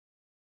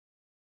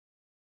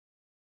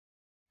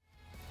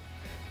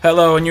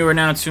Hello, and you are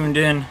now tuned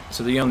in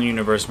to the only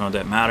universe mode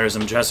that matters.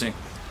 I'm Jesse.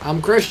 I'm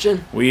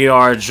Christian. We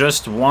are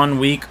just 1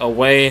 week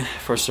away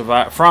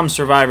from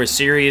Survivor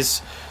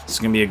Series. This is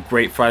going to be a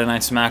great Friday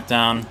Night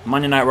SmackDown.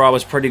 Monday Night Raw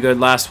was pretty good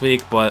last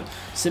week, but...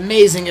 It's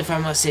amazing if I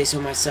must say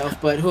so myself,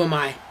 but who am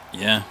I?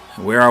 Yeah,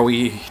 where are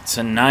we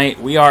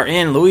tonight? We are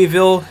in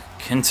Louisville,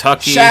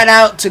 Kentucky. Shout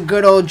out to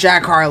good old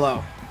Jack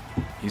Harlow.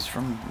 He's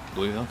from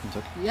Louisville,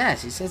 Kentucky?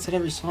 Yes, he says it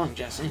every song,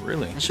 Jesse.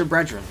 Really? That's your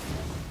brethren.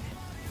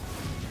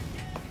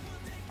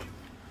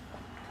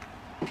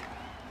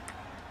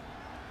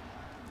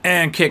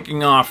 And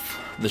kicking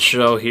off the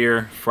show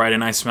here, Friday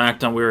Night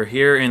SmackDown. We're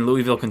here in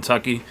Louisville,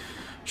 Kentucky.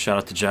 Shout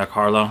out to Jack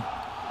Harlow.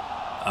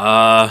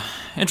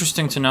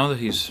 Interesting to know that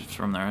he's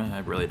from there. I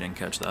really didn't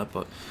catch that,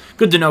 but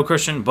good to know,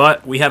 Christian.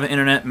 But we have an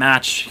internet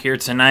match here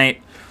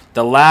tonight.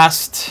 The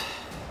last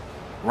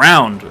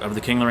round of the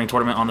King of the Ring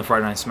tournament on the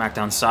Friday Night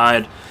SmackDown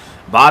side.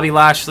 Bobby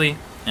Lashley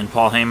and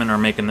Paul Heyman are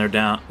making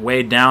their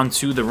way down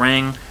to the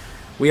ring.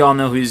 We all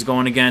know who he's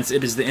going against.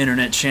 It is the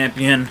internet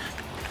champion.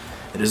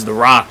 It is The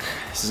Rock.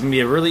 This is going to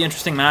be a really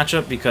interesting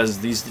matchup because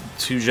these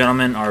two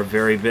gentlemen are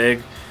very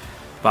big.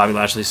 Bobby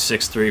Lashley's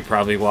 6'3",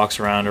 probably walks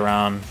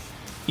around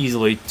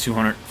easily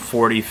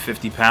 240,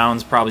 50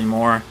 pounds, probably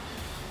more.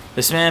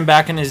 This man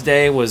back in his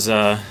day was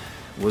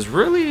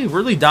really,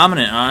 really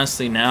dominant.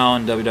 Honestly, now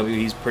in WWE,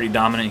 he's pretty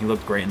dominant. He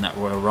looked great in that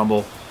Royal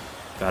Rumble.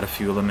 Got a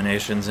few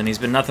eliminations, and he's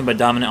been nothing but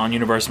dominant on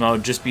Universe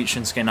Mode. Just beat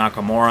Shinsuke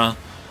Nakamura.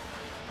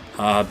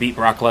 Beat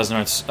Brock Lesnar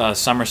at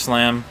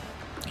SummerSlam.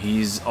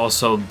 He's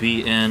also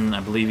beaten, I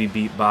believe he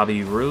beat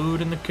Bobby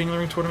Roode in the King of the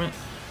Ring tournament.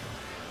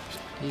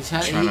 I'm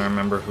trying to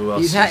remember who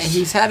else.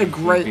 He's had a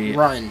great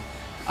run.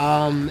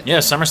 Yeah,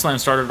 SummerSlam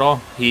started it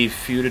all. He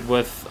feuded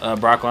with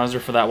Brock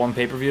Lesnar for that one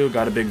pay-per-view,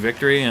 got a big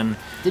victory, and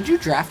did you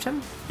draft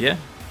him? Yeah,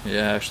 I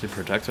actually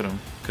protected him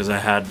because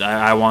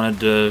I wanted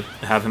to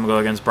have him go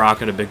against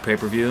Brock at a big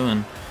pay-per-view,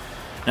 and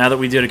now that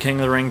we did a King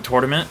of the Ring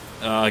tournament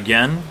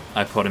again,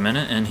 I put him in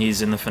it, and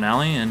he's in the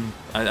finale, and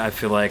I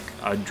feel like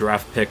a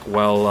draft pick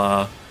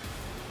well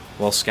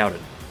scouted.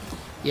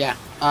 Yeah.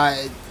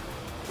 And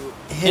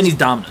he's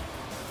dominant.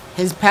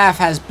 His path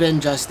has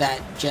been just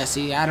that,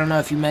 Jesse. I don't know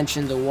if you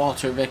mentioned the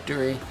Walter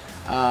victory.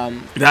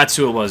 That's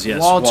who it was, yes.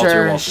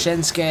 Walter,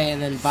 Shinsuke,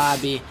 and then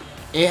Bobby.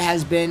 It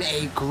has been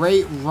a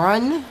great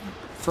run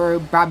for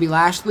Bobby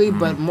Lashley,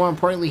 but more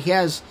importantly, he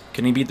has...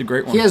 Can he beat the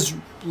Great One? He has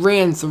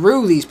ran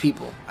through these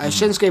people.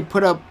 Shinsuke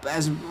put up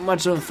as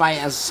much of a fight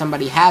as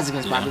somebody has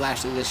against Bobby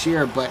Lashley this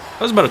year, but...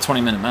 That was about a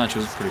 20-minute match. It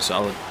was pretty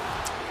solid.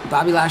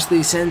 Bobby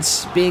Lashley,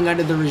 since being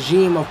under the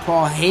regime of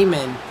Paul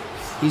Heyman,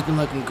 he's been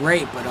looking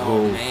great, but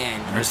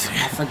man,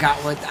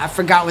 I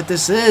forgot what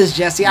this is,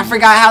 Jesse. I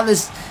forgot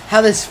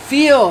how this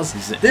feels.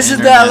 This is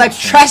the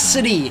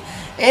electricity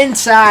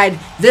inside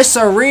this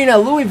arena.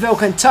 Louisville,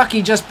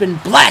 Kentucky, just been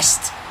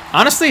blessed.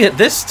 Honestly,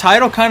 this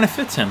title kind of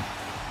fits him.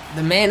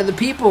 The man of the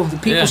people, the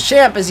people's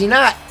champ, is he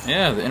not?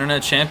 Yeah, the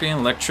internet champion,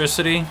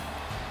 electricity.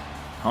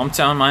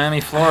 Hometown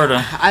Miami,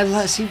 Florida. I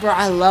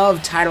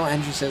love title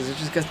entrances. It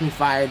just gets me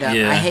fired up.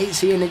 I hate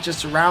seeing it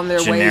just around their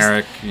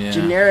waist.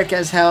 Generic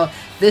as hell.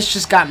 This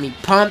just got me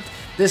pumped.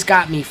 This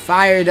got me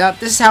fired up.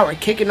 This is how we're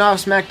kicking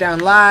off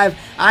SmackDown Live.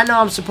 I know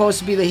I'm supposed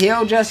to be the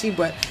heel, Jesse,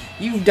 but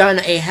you've done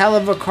a hell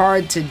of a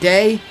card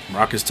today.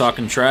 Rock is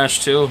talking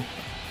trash, too.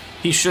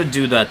 He should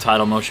do that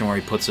title motion where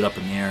he puts it up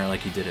in the air like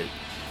he did it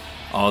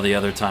all the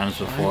other times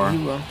before. He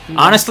will.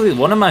 Honestly,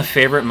 one of my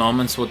favorite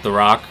moments with The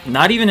Rock,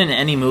 not even in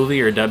any movie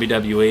or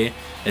WWE,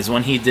 is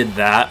when he did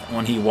that,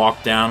 when he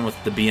walked down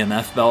with the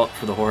BMF belt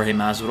for the Jorge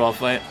Masvidal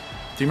fight.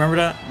 Do you remember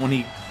that? When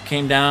he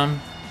came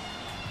down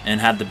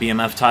and had the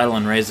BMF title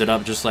and raised it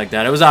up just like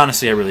that. It was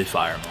honestly a really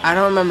fire moment. I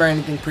don't remember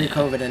anything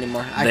pre-COVID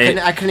anymore.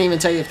 I couldn't even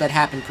tell you if that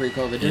happened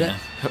pre-COVID, did it?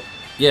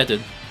 Yeah, it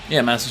did.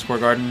 Yeah, Madison Square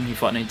Garden, he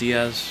fought Nate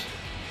Diaz.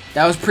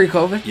 That was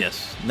pre-COVID?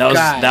 Yes.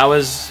 That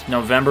was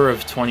November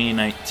of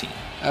 2019.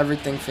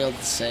 Everything feels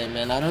the same,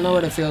 man. I don't know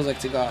what it feels like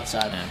to go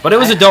outside. Yeah. But it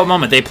was a dope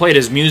moment. They played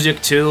his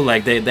music too.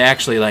 Like they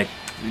actually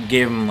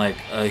gave him like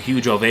a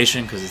huge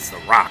ovation because it's The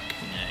Rock.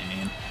 You know what I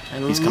mean?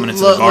 And he's coming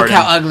into the garden.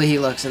 Look how ugly he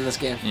looks in this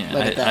game. Yeah,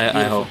 look at that.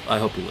 I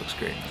hope he looks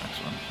great in the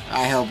next one.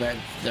 I hope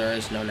there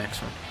is no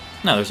next one.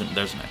 No, there's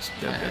a next.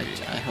 I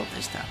hope they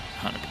stop.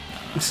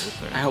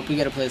 100%. I hope we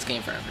get to play this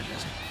game forever,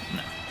 Jesse.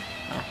 No.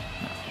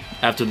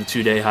 After the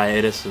 2-day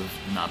hiatus of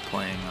not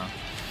playing.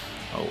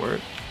 Oh,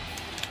 word.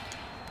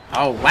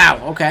 Oh,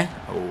 wow, okay.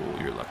 Oh,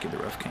 you're lucky the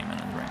ref came in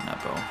and rang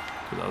that bell.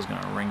 Because I was going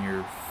to ring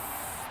your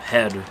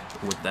head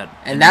with that.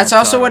 And that's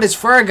also what it's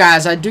for,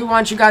 guys. I do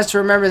want you guys to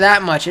remember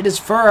that much. It is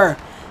for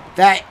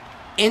that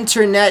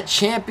Internet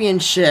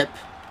Championship.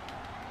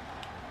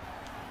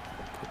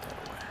 Put that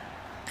away.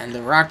 And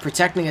The Rock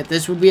protecting it.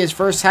 This would be his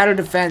first title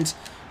defense.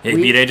 He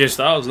beat AJ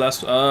Styles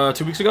last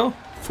 2 weeks ago.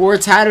 For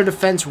title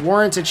defense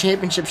warrants a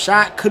championship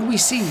shot. Could we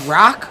see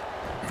Rock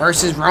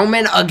versus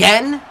Roman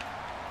again?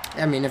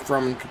 I mean, if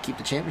Roman could keep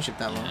the championship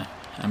that long. Yeah.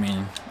 I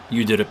mean,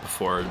 you did it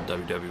before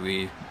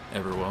WWE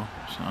ever will,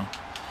 so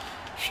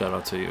shout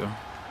out to you.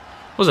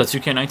 What was that,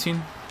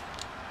 2K19?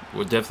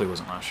 Well, it definitely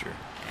wasn't last year.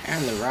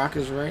 And The Rock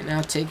is right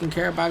now taking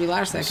care of Bobby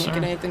Lashley. Yes, I can't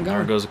sir. get anything going.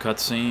 There goes a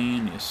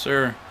cutscene. Yes,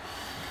 sir.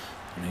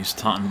 And he's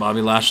taunting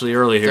Bobby Lashley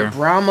early here. The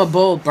Brahma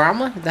Bull.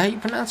 Brahma? Is that how you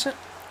pronounce it?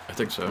 I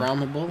think so.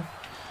 Brahma Bull?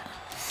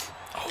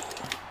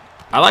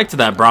 I liked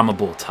that Brahma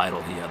Bull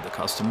title. He had the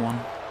custom one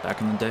back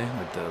in the day,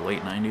 like the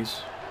late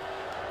 90s.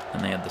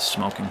 And they had the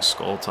Smoking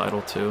Skull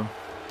title, too.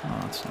 Oh,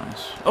 that's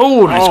nice.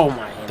 Oh,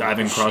 nice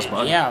diving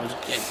crossbody. Yeah,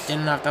 I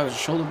didn't know if that was a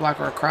shoulder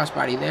block or a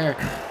crossbody there.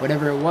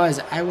 Whatever it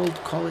was, I will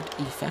call it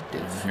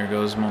effective. And here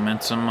goes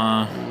momentum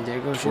and there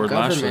goes toward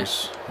your government.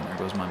 Lashley's. And there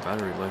goes my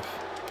battery life.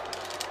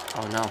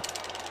 Oh, no.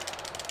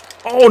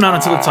 Oh, not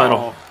until the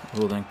title.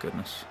 Oh, thank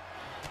goodness.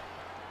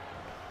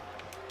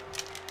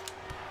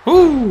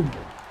 Woo!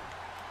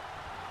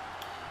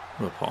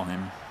 What a Paul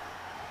Heyman.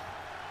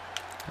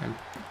 And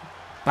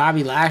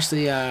Bobby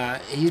Lashley,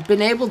 he's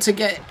been able to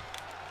get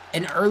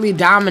an early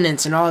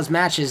dominance in all his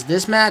matches.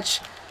 This match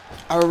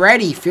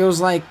already feels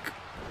like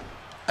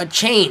a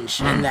change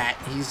in that.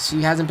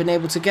 He hasn't been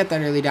able to get that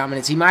early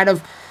dominance. He might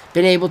have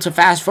been able to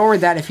fast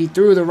forward that if he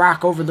threw The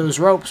Rock over those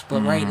ropes,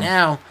 but right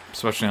now...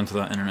 Especially onto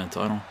that internet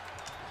title.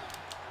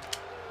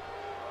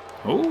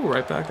 Oh,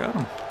 right back at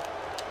him.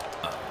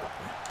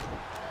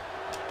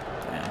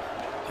 Damn.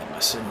 Hit my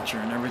signature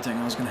and everything.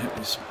 I was going to hit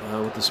this,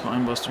 with the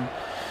spine buster.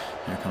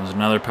 Here comes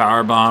another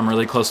power bomb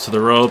really close to the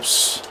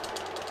ropes.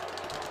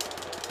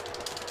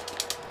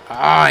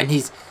 Oh, and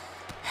he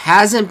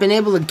hasn't been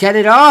able to get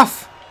it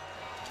off.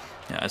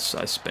 Yeah, I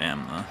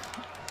spam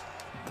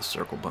the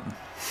circle button.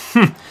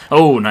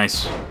 Oh,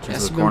 nice.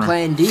 Just been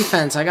playing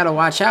defense. I got to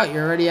watch out.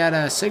 You're already at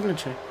a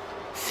signature.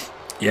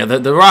 Yeah,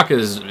 the Rock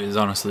is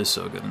honestly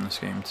so good in this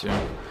game, too.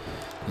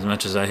 As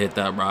much as I hate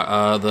that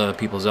the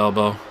People's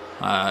Elbow,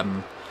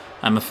 I'm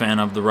a fan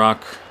of The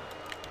Rock.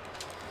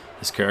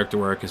 His character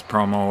work, his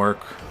promo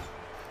work,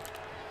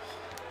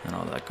 and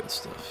all that good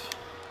stuff.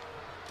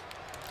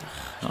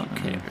 Oh,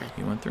 okay.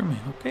 He went through me.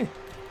 Okay.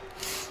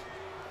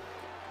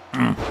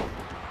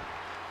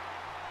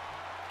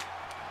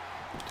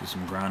 Do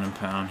some ground and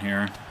pound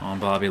here on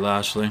Bobby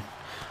Lashley.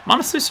 I'm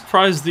honestly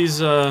surprised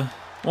these... Well,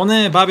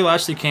 Bobby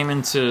Lashley came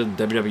into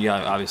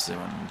WWE, obviously,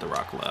 when The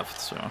Rock left,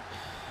 so...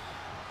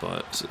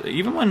 But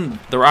even when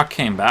The Rock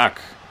came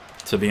back,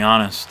 to be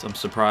honest, I'm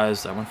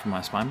surprised. I went for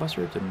my spine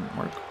buster. It didn't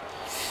work.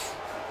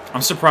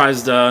 I'm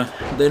surprised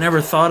they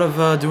never thought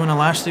of doing a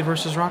Lashley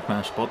versus Rock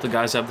match. Both the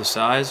guys have the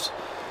size.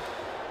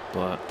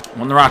 But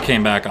when The Rock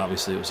came back,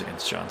 obviously, it was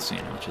against John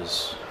Cena, which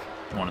is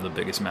one of the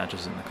biggest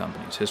matches in the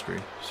company's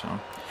history. So,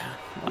 yeah,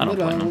 I don't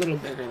blame them. A little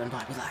bigger than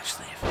Bobby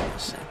Lashley, if I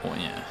must say. Well,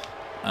 yeah.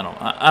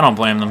 I don't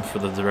blame them for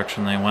the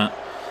direction they went.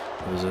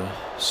 It was a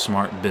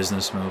smart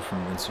business move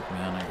from Vince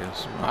McMahon, I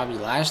guess. But Bobby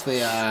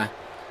Lashley,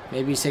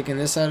 maybe he's taking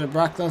this out of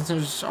Brock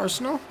Lesnar's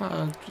arsenal.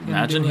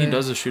 Imagine he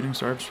does a shooting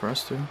star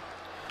express, too.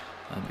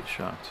 I'd be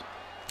shocked.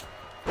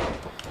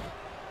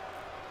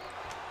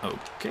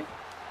 Okay.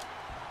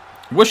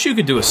 Wish you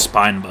could do a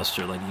spine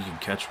buster, like you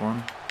could catch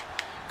one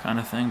kind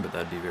of thing, but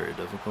that'd be very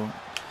difficult.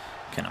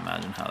 Can't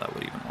imagine how that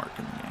would even work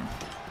in the game.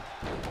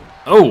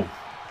 Oh!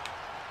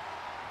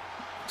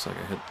 Looks like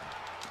I hit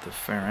the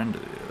fair end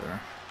of the other.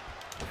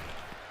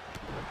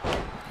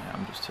 Yeah,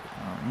 I'm just taking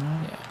out.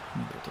 Yeah, let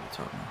me go to the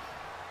top now.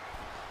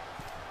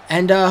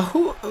 And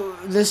who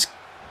this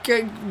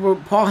guy,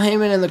 Paul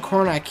Heyman in the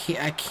corner? I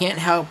can't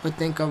help but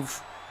think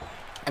of.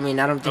 I mean,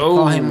 I don't think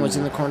Paul Heyman was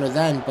in the corner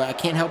then, but I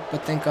can't help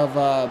but think of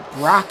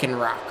Brock and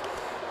Rock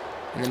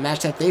and the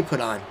match that they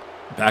put on.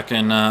 Back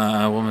in,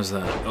 when was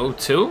that?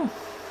 02?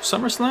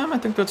 SummerSlam? I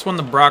think that's when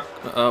Brock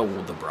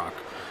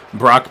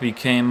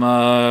became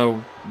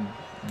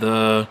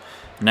the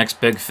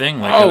next big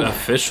thing, like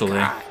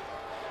officially.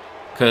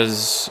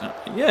 Because,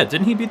 yeah,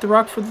 didn't he beat The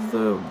Rock for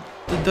the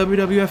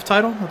WWF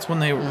title? That's when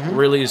they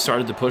really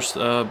started to push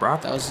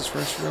Brock. That was his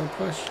first real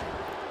push.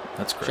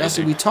 That's crazy.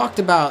 Jesse, we talked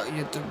about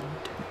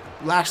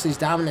Lashley's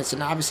dominance,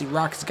 and obviously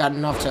Rock has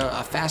gotten off to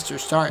a faster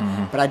start,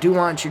 but I do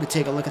want you to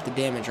take a look at the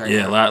damage right now.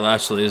 Yeah,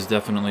 Lashley is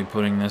definitely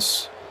putting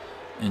this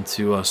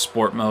into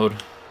sport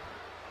mode.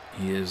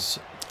 He is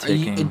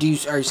taking...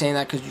 Are you saying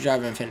that because you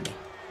drive an Infinity?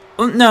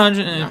 Well, no,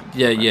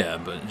 yeah,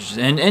 but just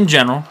in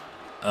general,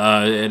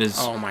 it is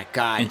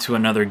into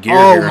another gear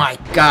here my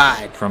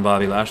God. From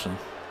Bobby Lashley.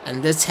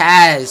 And this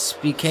has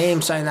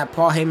became something that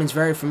Paul Heyman's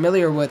very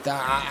familiar with.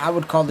 I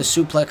would call the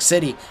Suplex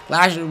City.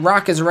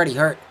 Rock is already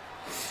hurt.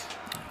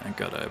 Thank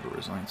God I have a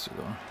resiliency,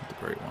 though. The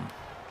great one.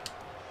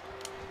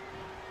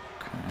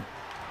 Okay.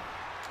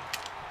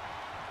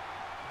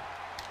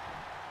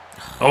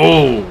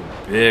 Oh,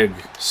 big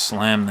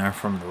slam there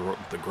from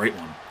the great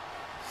one.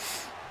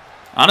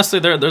 Honestly,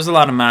 there's a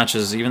lot of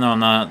matches, even though I'm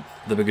not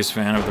the biggest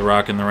fan of The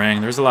Rock in the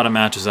ring, there's a lot of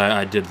matches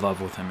I did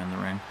love with him in the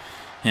ring.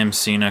 Him,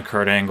 Cena,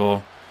 Kurt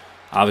Angle,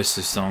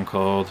 obviously Stone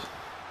Cold.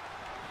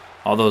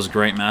 All those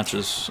great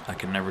matches I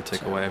can never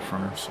take away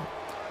from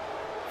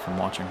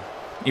watching.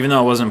 Even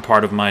though it wasn't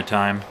part of my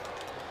time,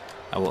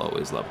 I will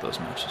always love those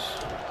matches.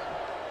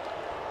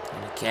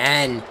 And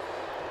again,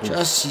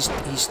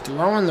 he's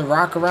throwing The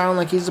Rock around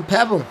like he's a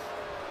pebble.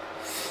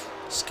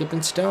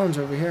 Skipping stones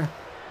over here.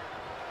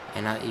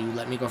 And you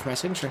let me go for my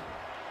signature.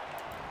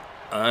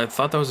 I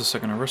thought that was a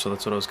second reversal.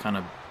 That's what I was kind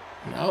of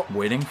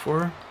waiting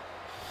for.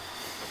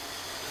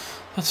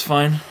 That's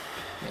fine.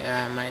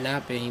 Yeah, it might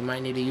not be. He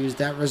might need to use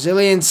that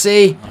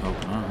resiliency. I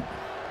hope not.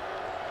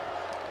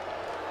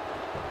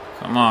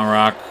 Come on,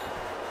 Rock.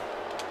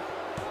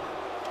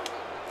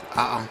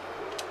 Uh-oh.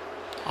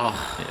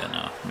 Oh. Yeah,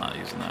 no. I'm not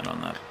using that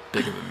on that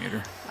big of a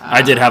meter.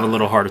 I did have a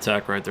little heart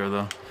attack right there,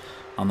 though,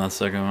 on that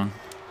second one.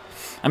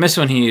 I miss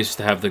when he used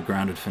to have the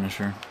grounded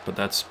finisher, but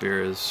that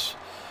spear is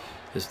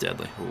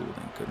deadly. Oh,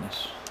 thank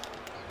goodness.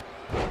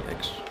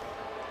 Yikes.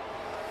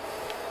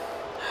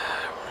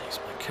 I want to use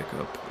my kick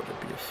up, but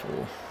I'd be a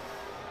fool.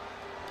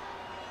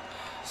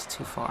 It's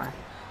too far.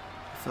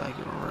 I feel like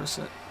you'll reverse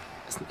it.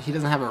 He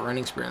doesn't have a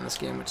running spear in this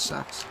game, which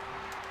sucks.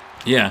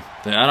 Yeah,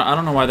 I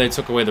don't know why they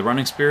took away the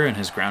running spear and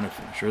his grounded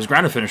finisher. His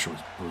grounded finisher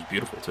was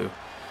beautiful, too.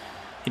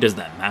 He does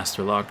that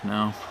master lock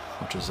now,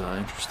 which is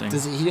interesting.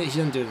 He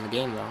doesn't do it in the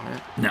game, though,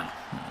 right? No,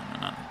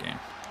 not in the game.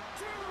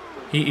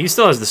 He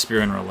still has the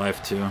spear in real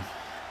life, too.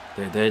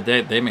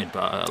 They made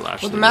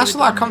Lashley. Well, the master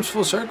lock comes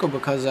full circle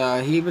because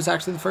he was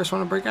actually the first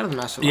one to break out of the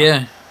master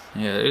lock.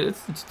 Yeah,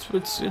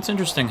 it's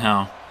interesting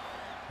how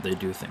they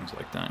do things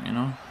like that, you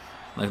know?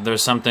 Like,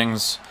 there's some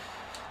things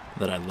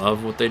that I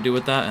love what they do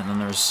with that, and then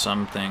there's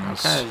some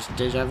things... Okay, it's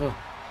deja vu.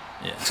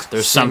 Yeah,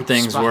 there's some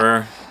things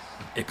where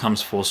it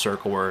comes full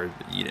circle where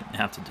you didn't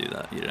have to do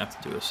that. You didn't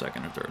have to do a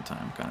second or third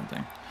time kind of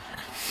thing.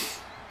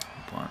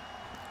 But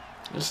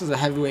this is a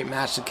heavyweight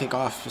match to kick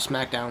off for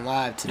SmackDown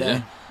Live today.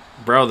 Yeah.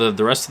 Bro,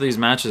 the rest of these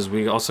matches,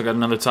 we also got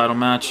another title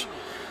match.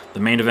 The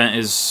main event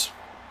is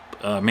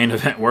main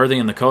event worthy,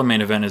 and the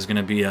co-main event is going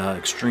to be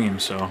Extreme,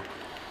 so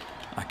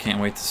I can't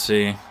wait to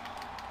see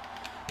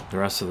the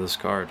rest of this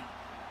card.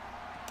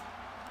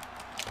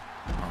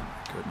 Oh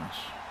my goodness.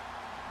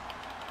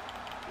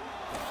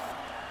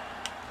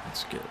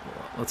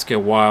 Let's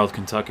get wild,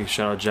 Kentucky.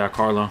 Shout out Jack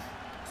Harlow.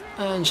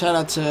 And shout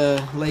out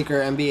to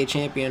Laker NBA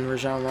champion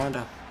Rajon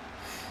Rondo.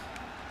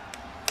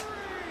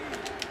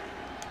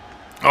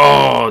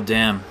 Oh,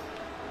 damn.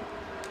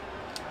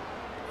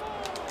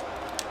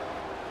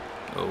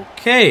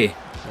 Okay. You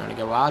want to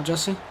get wild,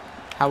 Jesse?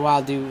 How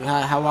wild do you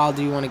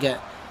want to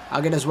get?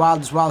 I'll get as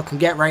wild can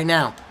get right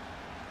now.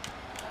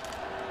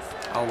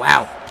 Oh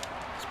wow,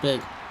 it's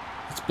big.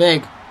 It's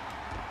big.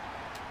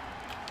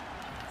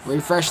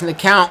 Refreshing the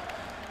count.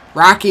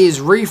 Rocky is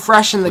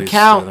refreshing the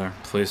count. Stay there.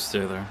 Please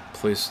stay there.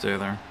 Please stay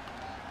there.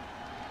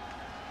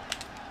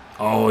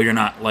 Oh, you're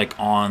not like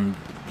on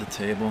the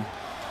table.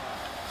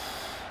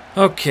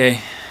 Okay.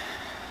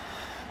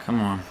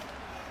 Come on.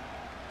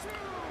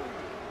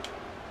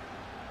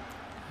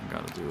 I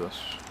gotta do this.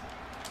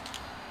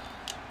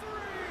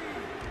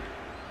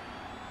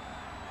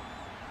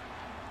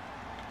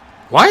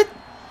 What?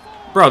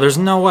 Bro, there's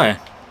no way.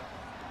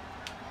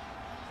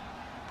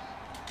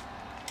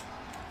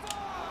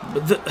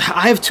 But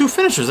I have 2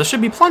 finishers. That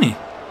should be plenty.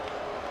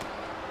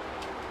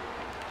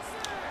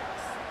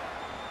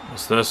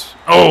 What's this?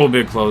 Oh,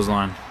 big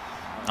clothesline.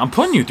 I'm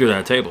putting you through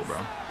that table, bro.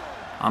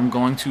 I'm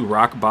going to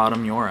rock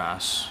bottom your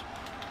ass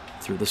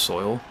through the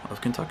soil of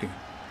Kentucky.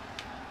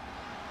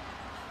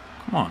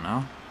 Come on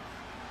now.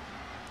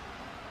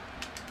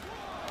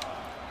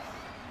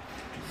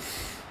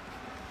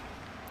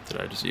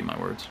 Did I just eat my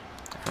words?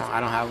 No,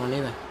 I don't have one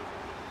either.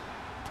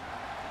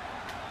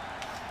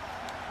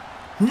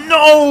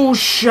 No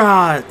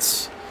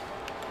shots!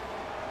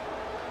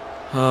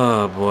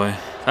 Oh boy.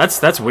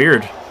 That's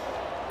weird.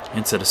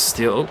 Instead of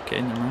steel.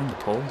 Okay, never mind. The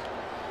pole.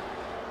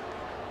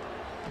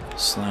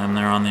 Slam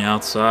there on the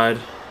outside.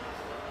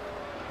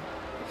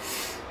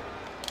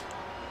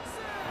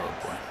 Oh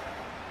boy.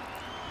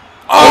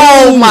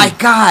 Oh my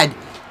god!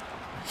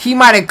 He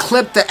might have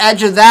clipped the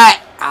edge of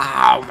that.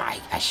 Oh my,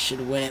 I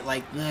should win it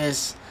like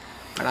this.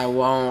 But I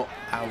won't.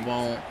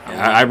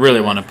 I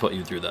really want to put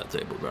you through that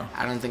table, bro.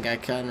 I don't think I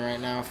can right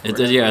now.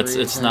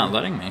 It's not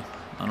letting me.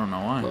 I don't know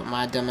why. But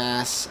my dumb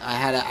ass, I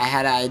had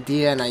an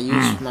idea and I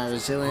used my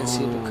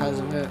resiliency because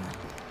of it.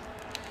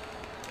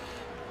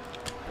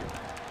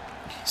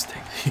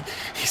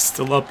 He's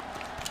still up.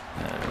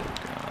 There we go.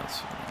 That's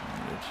what I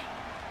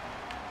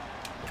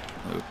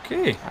needed.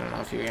 Okay. I don't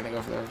know if you're gonna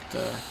go for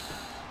the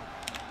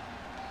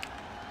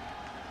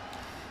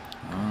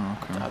Oh,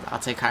 okay. I'll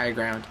take higher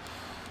ground.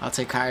 I'll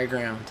take higher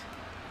ground.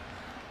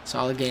 It's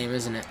all a game,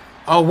 isn't it?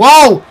 Oh,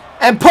 whoa!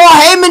 And Paul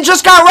Heyman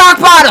just got rock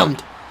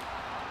bottomed!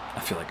 I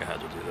feel like I had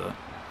to do that.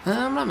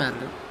 I'm not mad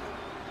at it.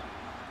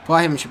 Paul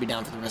Heyman should be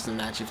down for the rest of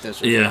the match if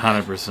this was... Yeah,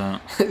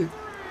 100%.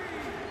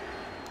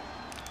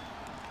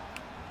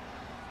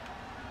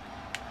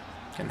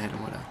 Gonna hit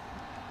him with a...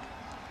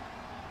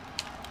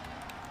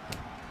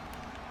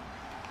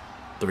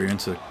 3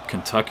 into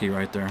Kentucky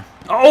right there.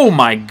 Oh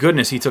my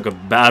goodness, he took a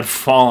bad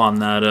fall on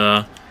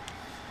that,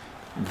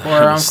 poor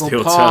Uncle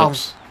steel Paul.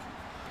 tips.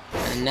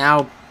 And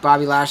now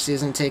Bobby Lashley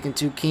isn't taking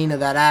too keen to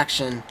that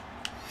action.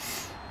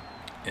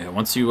 Yeah,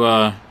 once you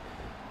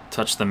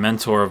touch the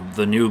mentor of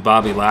the new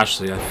Bobby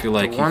Lashley, I feel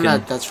like the one you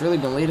can... that's really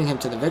been leading him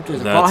to the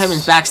victories. Paul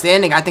Heyman's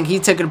backstanding. I think he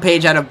took a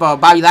page out of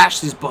Bobby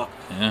Lashley's book.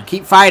 Yeah.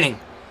 Keep fighting.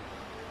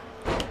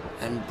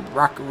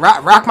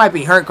 Rock might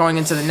be hurt going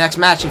into the next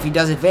match if he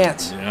does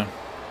advance. Yeah.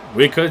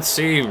 We could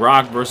see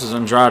Rock versus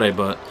Andrade,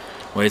 but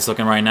the way it's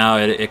looking right now,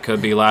 it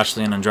could be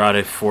Lashley and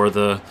Andrade for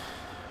the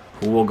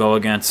who will go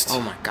against.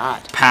 Oh my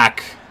God.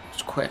 Pac.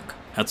 It's quick.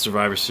 At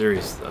Survivor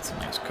Series. That's a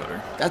nice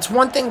cutter. That's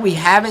one thing we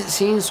haven't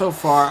seen so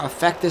far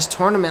affect this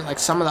tournament like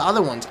some of the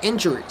other ones.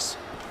 Injuries.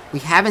 We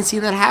haven't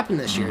seen that happen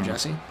this year,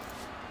 Jesse.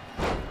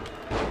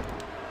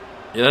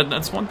 Yeah,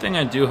 that's one thing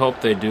I do hope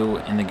they do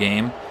in the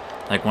game.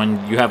 Like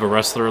when you have a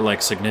wrestler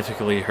like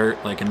significantly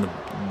hurt, like in the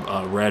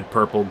red,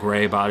 purple,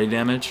 gray body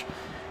damage,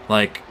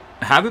 like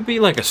have it be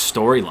like a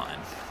storyline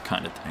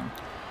kind of thing.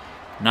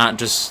 Not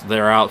just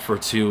they're out for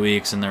 2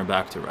 weeks and they're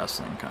back to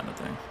wrestling kind of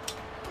thing.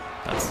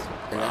 That's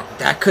wow.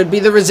 That could be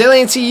the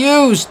resiliency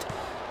used.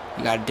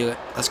 You got to do it.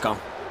 Let's go.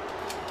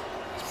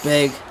 It's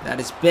big. That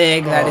is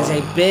big. That is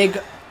a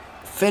big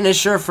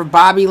finisher for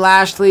Bobby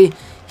Lashley.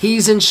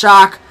 He's in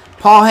shock.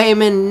 Paul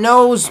Heyman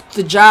knows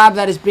the job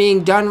that is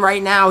being done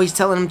right now. He's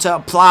telling him to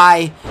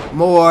apply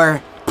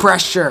more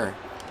pressure.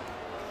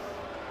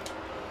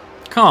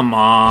 Come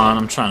on.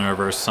 I'm trying to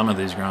reverse some of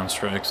these ground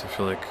strikes. I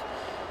feel like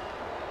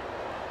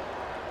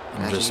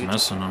I'm just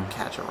missing them.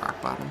 Catch a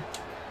rock bottom.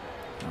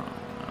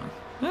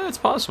 Yeah, it's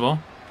possible.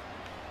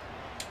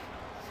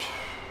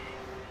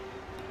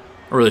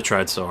 I really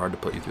tried so hard to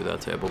put you through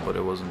that table, but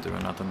it wasn't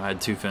doing nothing. I had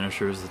 2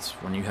 finishers. That's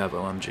when you have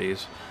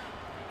OMGs.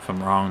 If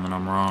I'm wrong, then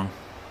I'm wrong.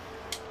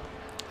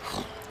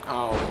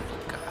 Oh,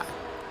 my God.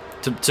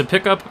 To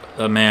pick up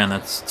a man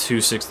that's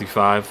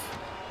 265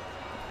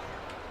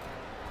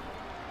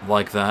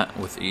 like that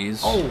with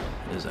ease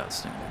is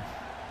outstanding.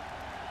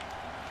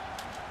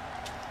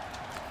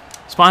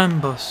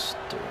 Spine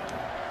Buster.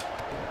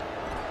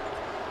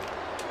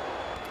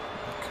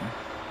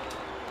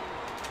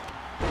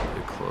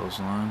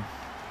 Clothesline.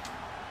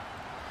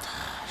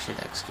 Should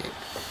escape.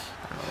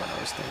 I don't know what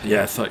I was thinking.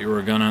 Yeah, I thought you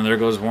were gonna. There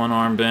goes one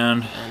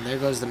armband. And there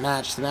goes the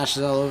match. The match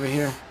is all over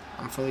here.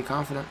 I'm fully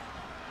confident.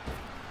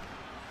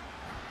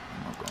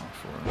 I'm not going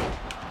for it.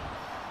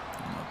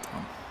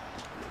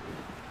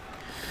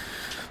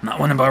 I'm not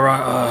winning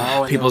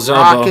by people's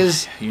elbow.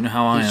 You know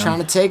how I am. He's trying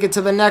to take it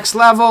to the next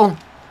level.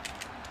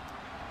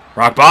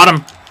 Rock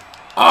bottom.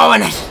 Oh,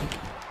 and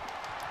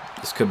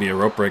This could be a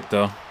rope break,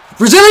 though.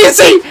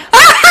 Resiliency!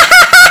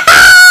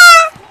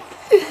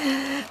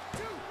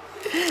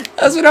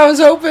 That's what I was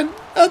hoping.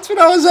 That's what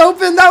I was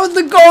hoping. That was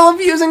the goal of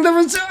using the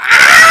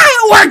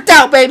it worked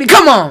out, baby.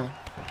 Come on.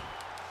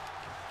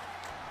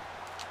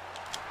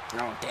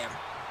 Oh, damn.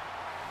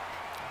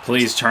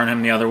 Please turn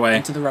him the other way.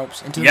 Into the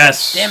ropes. Into the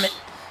ropes. Damn it.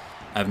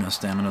 I have no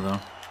stamina, though.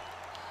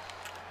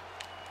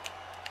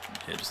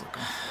 Yeah, just look.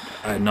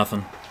 I had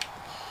nothing.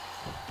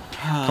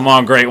 Come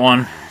on, great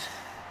one.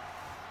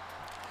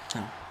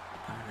 No.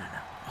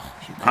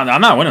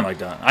 I'm not winning like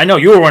that. I know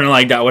you were winning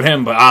like that with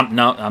him, but I'm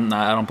not.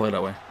 I don't play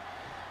that way.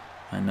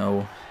 I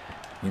know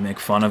we make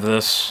fun of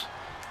this.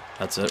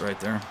 That's it right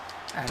there.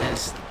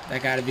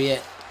 That got to be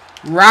it.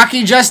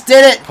 Rocky just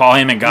did it. Paul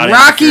Heyman got it.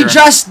 Rocky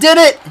just did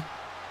it.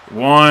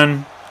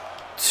 1,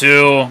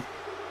 2,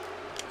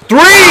 3.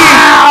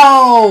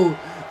 Wow!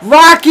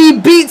 Rocky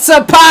beats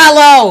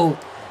Apollo.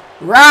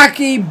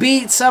 Rocky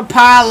beats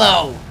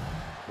Apollo.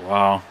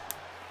 Wow.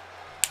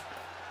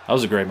 That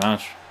was a great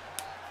match.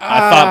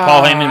 I thought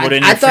Paul Heyman would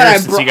interfere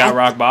since he got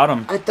rock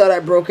bottom. I thought I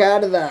broke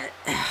out of that.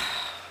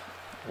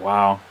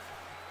 Wow.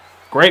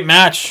 Great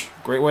match.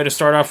 Great way to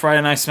start off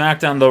Friday Night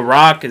SmackDown. The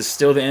Rock is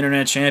still the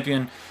Internet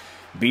Champion,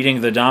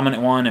 beating the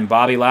dominant one in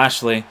Bobby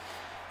Lashley.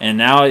 And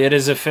now it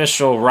is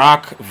official.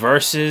 Rock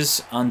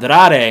versus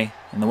Andrade.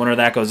 And the winner of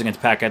that goes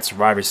against Pac at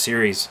Survivor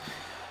Series.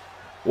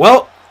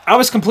 Well, I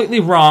was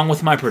completely wrong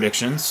with my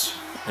predictions,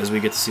 as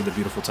we get to see the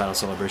beautiful title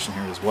celebration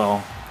here as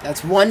well.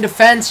 That's one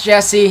defense,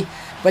 Jesse.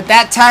 But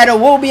that title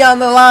will be on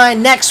the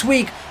line next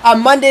week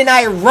on Monday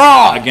Night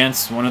Raw.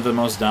 Against one of the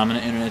most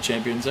dominant Internet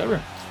Champions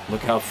ever.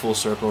 Look how full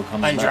circle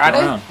comes back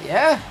around.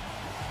 Yeah.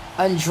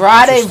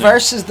 Andrade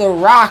versus The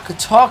Rock.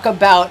 Talk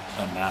about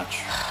a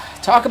match.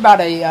 Talk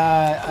about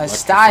a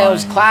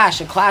styles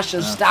clash. A clash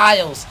of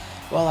styles.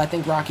 Well, I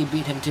think Rocky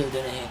beat him too,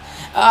 didn't he?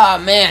 Oh,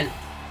 man.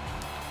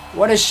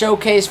 What a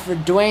showcase for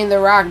Dwayne The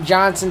Rock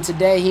Johnson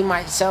today. He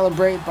might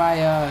celebrate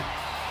by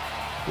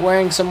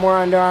wearing some more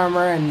Under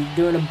Armour and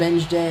doing a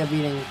binge day of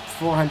eating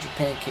 400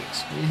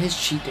 pancakes. I mean, his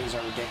cheat days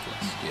are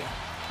ridiculous. Yeah,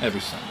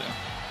 every Sunday.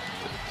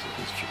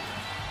 His cheat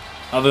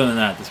day. Other than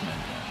that, this man,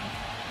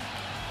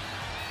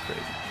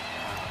 crazy.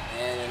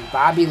 And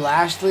Bobby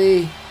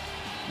Lashley,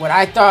 what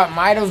I thought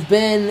might have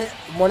been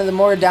one of the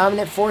more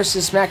dominant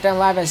forces SmackDown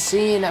Live has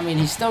seen. I mean,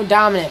 he's still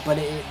dominant, but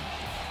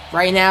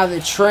right now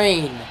the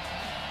train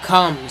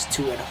comes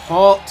to a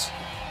halt.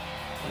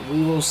 And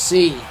we will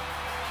see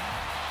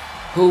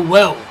who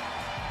will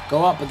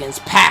go up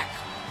against Pac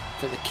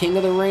for the King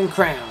of the Ring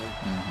crown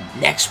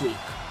next week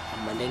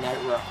on Monday Night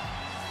Raw.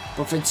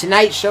 But for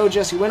tonight's show,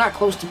 Jesse, we're not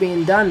close to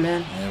being done,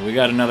 man. Yeah, we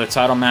got another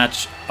title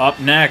match up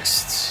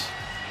next.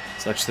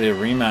 It's actually a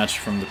rematch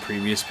from the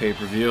previous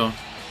pay-per-view. And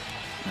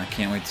I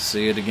can't wait to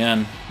see it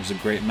again. It was a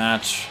great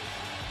match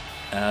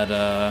at,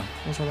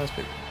 what was our last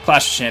pay-per-view?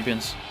 Clash of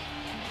Champions.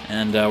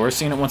 And we're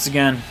seeing it once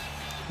again.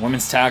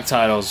 Women's tag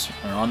titles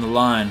are on the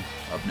line.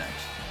 Up next.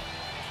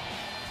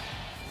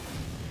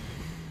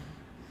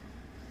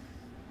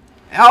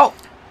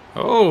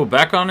 Oh,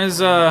 back on his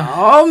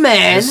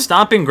his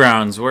stomping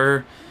grounds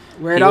where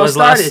it all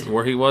started.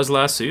 Where he was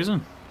last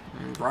season.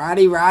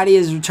 Roddy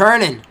is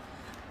returning.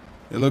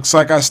 It looks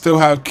like I still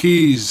have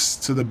keys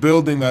to the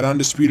building that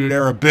Undisputed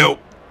Era built.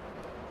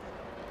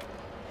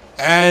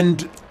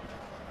 And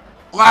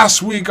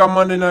last week on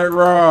Monday Night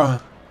Raw,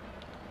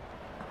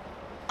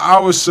 I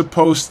was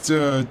supposed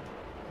to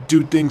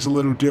do things a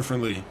little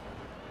differently.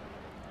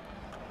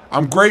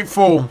 I'm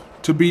grateful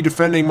to be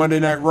defending Monday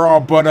Night Raw,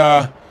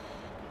 but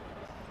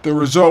the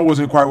result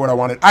wasn't quite what I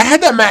wanted. I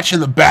had that match in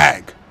the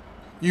bag.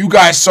 You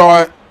guys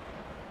saw it.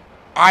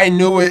 I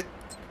knew it.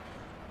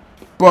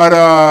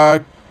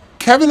 But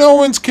Kevin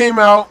Owens came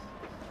out.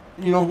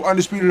 You know,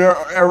 Undisputed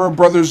Era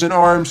Brothers in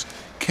Arms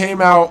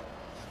came out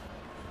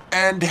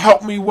and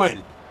helped me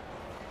win.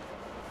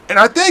 And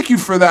I thank you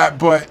for that,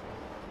 but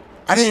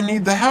I didn't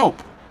need the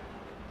help.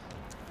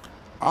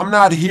 I'm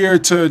not here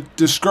to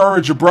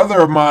discourage a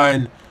brother of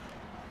mine.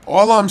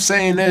 All I'm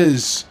saying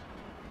is,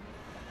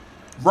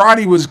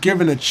 Roddy was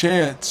given a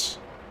chance,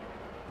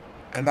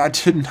 and I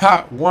did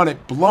not want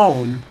it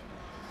blown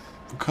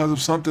because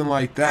of something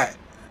like that.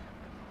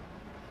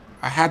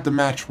 I had the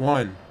match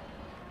won.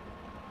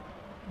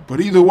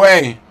 But either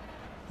way,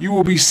 you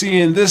will be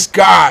seeing this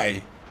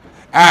guy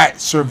at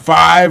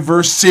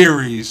Survivor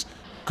Series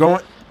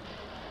going.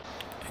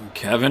 And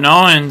Kevin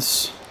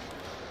Owens,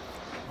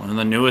 one of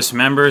the newest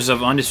members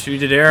of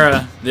Undisputed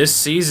Era this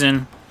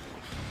season,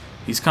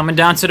 he's coming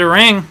down to the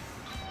ring.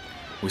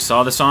 We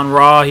saw this on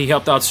Raw. He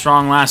helped out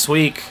strong last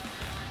week.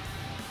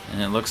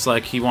 And it looks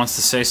like he wants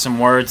to say some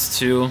words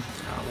to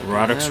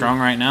Roderick Strong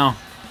right now.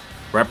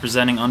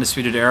 Representing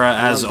Undisputed Era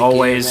as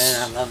always. Gear,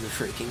 man. I love the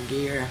freaking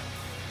gear.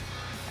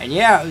 And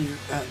yeah,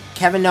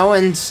 Kevin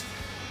Owens,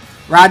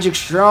 Roderick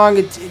Strong,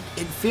 it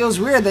feels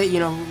weird that, you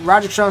know,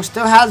 Roderick Strong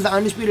still has the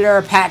Undisputed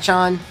Era patch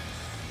on.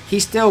 He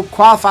still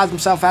qualifies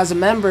himself as a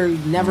member,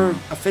 never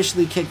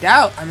officially kicked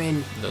out. I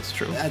mean, that's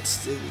true.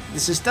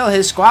 This is still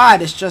his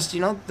squad. It's just,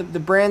 you know, the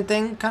brand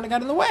thing kind of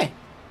got in the way.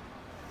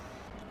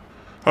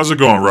 How's it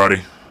going,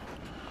 Roddy?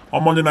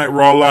 On Monday Night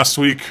Raw last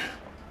week,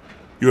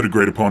 you had a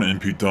great opponent in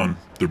Pete Dunne,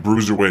 the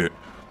Bruiserweight,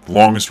 the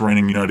longest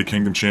reigning United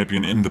Kingdom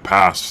champion in the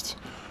past.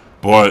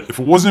 But if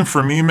it wasn't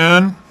for me,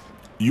 man,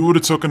 you would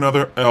have took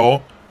another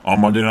L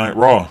on Monday Night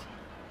Raw.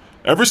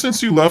 Ever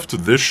since you left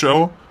this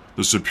show,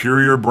 the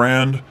superior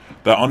brand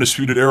that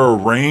Undisputed Era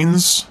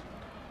reigns,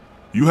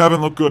 you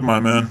haven't looked good,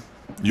 my man.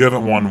 You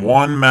haven't won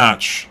one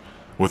match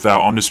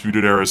without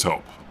Undisputed Era's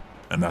help.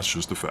 And that's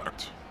just a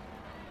fact.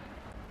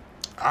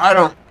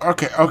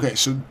 Okay,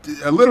 so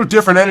a little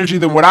different energy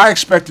than what I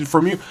expected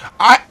from you.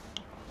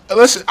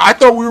 Listen, I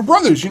thought we were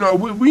brothers. You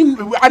know,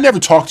 I never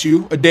talked to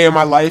you a day in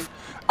my life.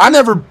 I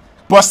never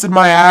busted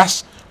my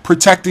ass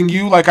protecting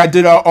you like I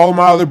did all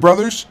my other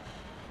brothers.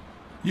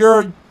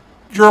 You're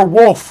a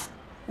wolf.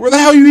 Where the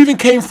hell you even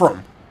came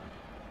from?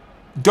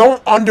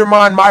 Don't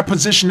undermine my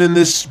position in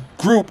this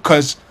group,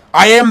 because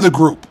I am the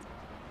group.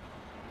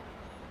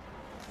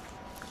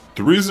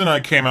 The reason I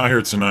came out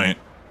here tonight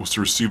was to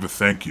receive a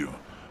thank you.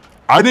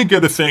 I didn't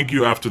get a thank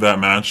you after that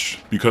match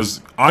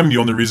because I'm the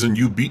only reason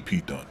you beat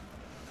Pete Dunne.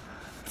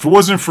 If it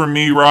wasn't for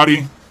me,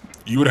 Roddy,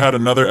 you would have had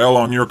another L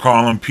on your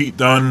column. Pete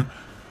Dunne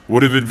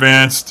would have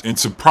advanced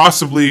into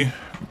possibly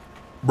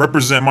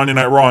represent Monday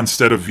Night Raw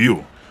instead of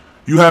you.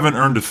 You haven't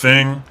earned a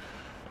thing,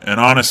 and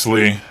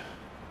honestly,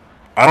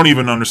 I don't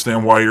even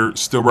understand why you're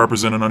still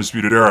representing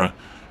Undisputed Era,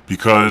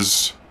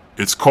 because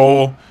it's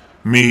Cole,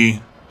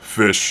 me,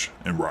 Fish,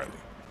 and Riley.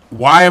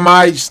 Why am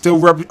I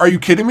still Are you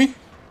kidding me?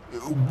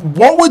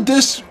 What would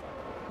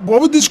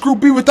this group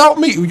be without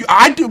me?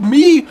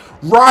 Me,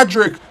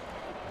 Roderick,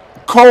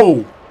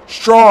 Cole,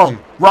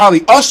 Strong,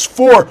 Riley, us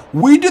four,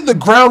 we did the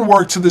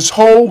groundwork to this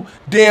whole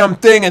damn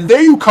thing, and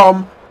there you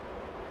come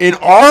in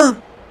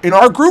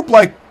our group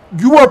like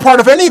you weren't part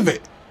of any of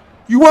it.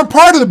 You weren't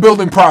part of the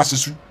building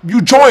process.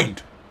 You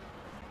joined.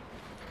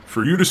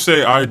 For you to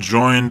say I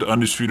joined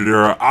Undisputed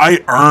Era,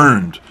 I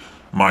earned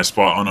my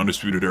spot on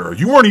Undisputed Era.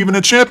 You weren't even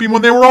a champion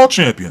when they were all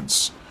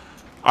champions.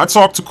 I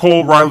talked to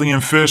Cole, Riley,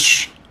 and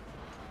Fish,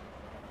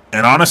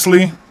 and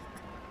honestly,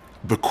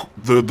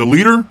 the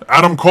leader,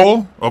 Adam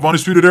Cole of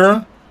Undisputed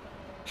Era,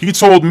 he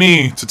told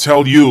me to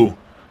tell you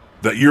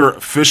that you're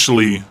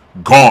officially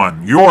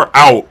gone. You're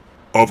out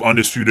of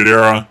Undisputed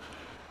Era,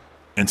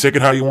 and take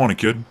it how you want it,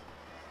 kid.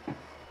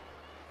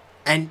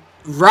 And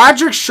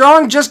Roderick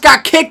Strong just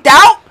got kicked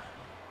out?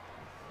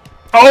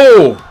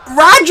 Oh!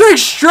 Roderick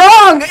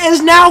Strong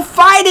is now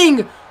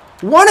fighting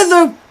one of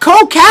the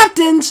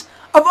co-captains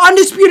of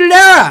Undisputed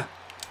Era.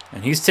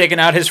 And he's taking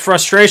out his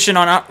frustration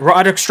on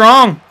Roderick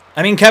Strong.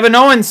 I mean, Kevin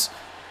Owens.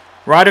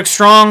 Roderick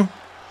Strong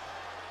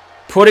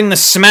putting the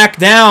smack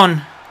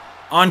down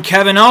on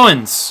Kevin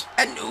Owens.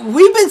 And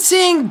we've been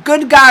seeing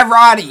Good Guy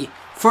Roddy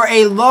for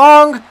a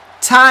long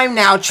time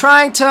now,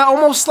 trying to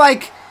almost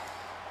like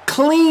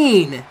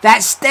clean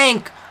that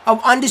stank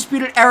of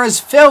Undisputed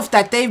Era's filth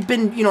that they've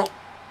been, you know,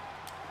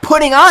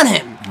 putting on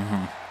him.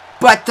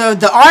 But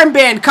the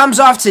armband comes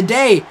off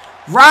today.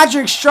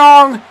 Roderick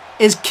Strong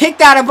is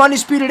kicked out of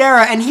Undisputed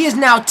Era, and he is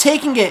now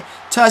taking it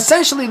to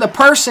essentially the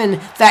person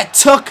that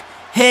took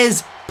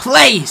his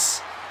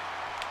place.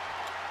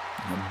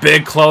 A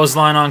big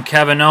clothesline on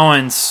Kevin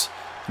Owens,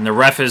 and the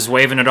ref is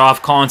waving it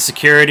off, calling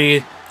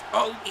security.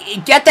 Oh,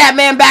 get that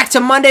man back to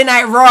Monday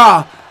Night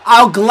Raw.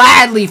 I'll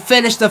gladly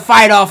finish the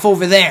fight off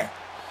over there.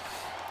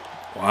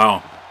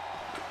 Wow.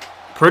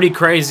 Pretty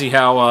crazy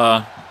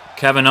how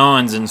Kevin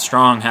Owens and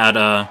Strong had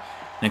an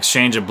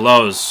exchange of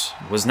blows.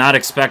 Was not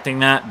expecting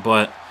that,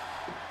 but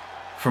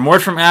from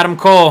word from Adam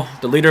Cole,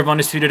 the leader of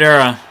Undisputed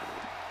Era,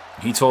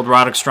 he told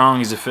Roderick Strong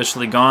he's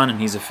officially gone and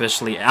he's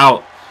officially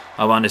out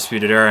of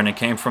Undisputed Era, and it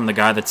came from the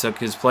guy that took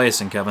his place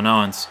in Kevin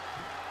Owens.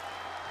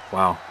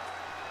 Wow.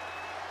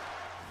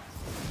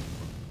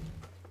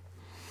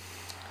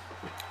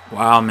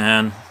 Wow,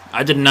 man.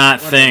 I did not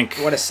think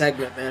what a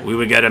segment, man. we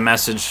would get a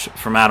message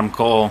from Adam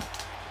Cole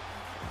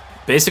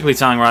basically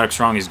telling Roderick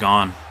Strong he's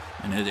gone.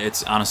 And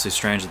it's honestly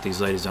strange that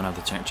these ladies don't have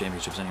the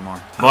championships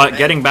anymore. But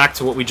getting back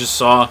to what we just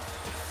saw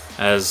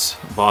as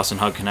Boss and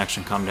Hug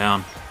Connection come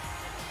down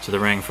to the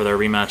ring for their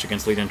rematch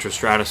against Lita and Trish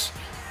Stratus,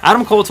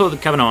 Adam Cole told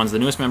Kevin Owens, the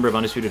newest member of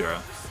Undisputed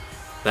Era,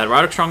 that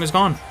Roderick Strong is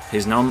gone.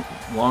 He's no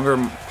longer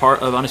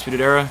part of Undisputed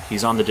Era.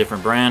 He's on the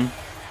different brand.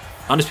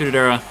 Undisputed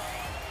Era,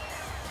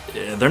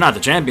 they're not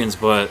the champions,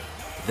 but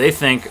they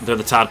think they're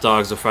the top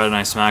dogs of Friday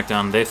Night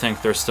SmackDown. They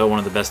think they're still one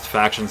of the best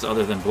factions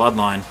other than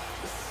Bloodline.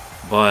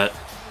 But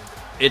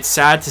it's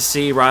sad to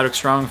see Roderick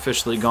Strong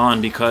officially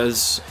gone,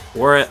 because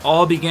where it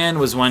all began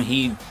was when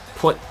he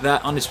put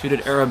that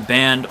Undisputed Era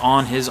band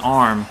on his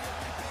arm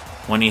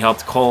when he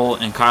helped Cole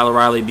and Kyle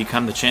O'Reilly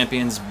become the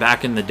champions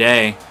back in the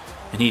day.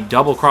 And he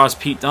double-crossed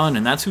Pete Dunne,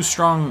 and that's who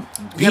Strong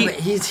beat. Yeah, but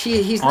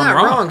he's not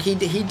wrong. He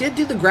did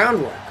do the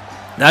groundwork.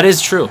 That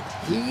is true.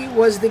 He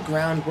was the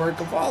groundwork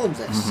of all of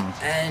this.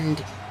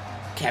 And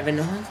Kevin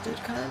Owens did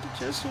kind of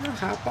just,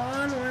 hop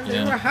on when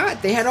they were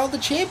hot. They had all the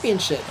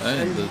championships.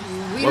 And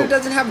Lita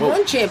doesn't have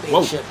one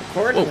championship,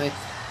 accordingly.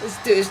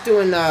 It's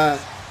doing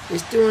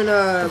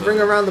ring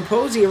around the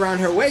posy around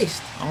her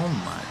waist. Oh,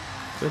 my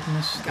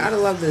goodness. Gotta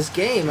love this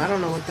game. I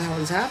don't know what the hell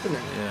is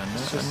happening.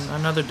 Yeah,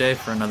 another day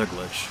for another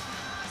glitch.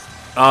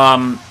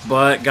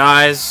 But,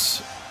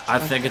 guys, I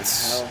think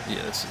it's...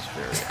 Yeah, this is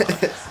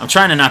very... I'm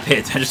trying to not pay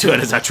attention to it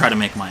as I try to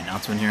make my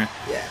announcement here.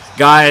 Yeah.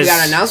 Guys... You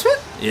got an announcement?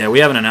 Yeah, we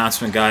have an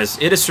announcement, guys.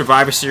 It is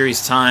Survivor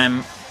Series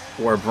time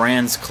where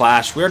brands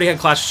clash. We already had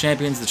Clash of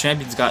Champions. The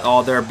champions got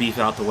all their beef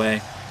out the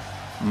way.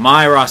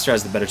 My roster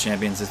has the better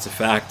champions. It's a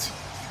fact.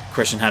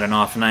 Christian had an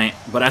off night.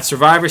 But at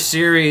Survivor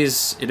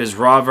Series, it is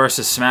Raw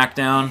versus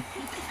SmackDown.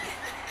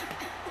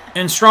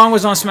 And Strong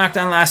was on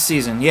SmackDown last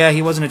season. Yeah,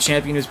 he wasn't a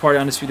champion. He was part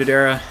of Undisputed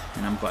Era.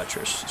 And I'm glad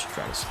Trish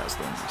Stratus has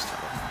the next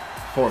title.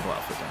 Horrible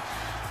outfit, though.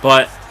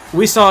 But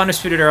we saw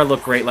Undisputed Era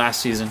look great last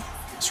season.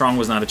 Strong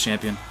was not a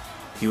champion.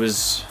 He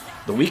was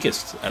the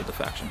weakest out of the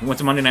faction. He went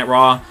to Monday Night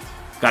Raw,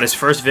 got his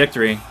first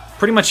victory,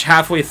 pretty much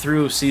halfway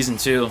through Season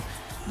 2,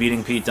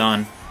 beating Pete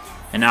Dunne.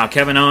 And now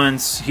Kevin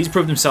Owens, he's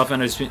proved himself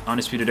in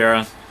Undisputed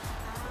Era,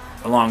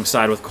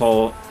 alongside with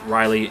Cole,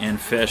 Riley, and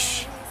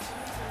Fish.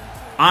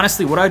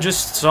 Honestly, what I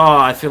just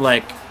saw, I feel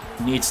like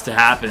needs to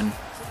happen.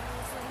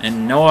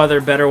 And no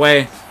other better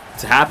way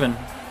to happen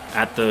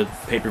at the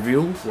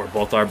pay-per-view where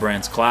both our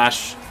brands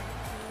clash.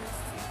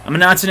 I'm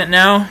announcing it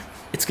now.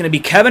 It's going to be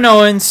Kevin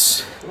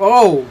Owens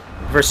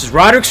versus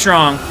Roderick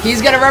Strong.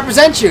 He's going to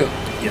represent you.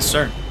 Yes,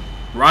 sir.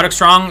 Roderick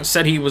Strong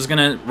said he was going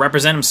to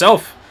represent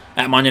himself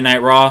at Monday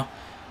Night Raw.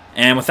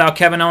 And without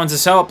Kevin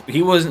Owens' help,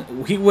 he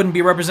wouldn't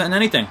be representing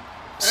anything.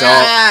 So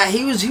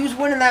he was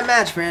winning that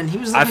match, man. He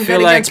was looking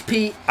good against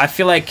Pete. I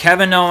feel like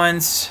Kevin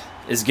Owens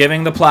is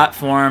giving the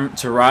platform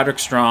to Roderick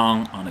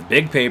Strong on a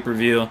big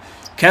pay-per-view.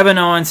 Kevin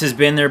Owens has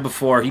been there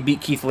before. He beat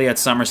Keith Lee at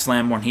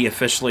SummerSlam when he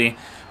officially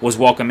was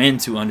welcome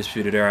into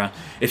Undisputed Era.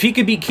 If he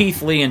could beat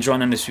Keith Lee and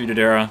join Undisputed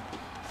Era,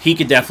 he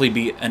could definitely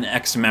be an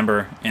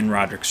ex-member in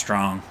Roderick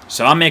Strong.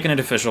 So I'm making it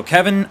official.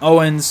 Kevin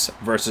Owens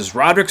versus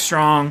Roderick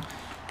Strong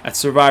at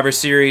Survivor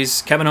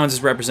Series. Kevin Owens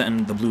is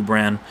representing the blue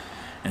brand,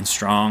 and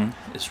Strong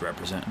is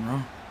representing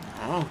Raw.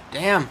 Oh,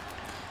 damn.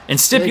 And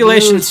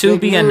stipulation to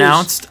be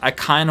announced. I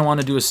kind of want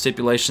to do a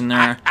stipulation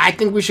there. I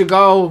think we should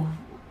go...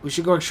 We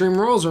should go Extreme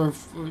Rules, or...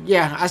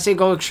 Yeah, I say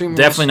go Extreme Rules.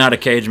 Definitely not a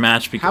cage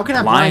match. How can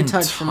I blind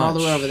touch from all the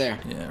way over there?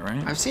 Yeah,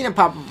 right? I've seen it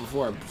pop up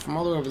before, but from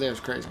all the way over there, it's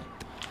crazy.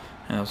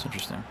 Yeah, that was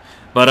interesting.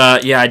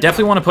 But, yeah, I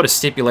definitely want to put a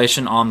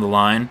stipulation on the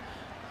line.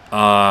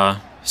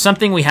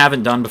 Something we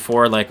haven't done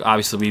before. Like,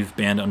 obviously, we've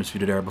banned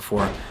Undisputed Era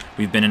before.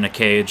 We've been in a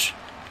cage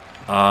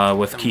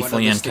with Keith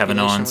Lee and Kevin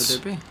Owens.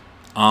 Would there be?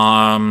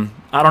 I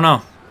don't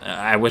know.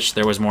 I wish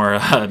there was more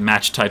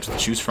match types to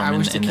choose from in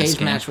this game. I wish the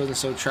cage match wasn't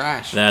so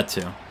trash. That,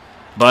 too.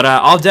 But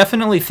I'll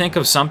definitely think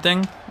of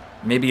something.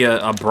 Maybe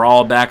a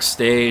brawl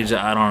backstage.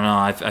 I don't know.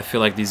 I feel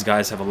like these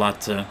guys have a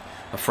lot of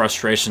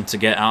frustration to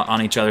get out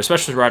on each other,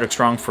 especially Roderick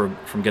Strong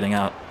from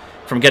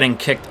getting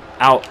kicked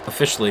out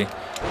officially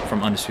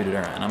from Undisputed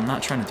Era. And I'm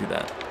not trying to do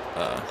that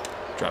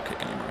drop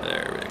kick anymore.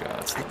 There we go.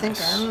 That's I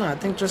nice. don't know. I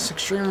think just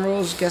Extreme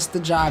Rules gets the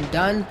job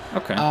done.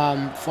 Okay.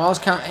 Falls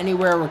Count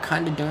Anywhere, we're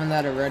kind of doing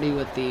that already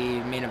with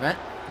the main event.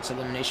 It's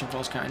Elimination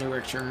Falls Count Anywhere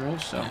Extreme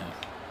Rules, so. Yeah.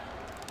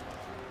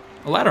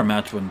 A ladder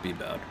match wouldn't be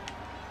bad.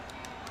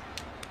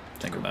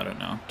 Think about it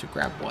now. To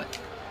grab what?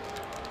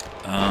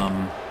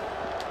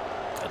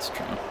 That's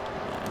true. I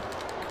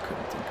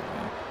couldn't think of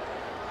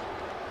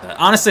that.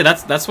 Honestly,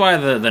 that's why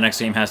the next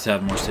game has to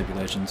have more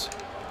stipulations.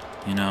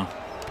 You know?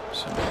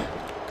 So, got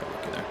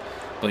lucky there.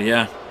 But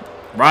yeah.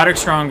 Roderick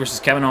Strong versus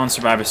Kevin Owens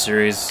Survivor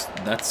Series.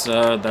 That's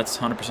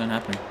 100%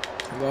 happening.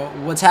 Well,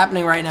 what's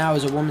happening right now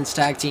is a Women's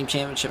Tag Team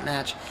Championship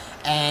match.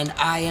 And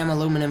I am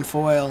aluminum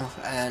foil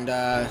and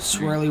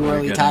swirly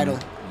whirly title.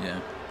 Yeah.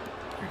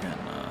 You're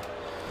getting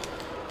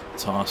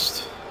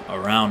tossed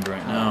around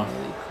right now.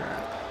 Holy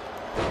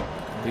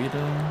crap.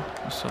 Lita,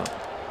 what's up?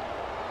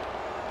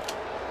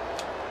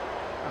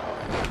 Oh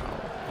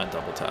no. I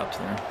double tapped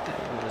there.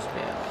 That was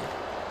Bailey.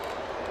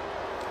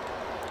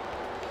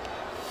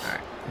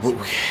 Alright.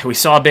 We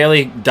saw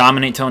Bailey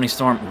dominate Toni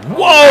Storm. Whoa!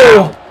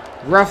 Wow.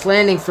 Rough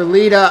landing for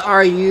Lita.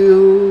 Are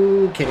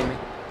you kidding me?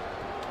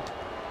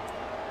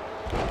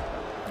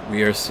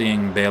 We are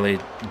seeing Bailey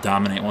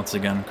dominate once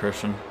again,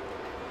 Christian.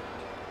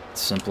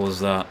 Simple as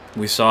that.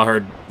 We saw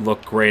her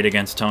look great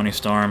against Toni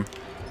Storm.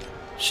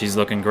 She's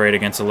looking great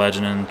against a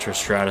legend in Trish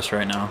Stratus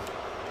right now.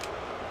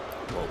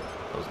 Whoa,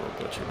 that was a little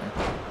glitchy there.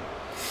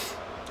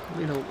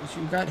 Lita,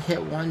 you got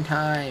hit one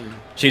time.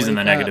 She's in the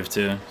Wake negative up.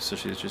 too, so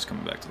she's just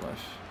coming back to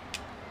life.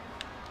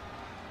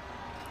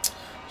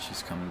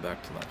 She's coming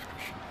back to life,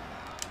 Christian.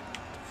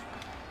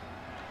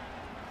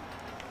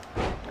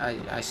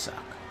 I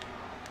suck.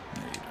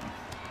 No, you don't.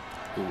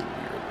 Ooh,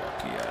 you're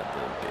lucky I had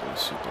the Bailey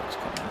suplex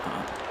coming,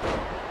 huh?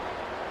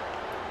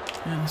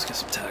 Yeah, let's get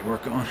some tag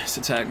work going. It's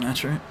a tag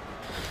match, right?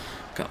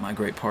 Got my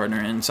great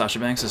partner in Sasha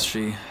Banks as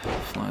she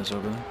flies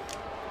over there.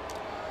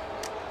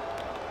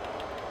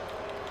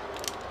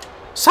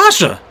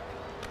 Sasha!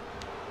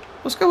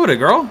 Let's go with it,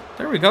 girl.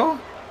 There we go.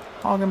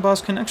 Hog and Boss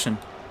connection.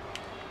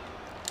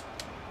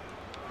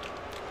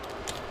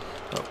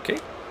 Okay.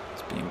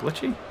 It's being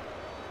glitchy.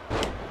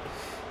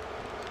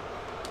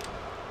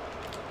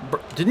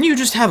 Didn't you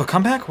just have a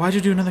comeback? Why'd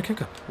you do another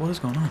kick up? What is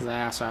going on? Because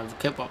I also have a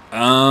kip up.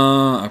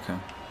 Okay.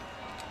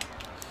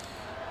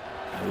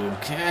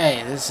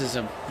 Okay, this is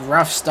a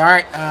rough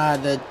start.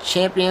 The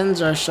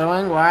champions are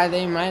showing why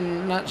they might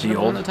not should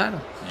have won the title.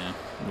 Yeah,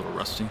 a little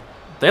rusty.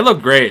 They look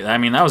great. I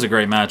mean, that was a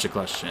great match at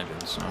Clash of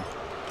Champions. So.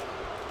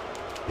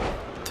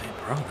 Damn,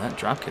 bro, that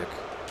drop kick.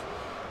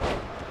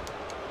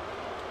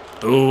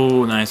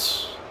 Ooh,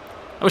 nice.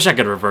 I wish I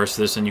could reverse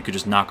this and you could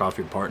just knock off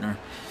your partner.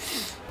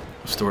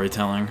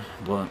 Storytelling,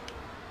 but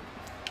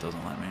it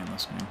doesn't let me in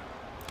this game.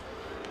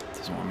 It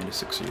doesn't want me to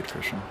succeed,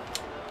 Christian.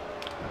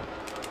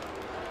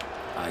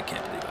 I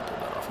can't believe I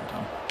pulled that off in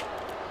time.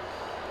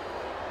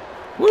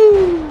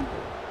 Woo!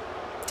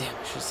 Damn,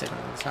 I should sit on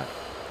the side.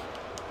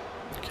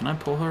 Can I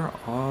pull her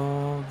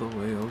all the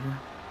way over?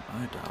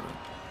 I doubt it.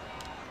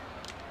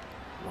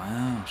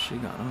 Wow, she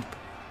got up.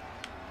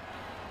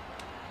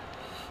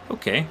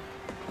 Okay.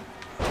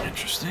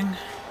 Interesting.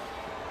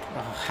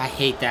 Oh, I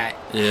hate that.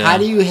 Yeah. How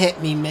do you hit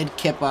me mid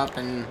kip up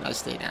and I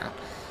stay down?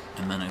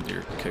 And then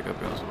your kick up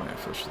goes away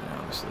officially,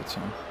 obviously,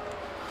 too.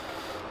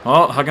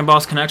 Well, Hug and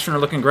Boss Connection are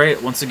looking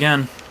great once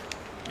again.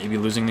 Maybe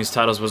losing these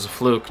titles was a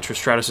fluke. Trish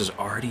Stratus is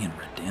already in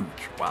red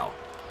damage. Wow.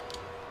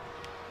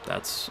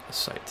 That's a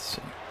sight to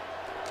see.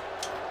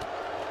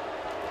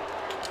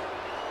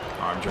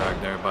 Arm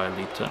drag there by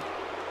Lita.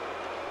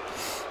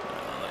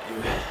 I'll let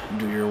you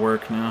do your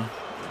work now.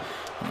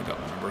 I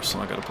got one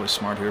reversal. I gotta play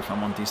smart here if I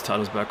want these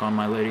titles back on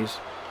my ladies.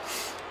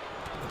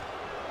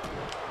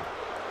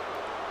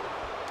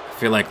 I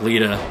feel like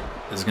Lita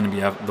is gonna be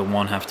the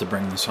one have to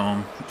bring this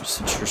home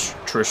since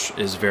Trish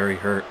is very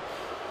hurt.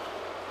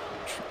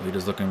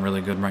 Lita's looking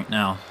really good right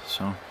now,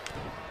 so.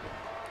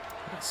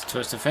 That's a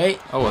twist of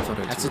fate. Oh, I thought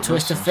I That's a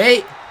twist of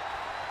fate.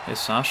 Hey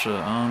Sasha,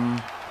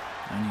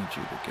 I need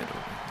you to get over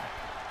here.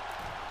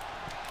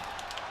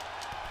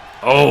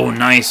 Oh,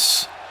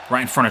 nice!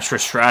 Right in front of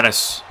Trish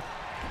Stratus.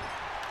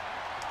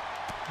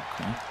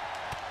 Okay.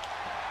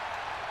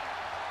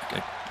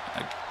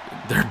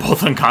 They're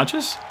both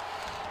unconscious?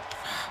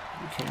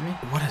 Are you kidding me?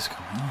 What is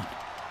going on?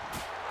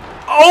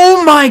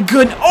 Oh my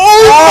goodness!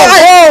 Oh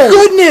my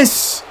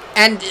goodness!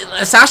 And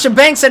Sasha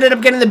Banks ended up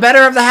getting the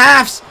better of the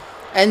halves.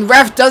 And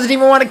ref doesn't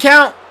even want to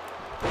count.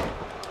 I'm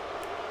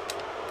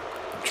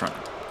trying to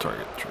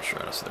target Trish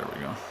Stratus. There we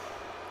go.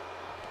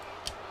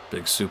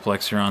 Big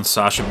suplex here on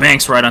Sasha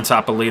Banks right on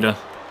top of Lita.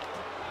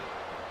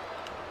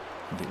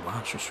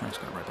 Wow, Trish Stratus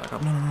got right back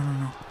up.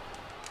 No.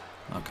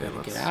 Okay,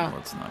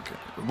 let's not get...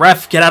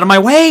 Ref, get out of my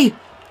way!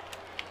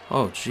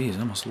 Oh, jeez, I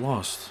almost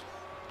lost.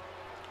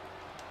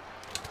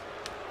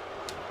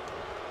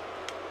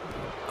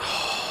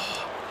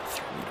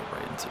 Threw Lita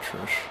right into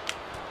Trish.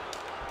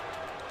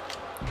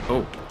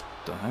 Oh,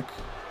 the heck?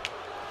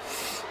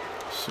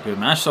 It's a good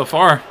match so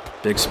far.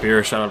 Big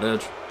spear, shout out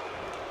Edge.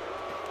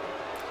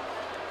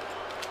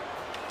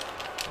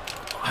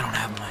 Oh, I don't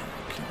have my...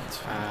 Okay, that's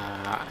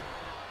fine.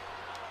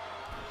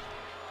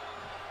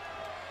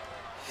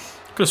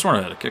 Could have sworn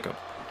I had a kick up.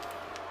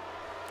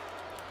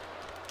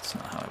 That's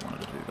not how I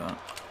wanted to do that.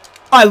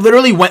 I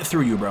literally went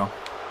through you, bro.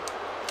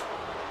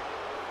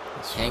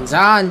 Hangs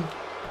on.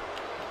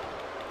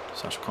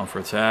 Sasha calling for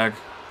a tag.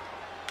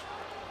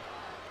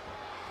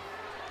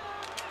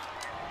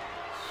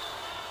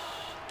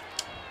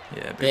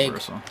 Yeah, big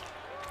reversal.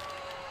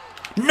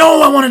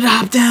 No, I wanted to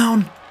hop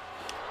down.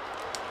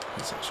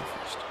 That's Sasha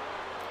first.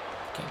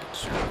 Can't get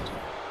distracted.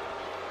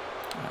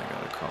 I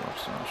gotta call up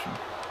Sasha.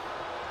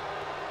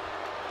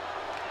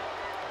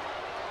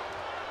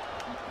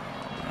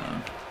 Oh,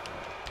 man.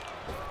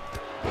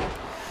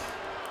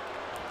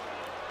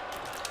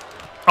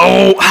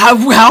 Oh,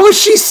 how is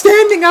she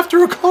standing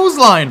after a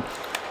clothesline?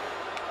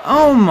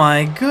 Oh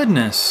my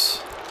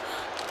goodness.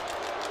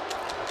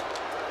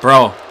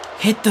 Bro,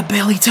 hit the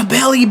belly to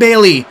belly,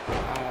 Bailey.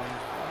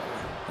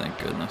 Thank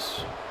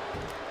goodness.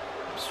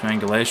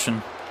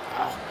 Strangulation.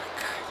 Oh my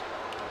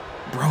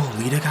god.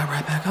 Bro, Lita got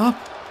right back up.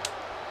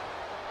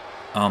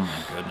 Oh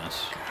my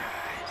goodness.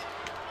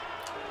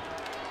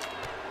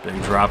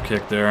 Big drop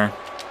kick there.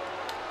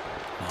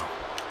 No.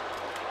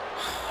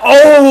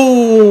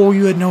 Oh,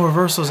 you had no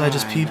reversals. I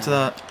just peeped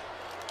that.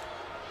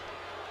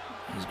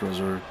 These girls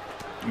are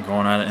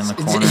going at it in the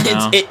corner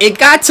now. It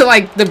got to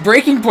like the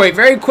breaking point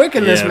very quick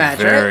in this match,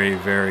 very,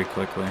 right? very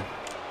quickly.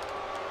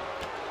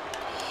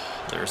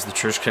 There's the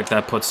Trish kick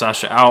that put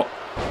Sasha out.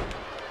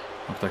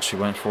 Looked like she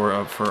went for it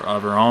of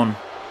her own.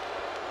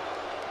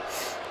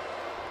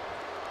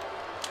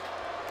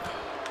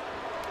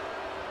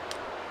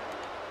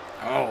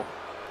 Oh,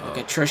 look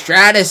at Trish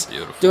Stratus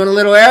Beautiful. doing a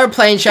little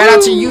airplane. Shout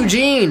out to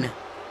Eugene.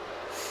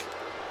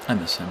 I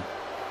miss him.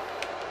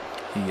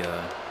 He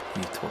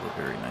told a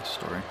very nice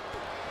story.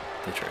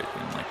 They tried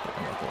being like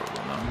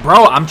horrible now.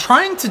 Bro, I'm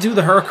trying to do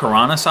the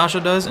Hurricanrana Sasha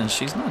does, and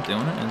she's not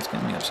doing it, and it's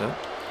getting me upset.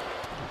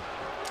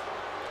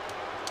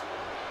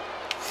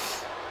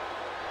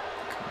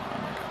 Come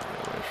on, I gotta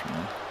get away from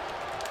her.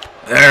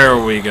 There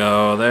we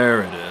go.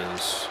 There it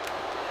is.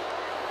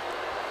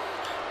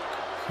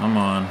 Come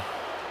on.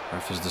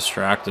 Ref is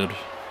distracted.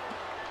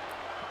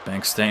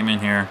 Bank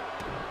statement here.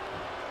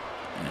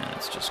 And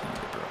it's just going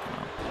to get broken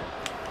up.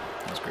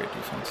 That was great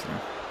defense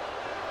there.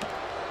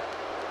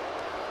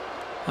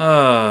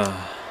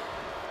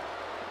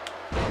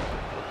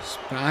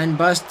 Spine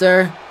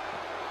buster.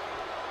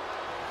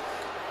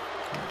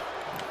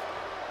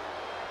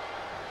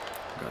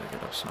 Gotta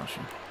get up,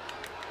 Sasha.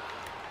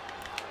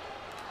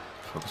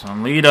 Focus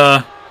on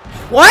Lita.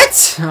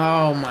 What?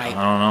 Oh my I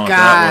don't know what god.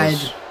 that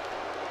was.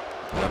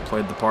 That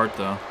played the part,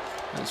 though.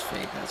 That was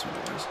fake. That's what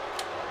it was.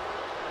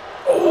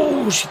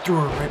 Oh, she threw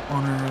her right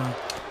on her,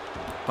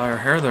 by her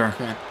hair there.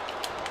 Yeah.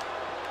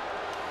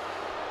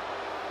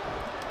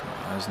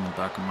 Eyes in the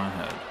back of my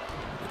head.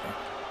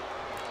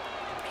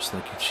 Just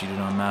like you cheated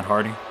on Matt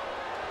Hardy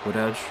with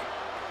Edge.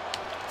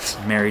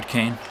 Married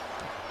Kane.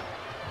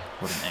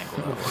 What an angle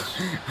that was.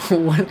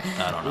 What?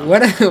 I don't know.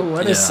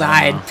 What a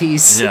side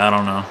piece. Yeah, I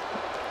don't know.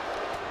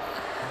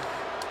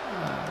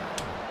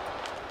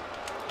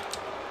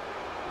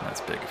 That's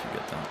big if you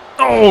get that.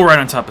 Oh, right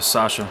on top of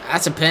Sasha.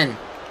 That's a pin.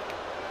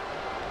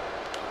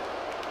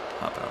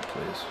 Hop out,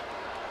 please.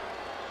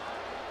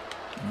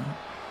 No.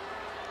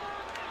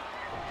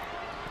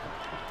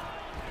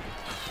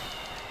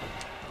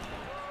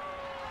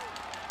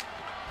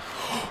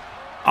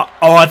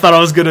 Oh, I thought I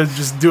was gonna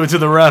just do it to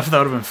the ref. That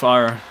would have been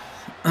fire.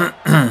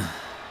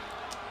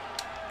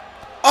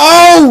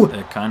 Oh!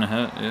 It kind of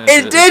hit. Yeah,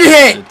 It did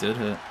hit! It did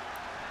hit.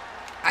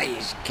 Are you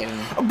kidding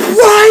me?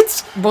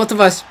 What? Both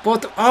of us. Oh,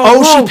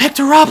 whoa. she picked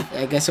her up.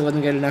 I guess it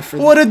wasn't good enough for.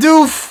 What a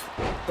doof.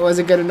 It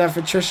wasn't good enough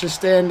for Trisha's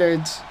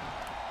standards.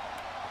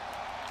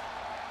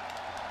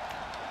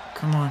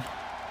 Come on.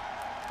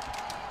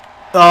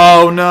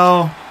 Oh,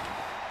 no.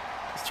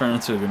 It's turning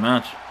into a good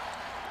match.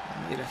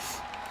 Lita.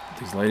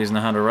 These ladies know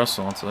how to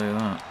wrestle, I'll tell you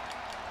that.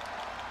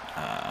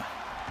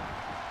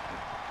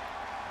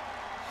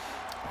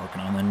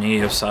 Working on the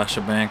knee of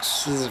Sasha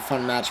Banks. This is a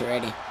fun match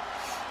already.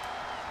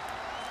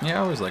 Yeah,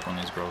 I always like when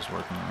these girls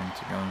work in the ring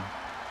together.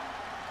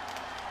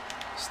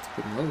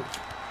 Stupid move.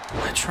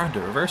 I tried to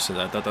reverse it.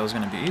 I thought that was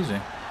going to be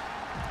easy.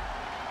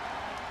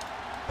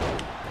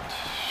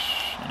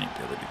 I need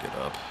Billy to get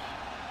up.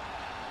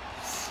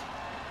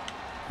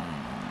 I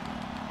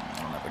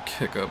don't have a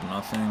kick up,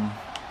 nothing.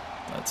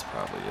 That's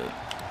probably it.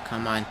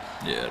 Come on.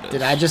 Yeah, it is.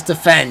 Did I just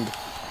defend?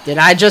 Did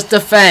I just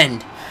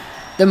defend?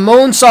 The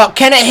moonsault.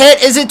 Can it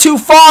hit? Is it too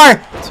far?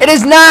 It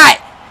is not.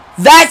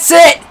 That's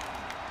it.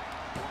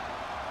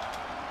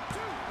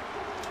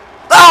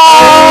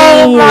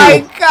 Oh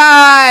my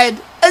god.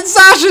 And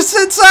Sasha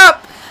sits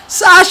up.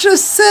 Sasha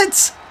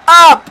sits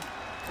up.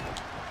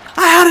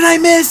 How did I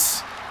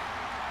miss?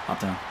 Hop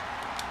down.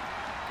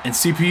 And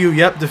CPU,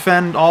 yep,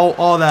 defend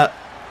all that.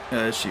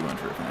 She went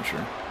for a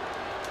finisher.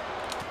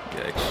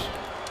 Yikes.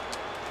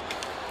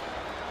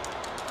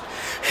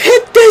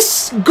 Hit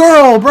this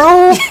girl,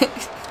 bro!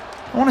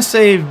 I want to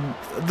say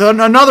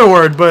another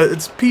word, but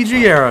it's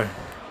PG era.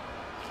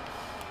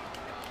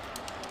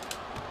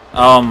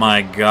 Oh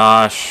my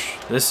gosh.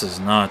 This is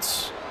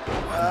nuts. Oh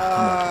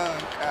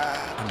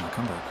god. I'm not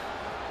come back.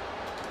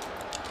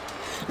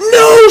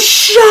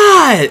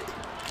 shot!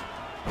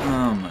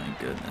 Oh my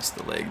goodness,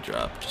 the leg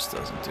drop just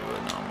doesn't do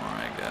it no more,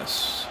 I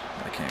guess.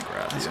 I can't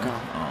grab Let's you. go.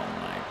 Oh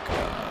my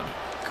god.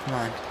 Come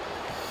on.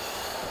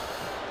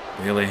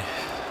 Bailey,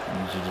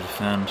 I need you to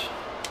defend.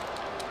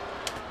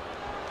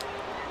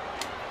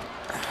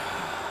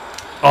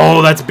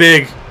 Oh, that's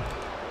big.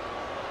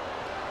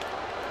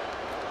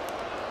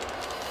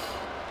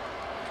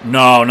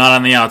 No, not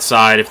on the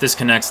outside. If this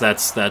connects,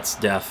 that's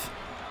death.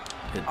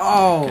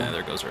 Oh. Okay,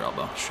 there goes her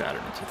elbow.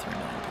 Shattered into 3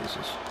 million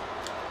pieces.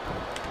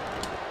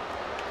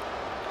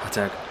 Hot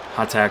tag.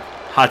 Hot tag.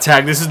 Hot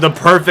tag. This is the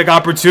perfect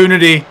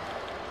opportunity.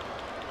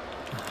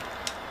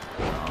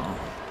 Oh.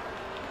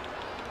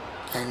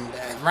 And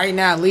right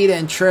now, Lita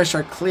and Trish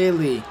are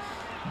clearly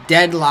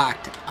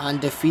deadlocked on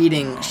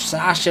defeating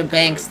Sasha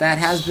Banks. That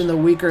has been the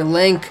weaker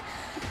link.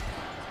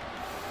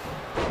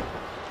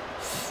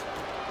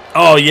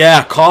 Oh,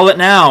 yeah. Call it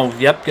now.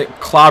 Yep, get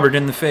clobbered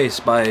in the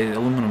face by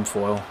aluminum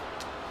foil.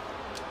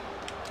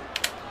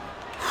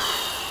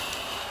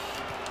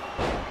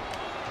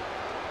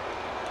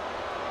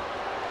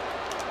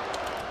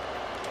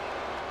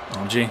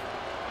 Oh, gee.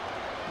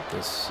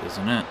 This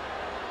isn't it.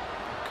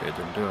 Okay,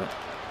 didn't do it.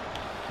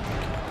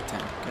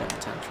 Get the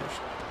time, Trish.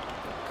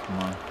 Come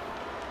on.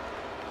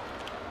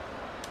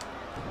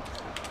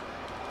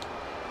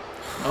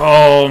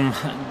 Oh, my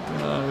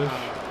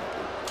gosh.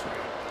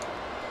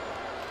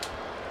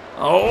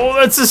 Oh,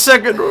 that's the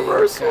second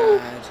reversal.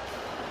 God.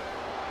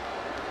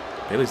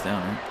 Bailey's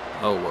down, right?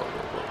 Oh, whoa, whoa,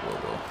 whoa, whoa,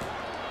 whoa.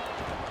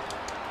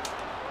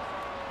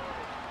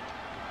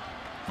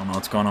 I don't know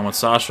what's going on with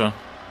Sasha.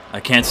 I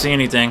can't see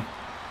anything.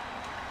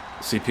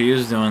 CPU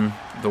is doing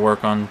the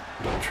work on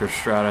Trish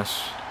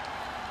Stratus.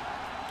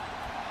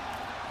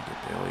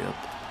 Get Bailey up.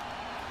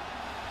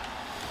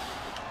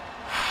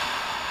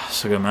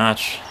 It's a good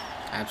match.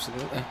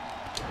 Absolutely.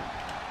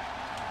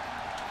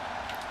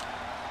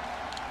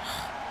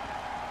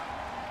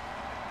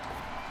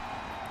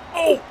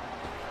 Oh!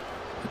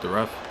 Hit the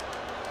ref.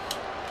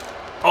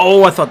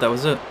 Oh, I thought that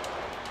was it.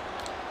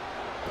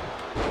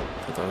 I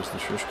thought that was the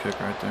Trish kick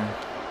right there.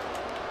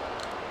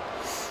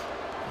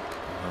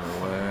 Put her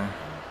away.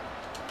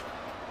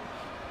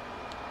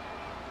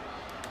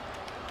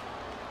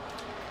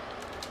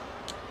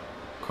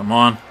 Come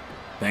on.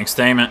 Bank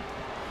statement.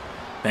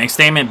 Bank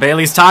statement.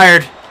 Bailey's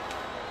tired.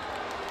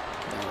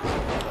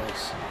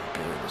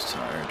 Bailey was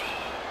tired.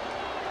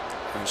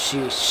 And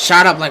she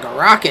shot up like a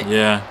rocket.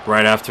 Yeah,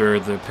 right after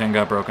the pin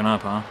got broken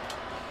up, huh?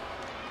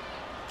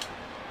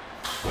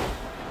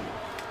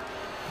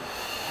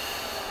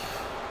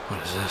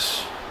 What is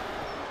this?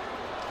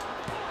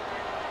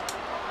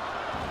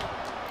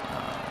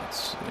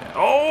 Let's see.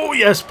 Oh,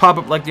 yes! Pop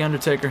up like The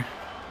Undertaker.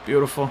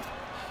 Beautiful.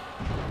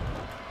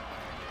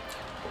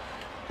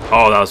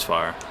 Oh, that was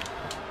fire.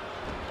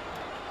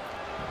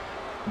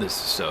 This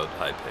is so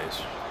high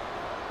pace.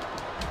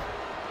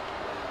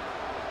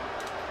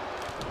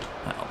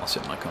 I almost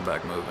hit my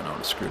comeback move and I would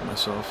have screwed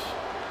myself.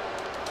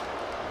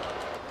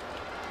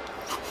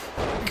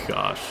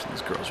 Gosh,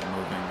 these girls are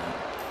moving at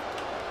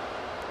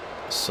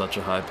such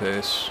a high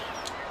pace.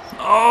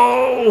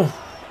 Oh!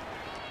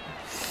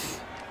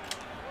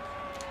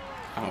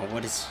 Oh,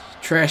 what is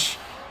Trish?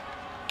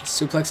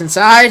 Suplex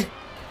inside.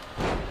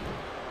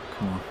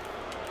 Come on.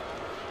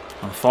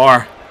 How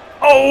far?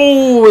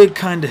 Oh, it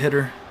kind of hit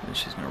her.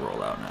 She's going to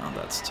roll out now.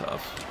 That's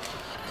tough.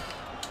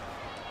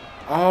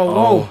 Oh,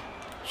 whoa.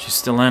 She's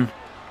still in.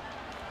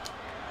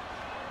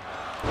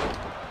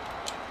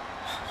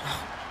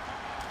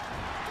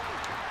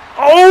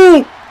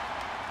 Oh!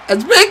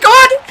 That's big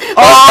on.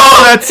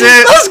 Oh, that's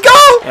it. Let's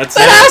go. That's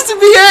that it. has to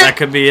be it. That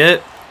could be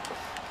it.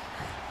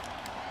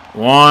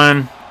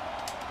 One.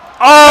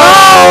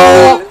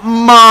 Oh,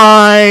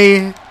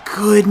 my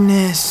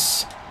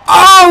goodness.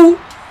 Oh!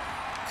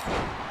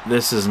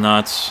 This is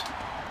nuts.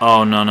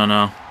 Oh, no, no,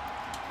 no.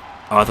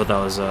 Oh, I thought that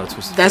was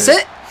Twisted That's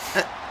Fate.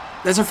 it.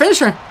 That's our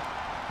finisher.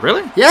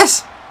 Really?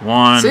 Yes.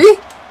 One. See?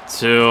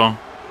 Two. One!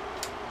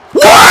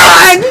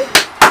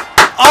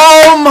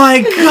 Oh,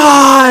 my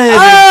God.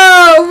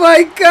 Oh,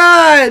 my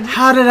God.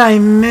 How did I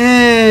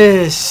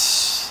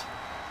miss?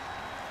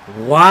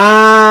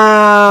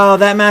 Wow.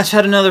 That match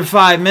had another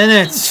 5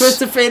 minutes.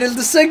 Twisted Fate is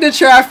the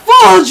signature. I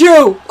followed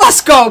you.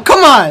 Let's go.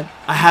 Come on.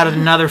 I had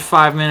another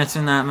 5 minutes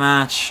in that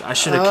match. I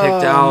should have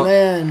kicked out. Oh,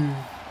 man.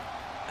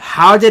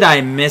 How did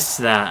I miss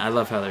that? I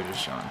love how they're just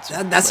showing.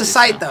 That's a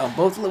sight, now.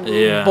 though.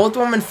 Yeah. Both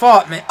women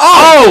fought, man.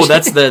 Oh,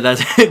 that's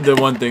the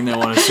one thing they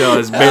want to show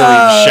is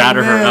Bailey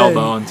shatter her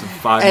elbow into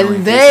 5 million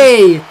And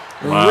they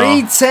Wow.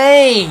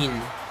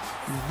 retain.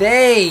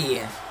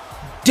 They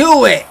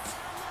do it.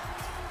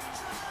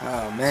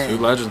 Oh, man. Two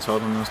legends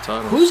holding those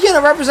titles. Who's going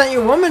to represent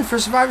your woman for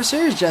Survivor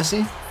Series,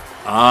 Jesse?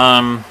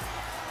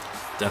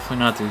 Definitely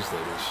not these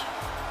ladies.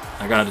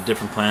 I got a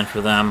different plan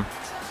for them.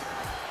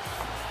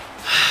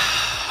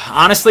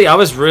 Honestly, I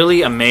was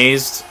really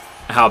amazed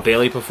how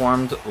Bailey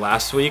performed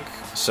last week.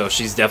 So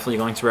she's definitely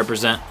going to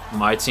represent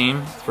my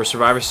team for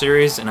Survivor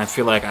Series. And I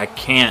feel like I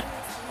can't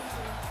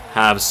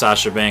have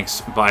Sasha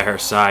Banks by her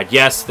side.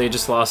 Yes, they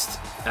just lost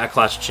at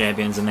Clash of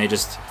Champions and they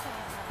just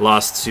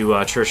lost to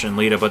Trish and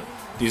Lita, but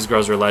these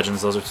girls are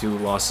legends. Those are 2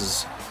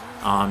 losses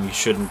you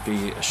shouldn't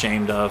be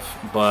ashamed of.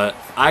 But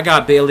I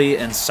got Bayley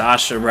and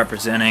Sasha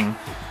representing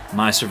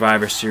my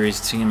Survivor Series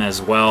team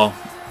as well.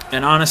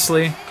 And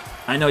honestly,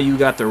 I know you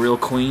got the real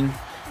queen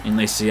in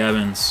Lacey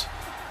Evans,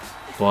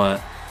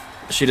 but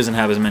she doesn't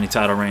have as many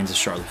title reigns as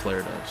Charlotte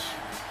Flair does.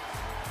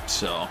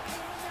 So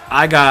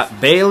I got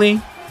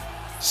Bayley,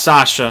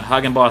 Sasha,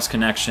 Hug and Boss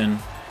Connection,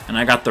 and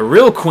I got the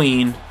real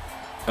queen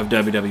of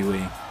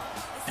WWE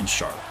in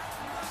Charlotte.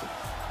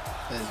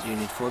 You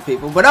need 4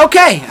 people, but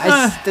okay.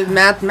 The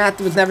math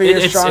was never your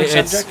strong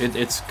subject.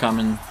 It's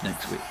coming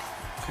next week.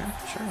 Okay,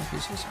 sure, if you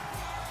say so.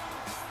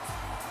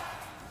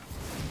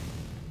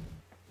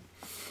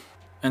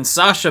 And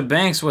Sasha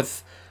Banks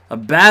with a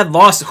bad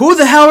loss. Who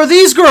the hell are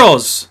these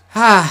girls?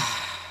 No.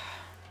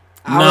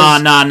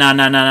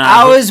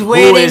 I was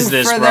waiting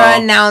for the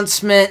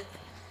announcement.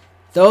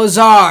 Those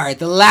are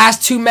the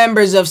last 2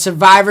 members of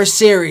Survivor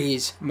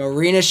Series,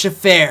 Marina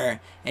Shafir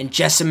and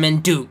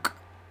Jessamine Duke.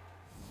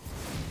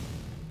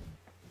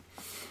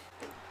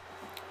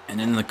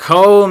 And in the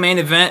co-main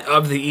event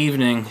of the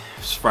evening,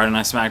 Friday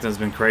Night SmackDown has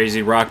been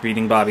crazy. Rock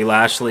beating Bobby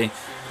Lashley.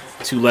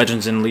 2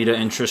 legends in Lita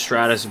and Trish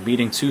Stratus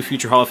beating 2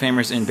 future Hall of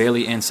Famers in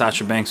Bayley and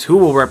Sasha Banks, who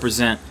will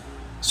represent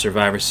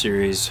Survivor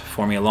Series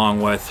for me,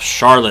 along with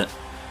Charlotte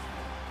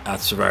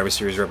at Survivor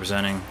Series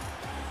representing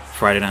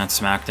Friday Night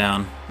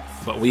SmackDown.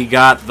 But we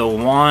got the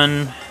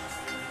one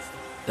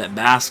that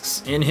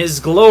basks in his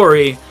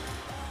glory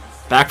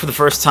back for the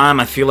first time,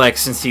 I feel like,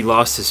 since he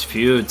lost his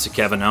feud to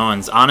Kevin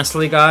Owens.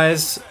 Honestly,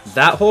 guys,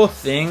 that whole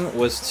thing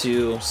was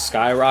to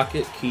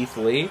skyrocket Keith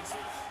Lee.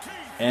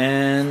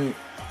 And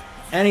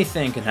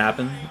anything can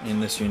happen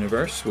in this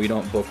universe. We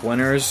don't book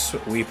winners.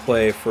 We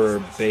play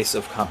for base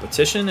of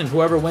competition, and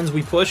whoever wins,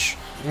 we push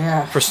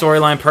for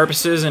storyline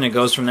purposes, and it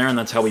goes from there, and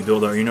that's how we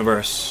build our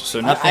universe.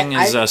 So nothing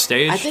is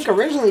staged. I think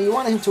originally you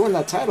wanted him to win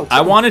that title, too.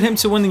 I wanted him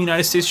to win the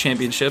United States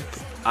Championship.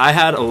 I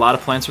had a lot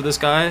of plans for this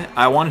guy.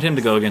 I wanted him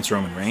to go against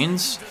Roman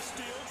Reigns.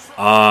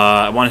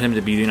 I wanted him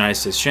to be the United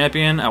States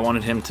Champion. I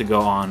wanted him to go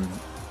on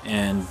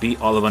and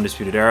beat all of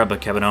Undisputed Era, but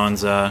Kevin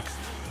Owens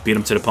beat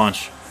him to the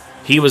punch.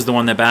 He was the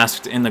one that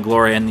basked in the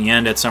glory in the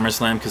end at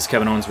SummerSlam because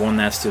Kevin Owens won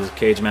that steel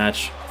cage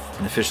match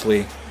and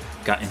officially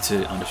got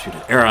into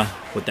Undisputed Era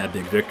with that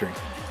big victory.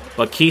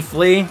 But Keith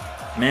Lee,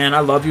 man, I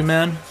love you,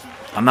 man.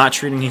 I'm not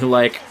treating you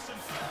like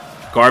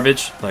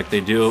garbage like they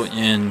do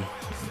in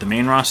the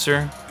main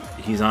roster.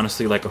 He's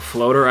honestly like a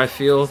floater, I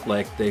feel.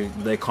 Like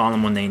they call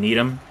him when they need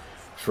him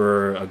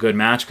for a good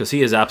match because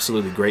he is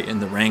absolutely great in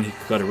the ring. He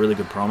got a really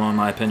good promo, in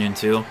my opinion,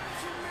 too.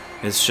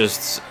 It's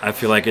just, I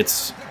feel like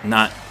it's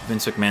not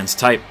Vince McMahon's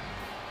type.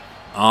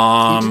 He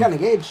just got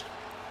engaged.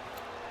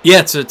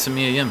 Yeah, to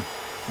Mia Yim.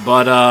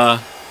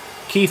 But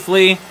Keith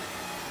Lee,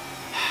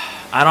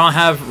 I don't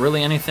have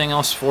really anything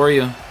else for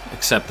you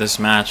except this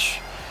match.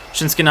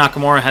 Shinsuke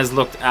Nakamura has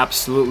looked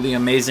absolutely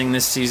amazing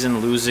this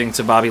season, losing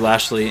to Bobby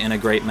Lashley in a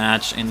great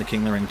match in the King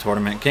of the Ring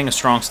tournament. King of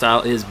Strong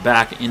Style is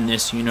back in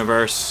this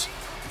universe.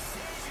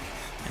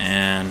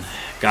 And,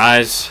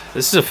 guys,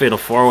 this is a fatal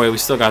 4-way. We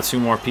still got 2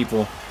 more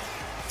people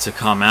to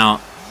come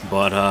out.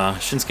 But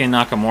Shinsuke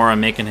Nakamura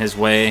making his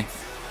way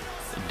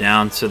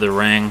down to the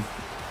ring.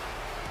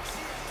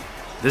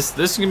 This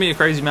is going to be a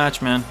crazy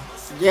match, man.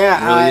 Yeah,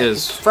 it really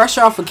is. Fresh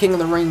off a King of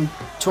the Ring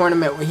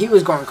tournament where he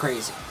was going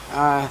crazy.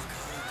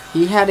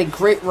 He had a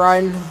great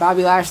run.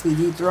 Bobby Lashley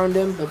dethroned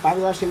him, but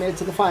Bobby Lashley made it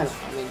to the final.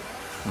 I mean,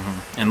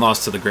 and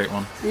lost to the Great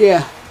One.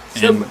 Yeah.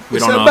 And we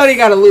don't somebody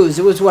got to lose.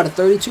 It was, what, a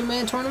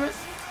 32-man tournament?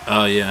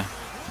 Oh, yeah.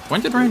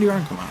 When did Randy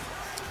Orton come out?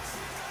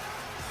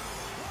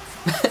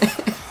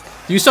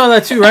 You saw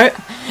that too, right?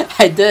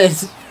 I did.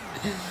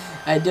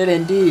 I did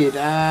indeed.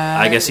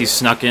 I guess he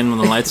snuck in when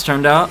the lights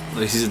turned out.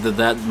 He's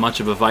that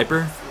much of a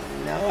viper.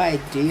 No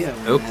idea.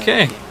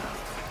 Okay.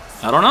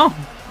 I don't know.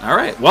 All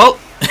right. Well,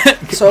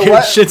 so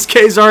what?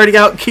 Shinsuke's already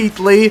out. Keith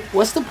Lee.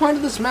 What's the point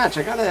of this match?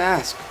 I gotta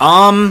ask.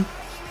 You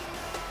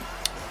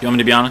want me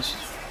to be honest?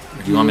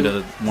 Or do you want me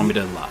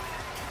to lie?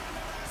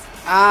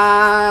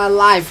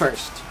 Lie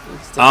first.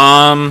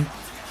 I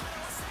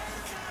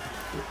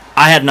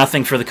had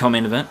nothing for the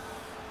co-main event.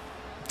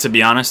 To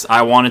be honest,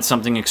 I wanted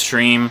something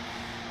extreme,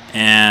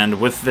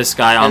 and with this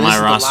guy on my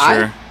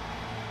roster,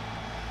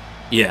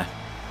 yeah.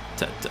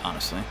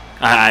 Honestly,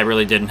 I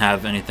really didn't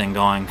have anything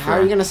going. How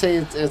are you gonna say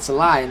it's a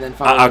lie and then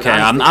okay,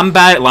 I'm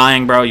bad at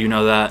lying, bro. You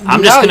know that.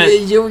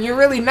 You're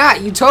really not.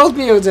 You told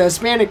me it was a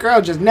Hispanic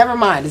girl. Just never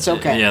mind. It's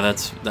okay. Yeah,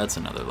 that's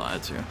another lie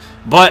too.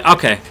 But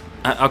okay.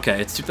 Okay,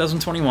 it's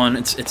 2021.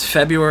 It's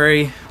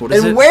February. What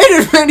is it? And where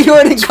did Randy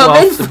Orton come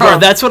in from? Bro,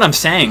 that's what I'm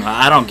saying.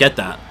 I don't get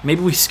that.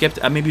 Maybe we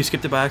skipped. Maybe we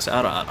skipped it by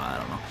accident. I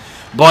don't know.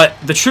 But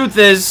the truth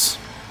is,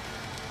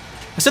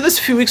 I said this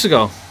a few weeks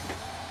ago.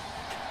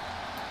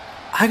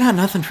 I got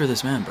nothing for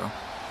this man, bro.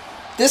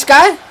 This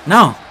guy?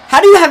 No. How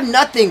do you have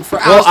nothing for?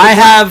 Well, I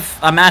have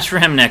a match for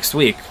him next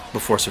week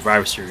before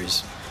Survivor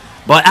Series.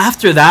 But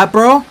after that,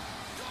 bro,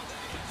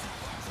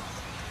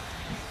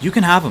 you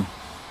can have him.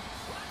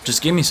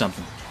 Just give me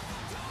something.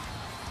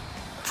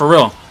 For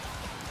real.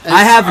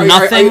 I have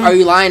nothing. Are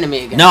you lying to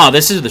me again? No,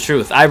 this is the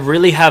truth. I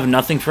really have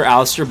nothing for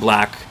Aleister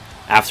Black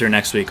after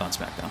next week on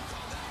SmackDown.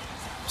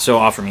 So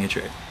offer me a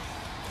trade.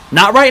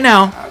 Not right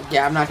now.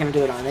 Yeah, I'm not going to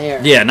do it on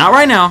air. Yeah, not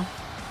right now.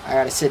 I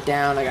got to sit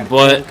down. I got to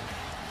But think.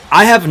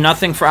 I have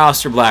nothing for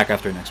Aleister Black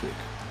after next week.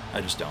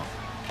 I just don't.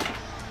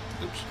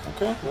 Oops.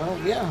 Okay, well,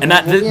 yeah. And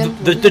that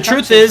the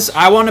truth is,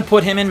 I want to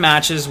put him in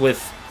matches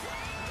with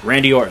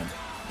Randy Orton.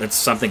 That's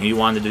something you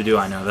wanted to do,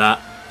 I know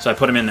that. So I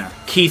put him in there.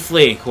 Keith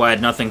Lee, who I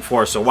had nothing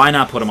for, so why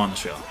not put him on the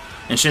show?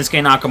 And Shinsuke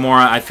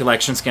Nakamura, I feel like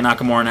Shinsuke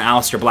Nakamura and an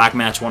Aleister Black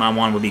match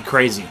one-on-one would be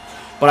crazy.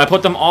 But I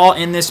put them all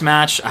in this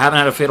match. I haven't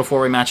had a Fatal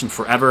 4-Way match in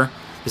forever.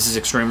 This is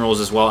Extreme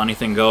Rules as well.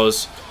 Anything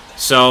goes.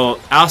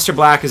 So Aleister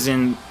Black is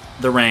in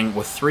the ring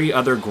with 3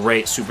 other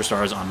great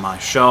superstars on my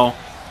show.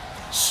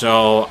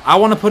 So I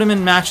want to put him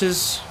in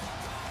matches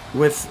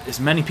with as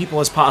many people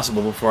as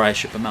possible before I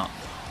ship him out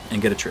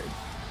and get a trade.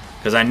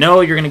 Because I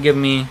know you're going to give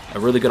me a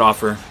really good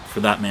offer for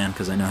that man,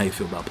 because I know how you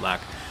feel about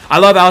Black. I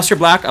love Aleister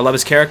Black. I love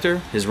his character,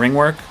 his ring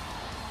work.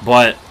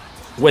 But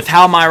with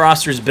how my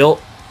roster is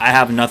built, I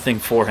have nothing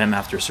for him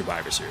after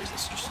Survivor Series.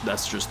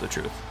 That's just the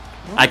truth.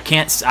 I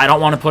don't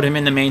want to put him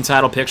in the main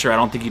title picture. I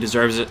don't think he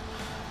deserves it.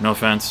 No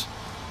offense.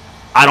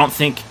 I don't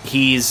think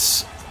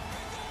he's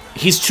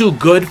too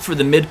good for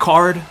the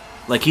mid-card.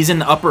 Like, he's in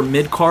the upper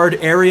mid-card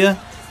area.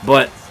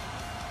 But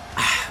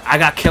I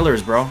got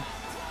killers, bro.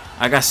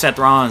 I got Seth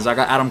Rollins, I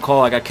got Adam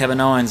Cole, I got Kevin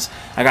Owens,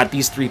 I got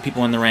these 3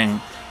 people in the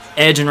ring.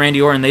 Edge and Randy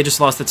Orton, they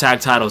just lost the tag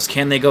titles.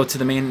 Can they go to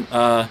the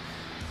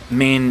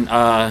main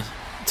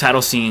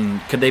title scene?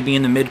 Could they be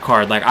in the mid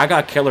card? Like, I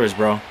got killers,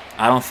 bro.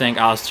 I don't think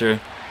Aleister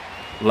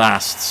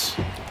lasts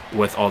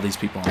with all these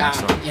people on that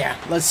side. Yeah,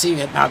 let's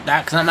see about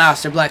that, because I'm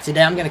Aleister Black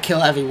today. I'm gonna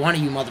kill every one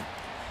of you, mother.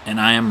 And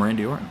I am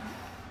Randy Orton.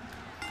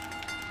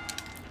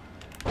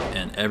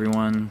 And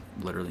everyone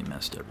literally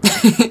messed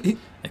everyone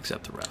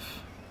except the ref.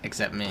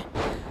 Except me.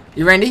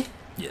 You Randy?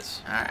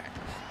 Yes. Alright.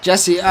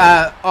 Jesse,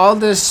 all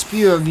this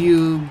spew of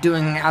you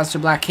doing Aleister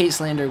Black hate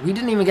slander, we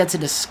didn't even get to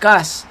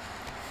discuss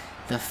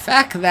the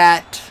fact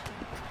that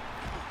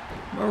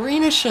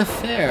Marina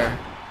Shafir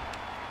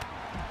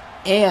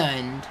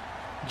and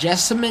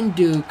Jessamine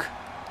Duke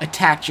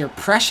attacked your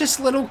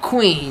precious little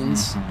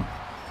queens,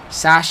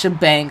 Sasha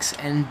Banks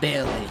and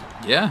Bayley.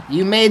 Yeah.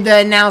 You made the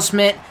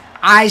announcement,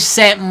 I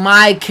sent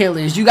my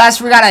killers. You guys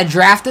forgot I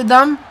drafted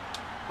them?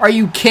 Are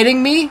you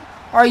kidding me?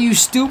 Are you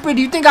stupid?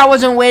 You think I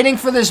wasn't waiting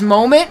for this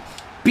moment?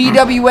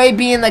 BWA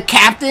being the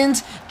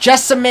captains,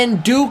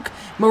 Jessamine Duke,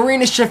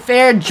 Marina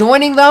Shafir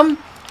joining them.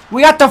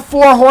 We got the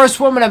 4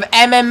 horsewomen of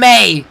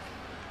MMA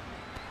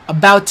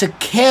about to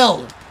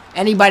kill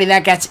anybody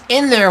that gets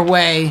in their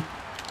way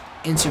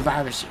in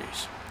Survivor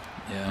Series.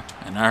 Yeah,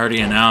 and I already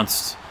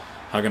announced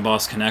Hug and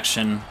Boss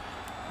Connection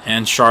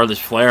and Charlotte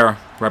Flair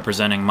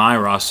representing my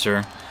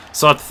roster.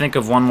 So I have to think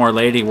of one more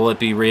lady. Will it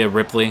be Rhea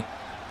Ripley?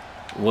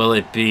 Will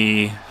it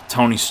be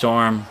Toni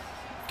Storm?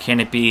 Can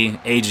it be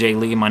AJ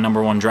Lee, my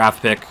 #1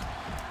 draft pick?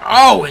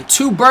 Oh, and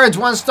 2 birds,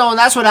 1 stone.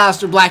 That's what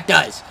Aleister Black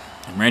does.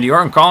 And Randy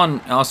Orton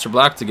calling Aleister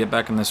Black to get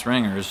back in this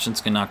ring, or is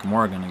Shinsuke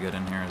Nakamura going to get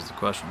in here is the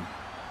question.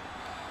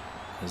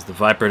 Because the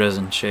Viper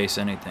doesn't chase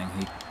anything.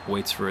 He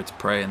waits for its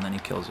prey and then he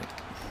kills it.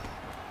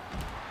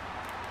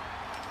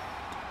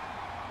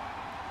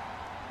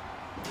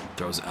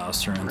 Throws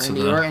Aleister into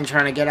Randy Orton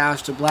trying to get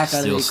Aleister Black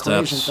out of the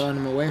equation, steps. throwing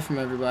him away from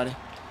everybody.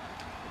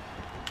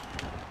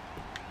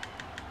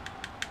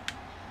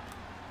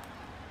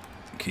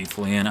 Keith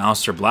Lee and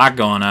Aleister Black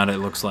going at it,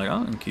 looks like.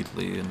 Oh, and Keith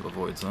Lee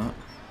avoids that.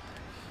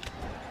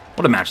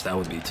 What a match that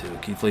would be, too.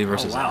 Keith Lee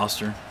versus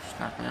Aleister. Just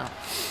knocked me out.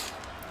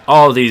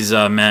 All of these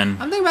men.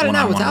 I'm thinking about it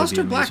now. Was one-on-one would be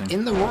Aleister Black amazing.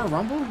 in the Royal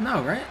Rumble?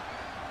 No, right?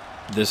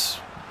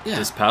 This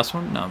past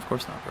one? No, of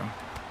course not, bro.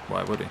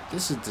 Why would he?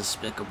 This is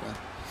despicable.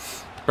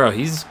 Bro,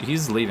 he's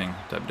leaving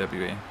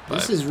WWE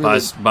This is really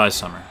by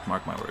summer.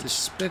 Mark my words.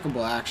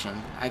 despicable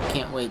action. I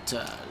can't wait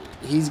to...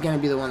 He's going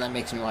to be the one that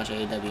makes me watch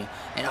AEW.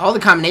 And all the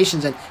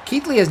combinations, and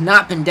Keith Lee has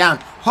not been down.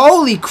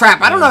 Holy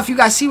crap. I don't know if you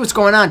guys see what's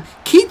going on.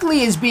 Keith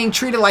Lee is being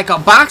treated like a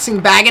boxing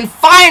bag and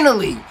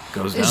finally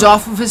is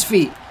off of his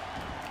feet.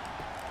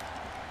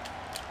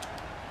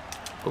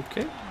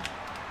 Okay.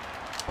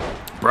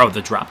 Bro,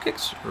 the drop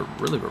kicks are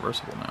really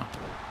reversible now.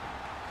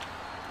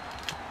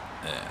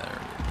 Yeah, there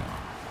you go.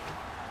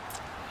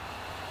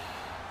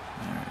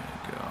 There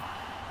you go.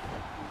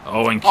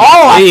 Oh, and Keith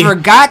Lee. I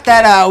forgot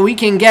that we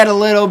can get a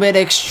little bit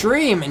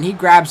extreme, and he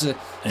grabs a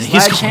and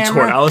he's going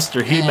toward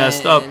Aleister. He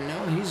messed up.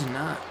 No, he's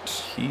not.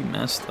 He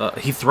messed up.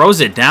 He throws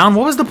it down.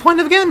 What was the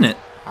point of getting it?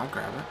 I'll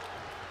grab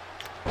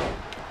it.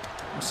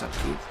 What's up,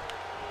 Keith?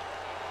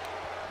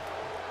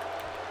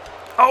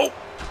 Oh!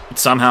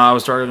 Somehow I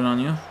was targeted on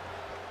you.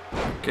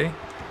 Okay.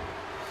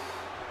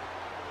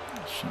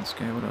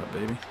 Shinsuke, what up,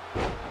 baby?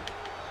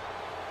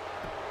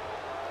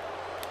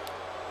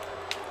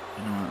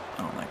 You know what?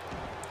 I don't like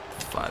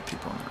 5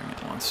 people in the ring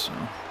at once, so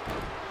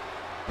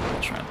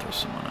I'll try and throw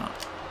someone out.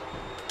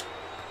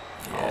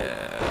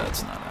 Yeah,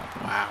 that's not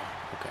happening. Wow.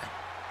 Okay.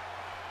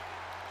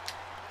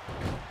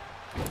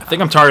 I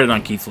think I'm targeted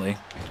on Keith Lee.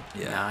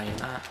 Yeah. No, you're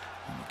not.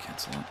 Let me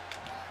cancel it.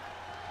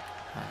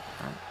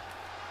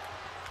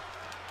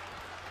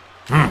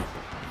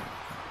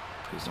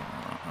 Please don't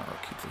roll out. Oh,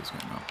 Keith Lee's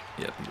getting up.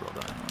 Yep, he rolled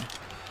out anyway.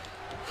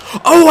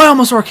 Oh, I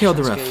almost RKO'd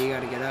the ref. Okay, you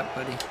gotta get up,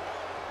 buddy.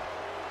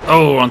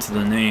 Oh, onto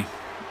the knee.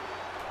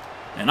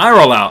 And I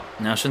roll out.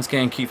 Now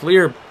Shinsuke and Keith Lee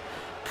are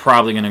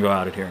probably going to go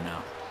out of here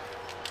now.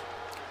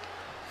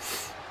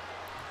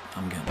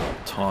 I'm getting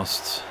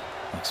tossed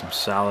like some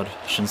salad.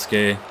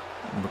 Shinsuke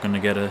looking to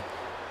get a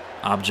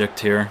object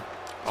here.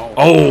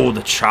 Oh,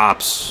 the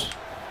chops.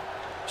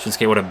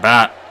 Shinsuke with a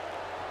bat.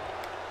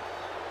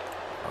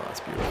 Oh, that's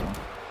beautiful.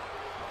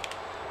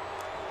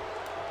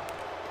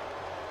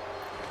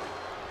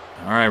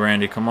 All right,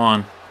 Randy, come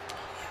on.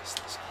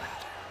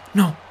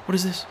 No, what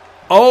is this?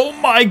 Oh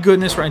my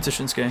goodness, right into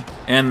Shinsuke.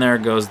 And there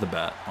goes the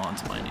bat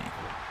onto my knee.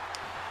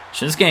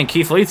 Shinsuke and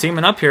Keith Lee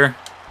teaming up here.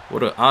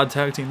 What an odd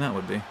tag team that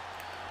would be.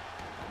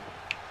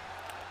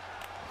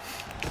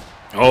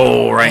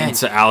 Oh, right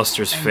into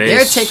Aleister's face.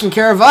 They're taking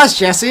care of us,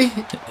 Jesse.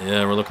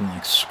 Yeah, we're looking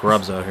like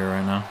scrubs out here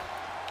right now.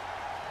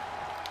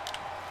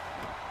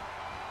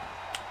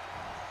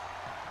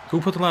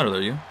 Who put the ladder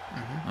there, you?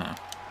 Oh.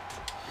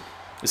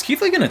 Is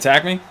Keith Lee going to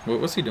attack me?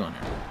 What's he doing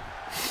here?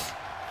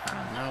 I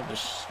don't know, but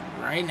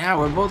right now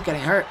we're both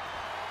getting hurt.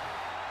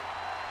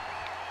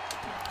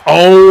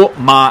 Oh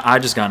my, I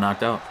just got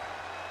knocked out.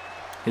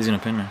 He's going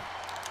to pin me.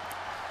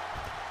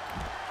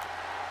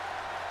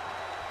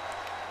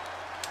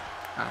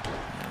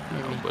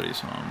 Yeah, nobody's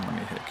home. Let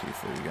me hit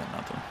Keith Lee. You got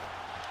nothing.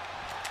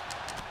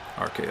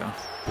 RKO.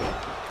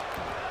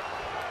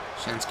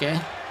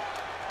 Shinsuke.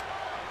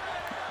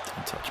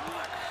 Don't touch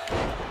black.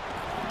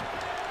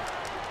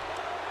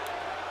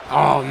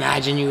 Oh,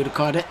 imagine you would have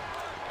caught it.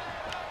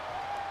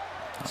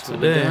 That's what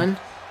we're doing.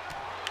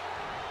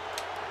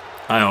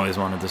 I always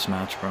wanted this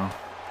match, bro.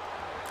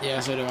 Yeah,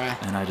 so do I.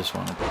 And I just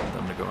wanted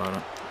them to go at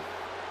it.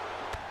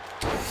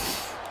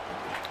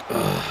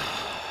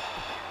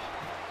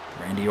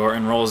 Randy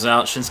Orton rolls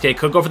out. Shinsuke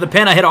could go for the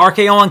pin. I hit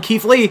RKO on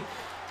Keith Lee.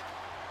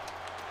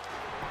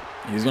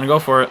 He's going to go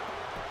for it.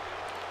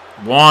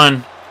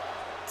 One.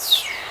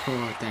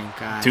 Oh, thank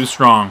God. Too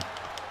strong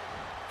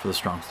for the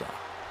strong style.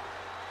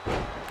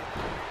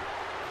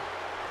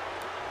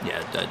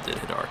 Yeah, I did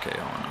hit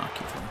RKO on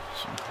Keith Lee,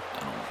 so I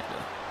don't want to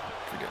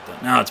forget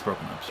that. Now it's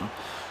broken up, so.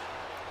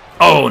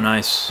 Oh,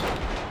 nice.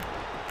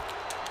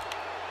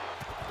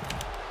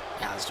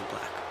 Aleister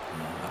Black.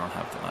 I don't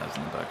have the lives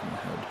in the back of my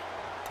head.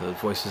 The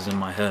voices in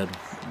my head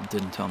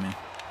didn't tell me.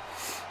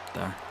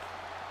 There.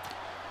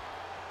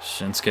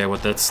 Shinsuke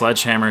with that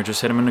sledgehammer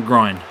just hit him in the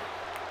groin.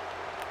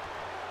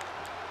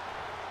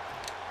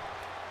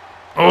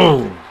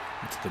 Oh!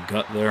 That's the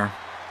gut there.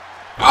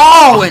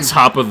 Oh! On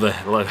top of the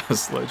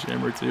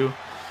sledgehammer, too.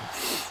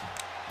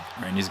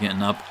 Randy's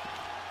getting up.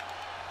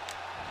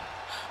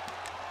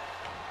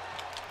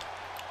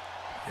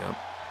 Yep.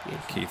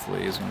 Keith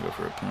Lee is going to go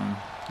for a pin.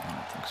 I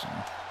don't think so.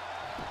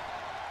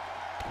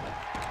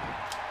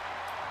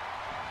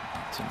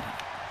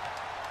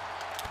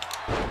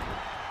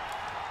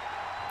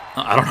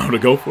 I don't know who to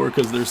go for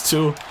because there's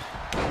two.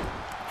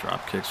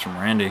 Drop kicks from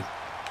Randy.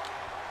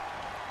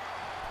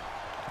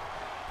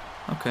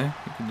 Okay,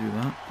 you can do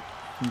that.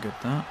 You can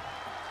get that.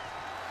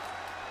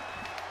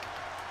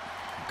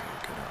 Go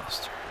get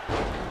Aleister.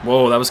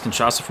 Whoa, that was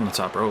Kinshasa from the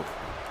top rope.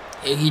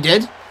 He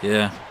did?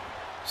 Yeah.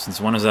 Since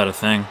when is that a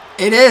thing?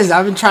 It is.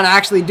 I've been trying to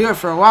actually do it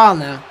for a while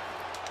now.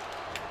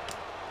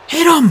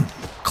 Hit him!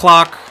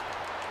 Clock.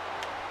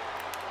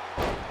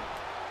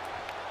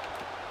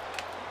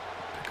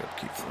 Pick up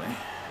Keith Lee.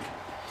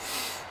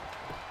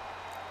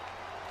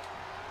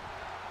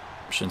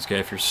 Shinsuke,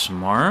 if you're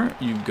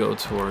smart, you go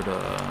toward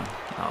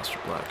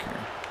Aleister Black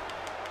here.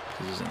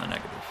 Because he's in the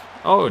negative.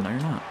 Oh, no, you're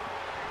not.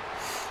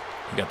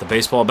 You got the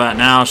baseball bat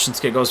now.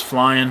 Shinsuke goes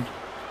flying.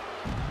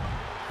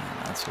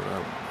 And that's what I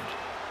wanted.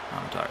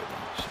 I'm tired,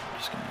 though, so I'm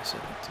just going to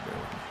set it to bear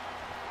with me.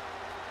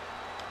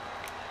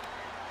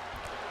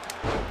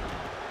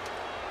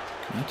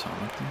 Can I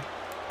tonic them?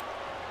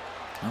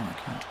 No, I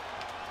can't.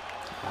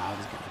 Wow, I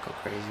was going to go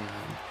crazy,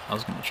 man. I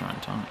was going to try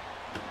and tonic.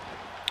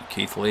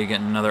 Keith Lee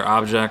getting another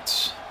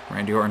object.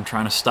 Randy Orton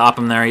trying to stop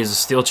him there. He has a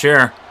steel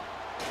chair.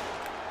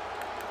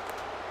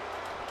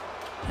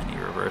 And he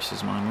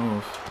reverses my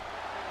move.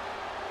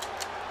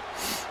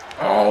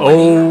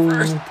 Oh!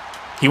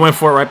 He went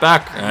for it right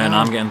back. And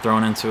I'm getting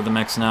thrown into the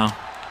mix now.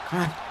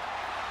 Come on.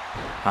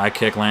 High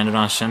kick landed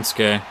on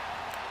Shinsuke.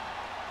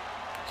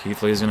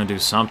 Keith Lee's going to do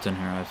something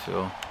here, I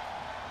feel.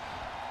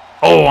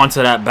 Oh,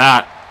 onto that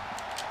bat.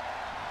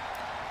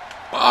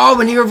 Oh,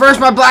 and he reversed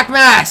my black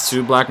mass.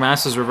 Two black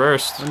masses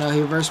reversed. Oh, no, he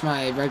reversed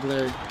my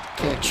regular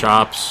kick.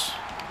 Chops.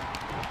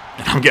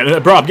 And I'm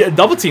getting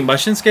double teamed by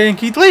Shinsuke and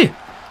Keith Lee.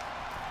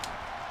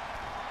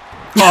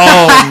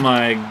 Oh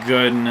my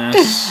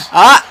goodness.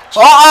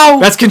 Uh-oh.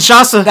 That's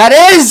Kinshasa. That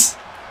is.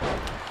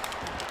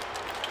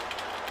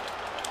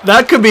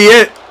 That could be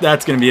it.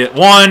 That's going to be it.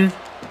 1,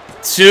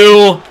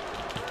 2.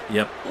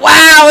 Yep.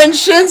 Wow, and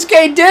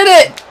Shinsuke did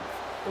it.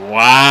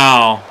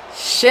 Wow.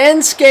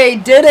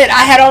 Shinsuke did it.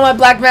 I had all my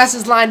black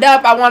masses lined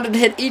up. I wanted to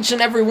hit each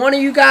and every one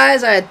of you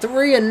guys. I had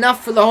 3,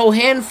 enough for the whole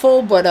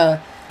handful, but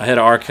I hit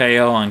a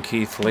RKO on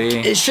Keith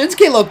Lee.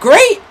 Shinsuke looked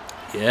great.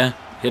 Yeah.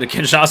 Hit a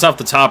Kinshasa off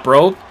the top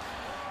rope.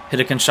 Hit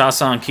a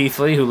Kinshasa on Keith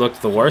Lee, who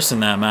looked the worst in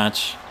that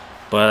match.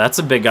 But that's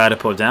a big guy to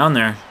put down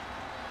there.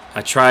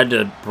 I tried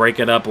to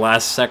break it up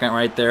last second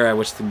right there. I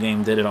wish the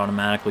game did it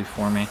automatically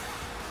for me.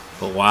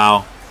 But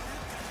wow.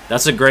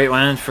 That's a great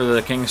win for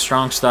the King of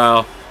Strong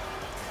Style.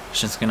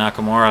 Shinsuke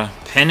Nakamura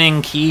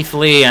pinning Keith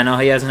Lee. I know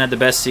he hasn't had the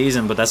best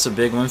season, but that's a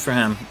big win for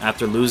him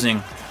after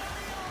losing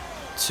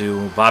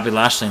to Bobby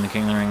Lashley in the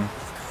King of the Ring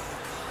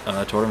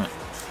tournament.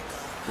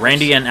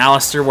 Randy and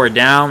Aleister were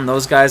down.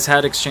 Those guys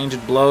had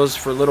exchanged blows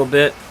for a little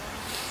bit.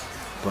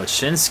 But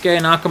Shinsuke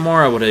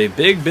Nakamura with a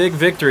big, big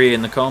victory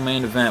in the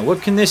co-main event.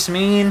 What can this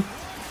mean?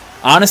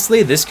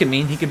 Honestly, this could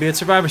mean he could be at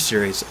Survivor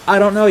Series. I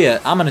don't know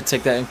yet. I'm going to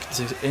take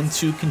that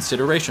into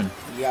consideration.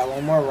 You got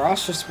one more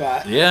roster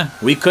spot. Yeah.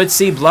 We could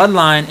see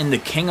Bloodline in the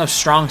King of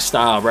Strong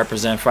Style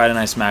represent Friday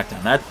Night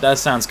SmackDown. That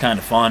sounds kind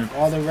of fun.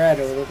 All the red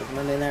over the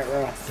Monday Night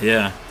Raw.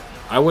 Yeah.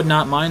 I would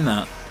not mind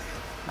that.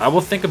 I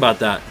will think about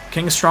that.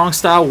 King of Strong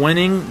Style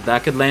winning,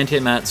 that could land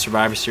him at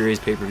Survivor Series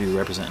pay-per-view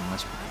representing my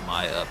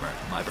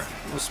brand.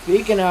 Well,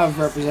 speaking of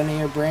representing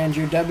your brand,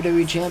 your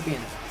WWE Champion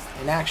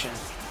in action.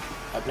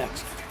 Up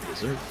next. Yes,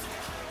 sir.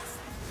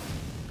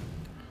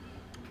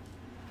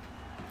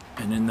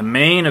 And in the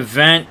main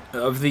event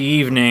of the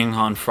evening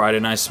on Friday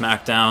Night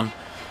SmackDown,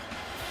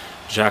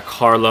 Jack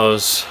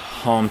Harlow's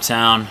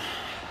hometown.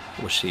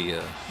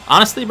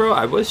 Honestly, bro,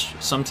 I wish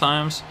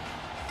sometimes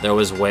there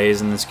was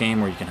ways in this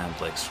game where you can have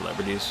like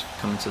celebrities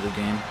come into the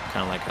game,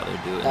 kind of like how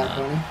they do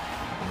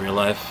it in real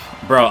life.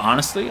 Bro,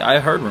 honestly, I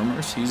heard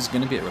rumors he's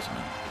gonna be at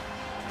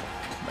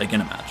WrestleMania, like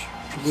in a match.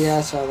 Yeah,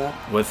 I saw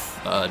that with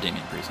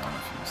Damian Priest. I don't know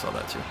if you saw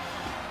that too,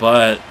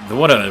 but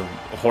what a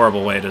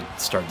horrible way to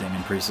start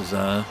Damian Priest's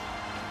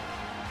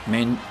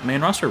main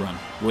roster run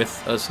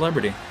with a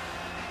celebrity.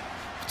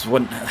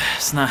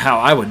 It's not how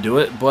I would do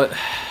it, but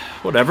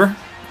whatever.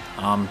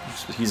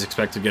 He's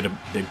expected to get a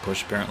big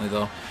push apparently,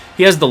 though.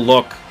 He has the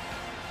look,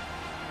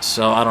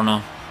 so I don't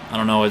know. I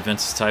don't know what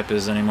Vince's type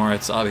is anymore.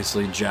 It's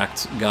obviously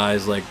jacked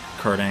guys like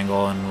Kurt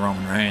Angle and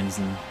Roman Reigns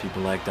and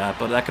people like that,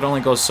 but that could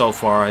only go so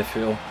far, I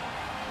feel.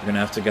 You're going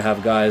to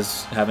have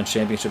guys having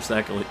championships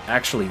that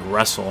actually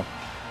wrestle,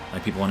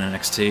 like people in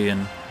NXT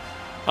and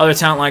other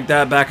talent like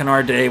that back in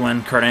our day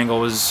when Kurt Angle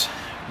was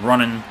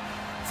running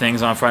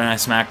things on Friday Night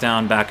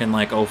SmackDown back in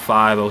like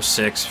 05,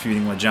 06,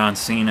 feuding with John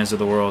Cena's of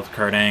the world,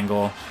 Kurt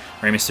Angle,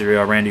 Rey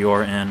Mysterio, Randy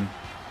Orton,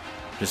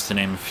 just to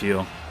name a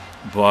few.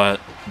 But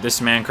this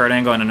man, Kurt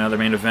Angle, in another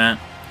main event.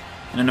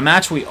 And in a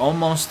match we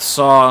almost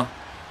saw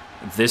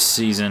this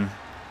season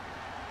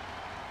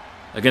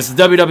against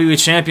the WWE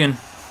Champion.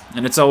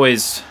 And it's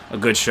always a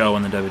good show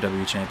when the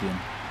WWE Champion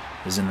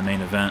is in the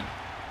main event.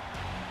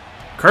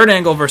 Kurt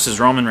Angle versus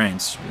Roman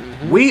Reigns.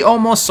 We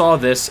almost saw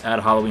this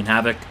at Halloween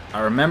Havoc.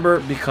 I remember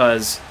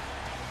because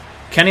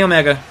Kenny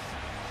Omega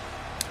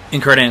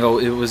and Kurt Angle,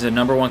 it was a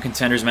 #1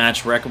 contenders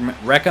match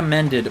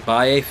recommended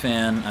by a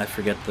fan. I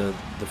forget the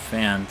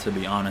fan, to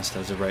be honest,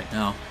 as of right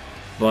now.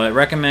 But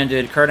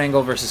recommended Kurt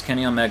Angle versus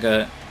Kenny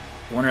Omega.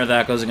 Winner of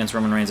that goes against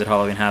Roman Reigns at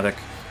Halloween Havoc.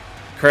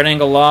 Kurt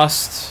Angle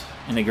lost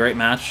in a great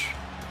match.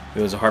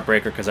 It was a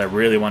heartbreaker because I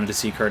really wanted to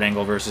see Kurt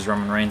Angle versus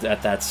Roman Reigns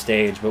at that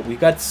stage. But we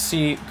got to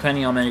see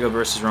Kenny Omega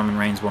versus Roman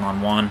Reigns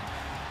one-on-one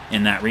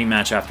in that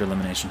rematch after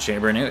Elimination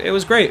Chamber. And it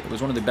was great. It was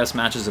one of the best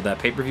matches of that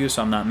pay-per-view,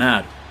 so I'm not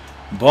mad.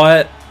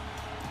 But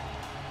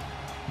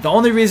the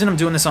only reason I'm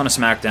doing this on a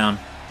SmackDown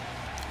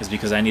is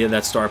because I needed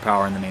that star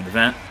power in the main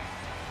event.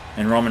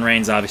 And Roman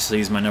Reigns,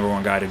 obviously, is my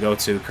 #1 guy to go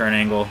to. Kurt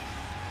Angle,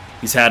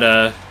 he's had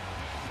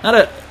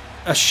not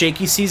a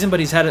shaky season, but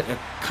he's had a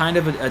kind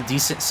of a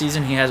decent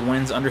season. He has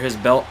wins under his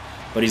belt,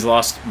 but he's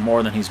lost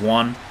more than he's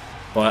won.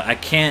 But I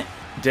can't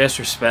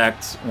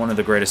disrespect one of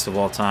the greatest of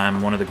all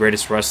time, one of the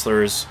greatest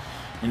wrestlers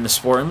in the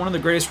sport, and one of the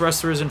greatest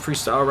wrestlers in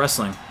freestyle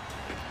wrestling.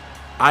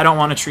 I don't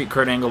want to treat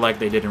Kurt Angle like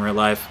they did in real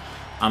life.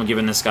 I'm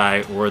giving this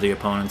guy worthy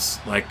opponents.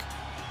 Like,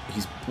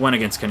 he's went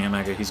against Kenny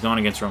Omega. He's gone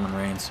against Roman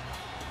Reigns.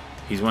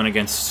 He's went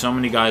against so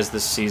many guys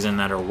this season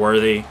that are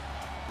worthy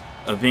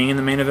of being in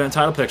the main event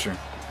title picture.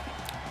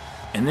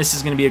 And this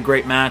is going to be a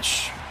great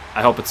match.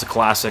 I hope it's a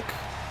classic.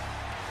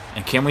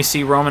 And can we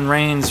see Roman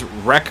Reigns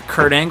wreck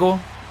Kurt Angle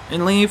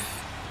and leave?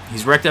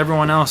 He's wrecked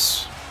everyone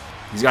else.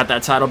 He's got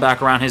that title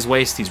back around his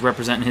waist. He's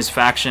representing his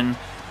faction,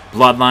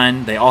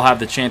 Bloodline. They all have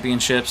the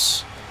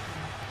championships.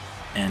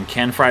 And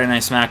can Friday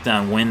Night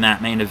SmackDown win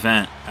that main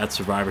event at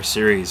Survivor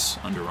Series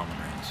under Roman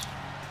Reigns?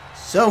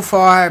 So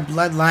far,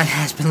 Bloodline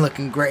has been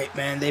looking great,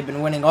 man. They've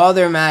been winning all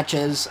their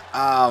matches.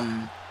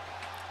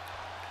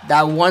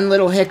 That one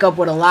little hiccup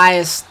with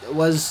Elias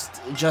was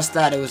just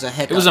that. It was a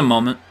hiccup. It was a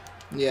moment.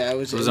 Yeah, it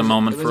was a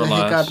moment for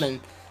Elias. Hiccup,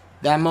 and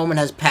that moment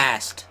has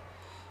passed.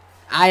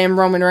 I am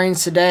Roman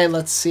Reigns today.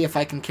 Let's see if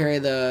I can carry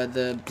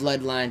the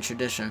Bloodline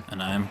tradition.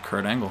 And I am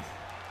Kurt Angle.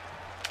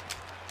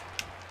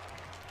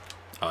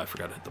 Oh, I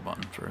forgot to hit the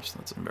button first.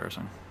 That's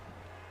embarrassing.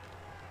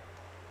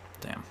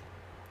 Damn.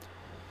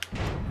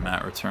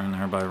 Mat return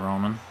there by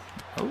Roman.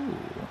 Oh.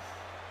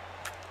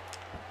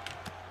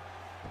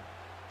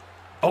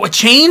 Oh, it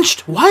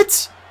changed?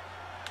 What?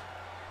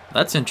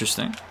 That's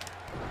interesting.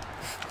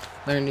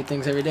 Learn new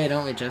things every day,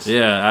 don't we, Jess?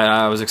 Yeah,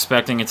 I was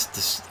expecting it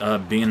to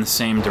be in the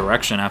same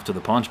direction after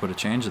the punch, but it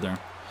changed there.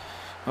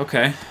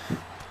 Okay.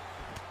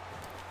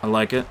 I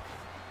like it.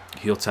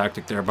 Heel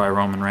tactic there by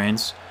Roman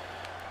Reigns.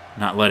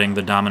 Not letting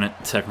the dominant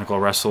technical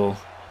wrestler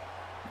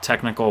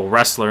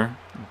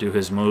do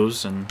his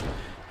moves and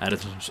added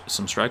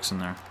some strikes in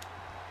there.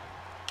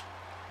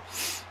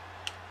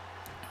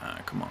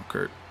 Come on,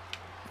 Kurt.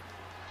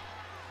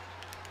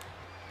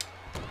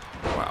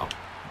 Wow.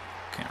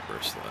 Can't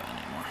reverse that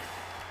anymore.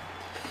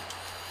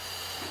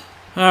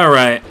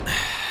 Alright.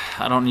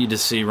 I don't need to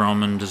see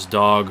Roman just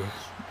dog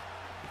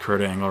Kurt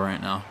Angle right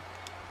now.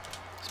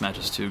 This match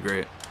is too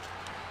great.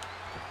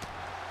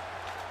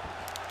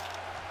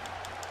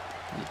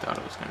 You thought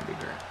it was going to be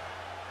great.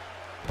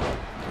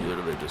 He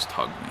literally just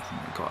hugged me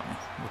and caught me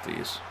with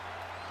these.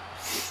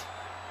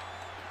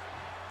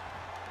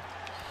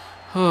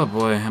 Oh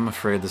boy, I'm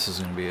afraid this is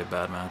going to be a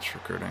bad match for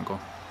Kurt Angle.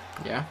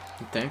 Yeah,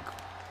 you think?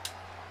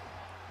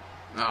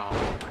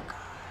 Oh my god.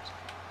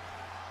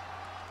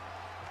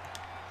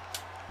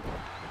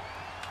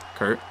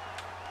 Kurt?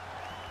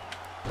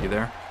 You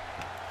there?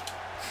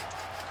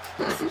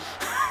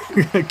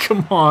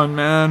 Come on,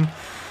 man.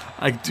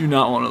 I do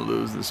not want to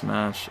lose this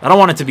match. I don't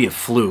want it to be a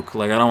fluke.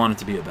 Like, I don't want it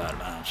to be a bad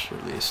match,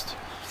 at least.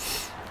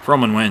 If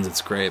Roman wins,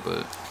 it's great,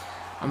 but...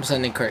 I'm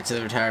sending Kurt to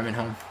the retirement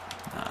home.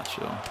 Nah,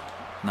 chill.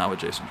 Not with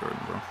Jason Jordan,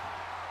 bro.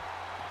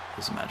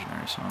 His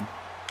imaginary son.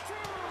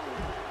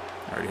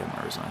 I already have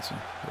my resign,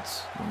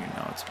 that's when you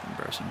know it's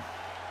embarrassing.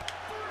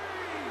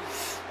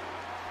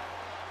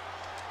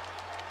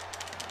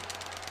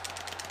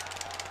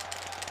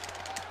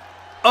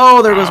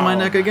 Oh, there goes my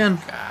neck again.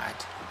 God.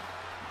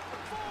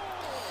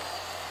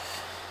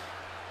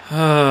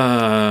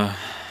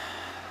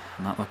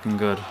 Not looking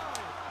good. There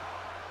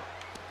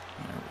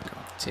we go.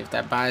 See if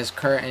that buys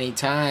Kurt any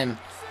time.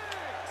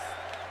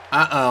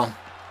 Uh-oh.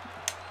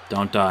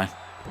 Don't die.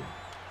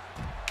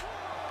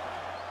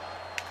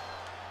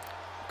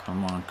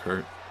 Come on,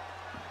 Kurt.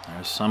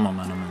 There's some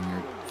momentum in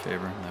your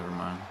favor. Never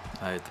mind.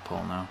 I hit the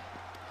pole now.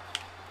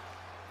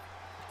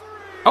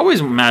 I always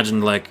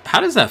imagined, like,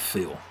 how does that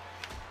feel?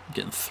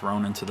 Getting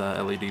thrown into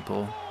that LED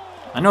pole.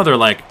 I know they're,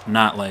 like,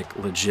 not, like,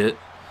 legit.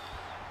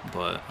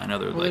 But I know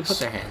they're, well, like... they put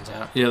their hands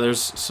out. Yeah, there's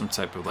some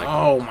type of, like...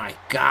 Oh, my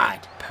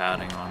God.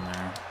 Padding on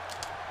there.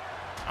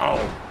 Oh.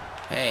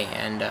 Hey,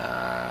 and,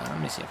 let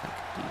me see if I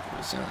can do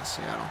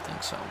resiliency. I don't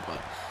think so,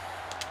 but...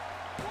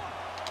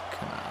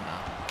 Come on,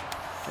 now.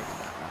 Figured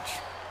that much.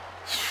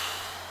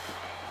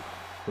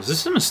 Was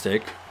this a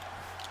mistake?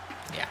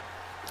 Yeah,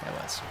 it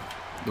was.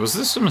 Was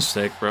this a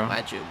mistake, bro?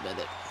 Glad you admit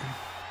it.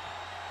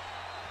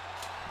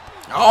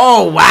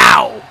 Oh,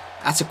 wow!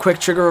 That's a quick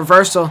trigger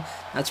reversal.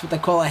 That's what they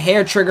call a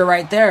hair trigger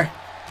right there.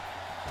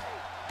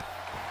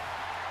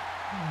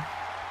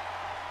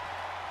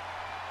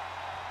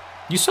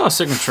 You saw a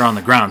signature on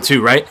the ground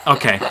too, right?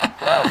 Okay.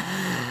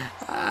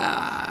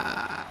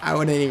 I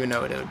wouldn't even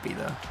know what it would be,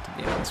 though, to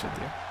be honest with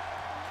you.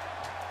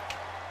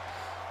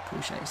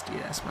 Push Ice-D,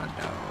 that's my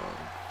dog.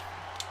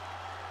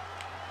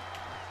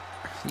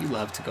 You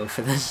love to go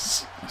for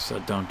this. I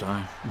said don't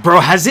die. Bro,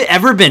 has it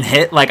ever been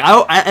hit? Like,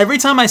 every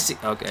time I see...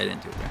 Okay, I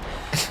didn't do it there.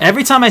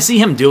 Every time I see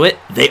him do it,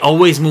 they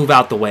always move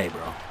out the way,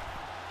 bro.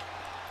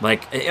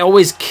 Like, it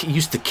always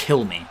used to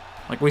kill me.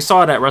 Like, we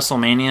saw it at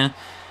WrestleMania,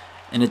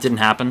 and it didn't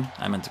happen.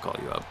 I meant to call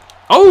you up.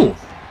 Oh!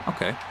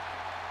 Okay.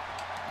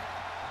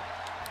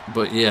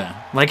 But,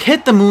 yeah. Like,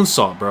 hit the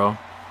moonsault, bro.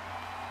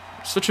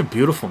 Such a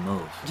beautiful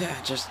move. Yeah,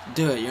 just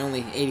do it. You're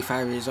only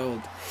 85 years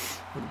old.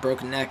 With a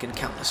broken neck and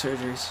countless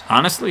surgeries.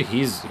 Honestly,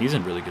 he's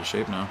in really good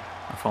shape now.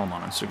 I follow him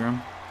on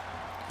Instagram.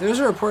 There was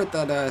a report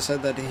that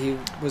said that he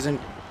was in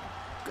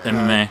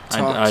MMA.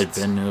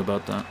 I knew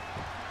about that.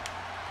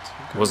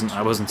 I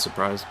wasn't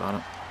surprised about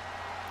it.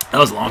 That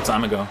was a long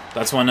time ago.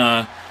 That's when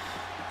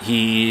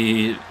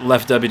he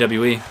left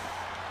WWE.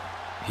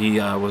 He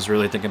was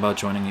really thinking about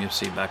joining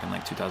UFC back in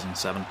like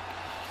 2007.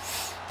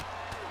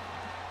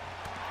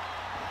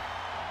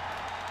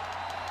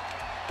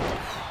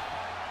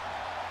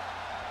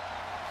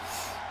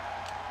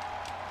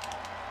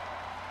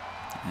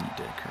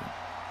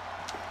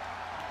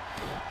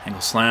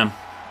 Angle slam.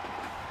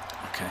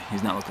 Okay,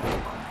 he's not looking like a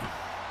bum now.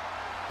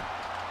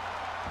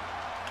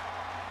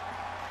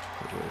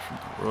 Put away from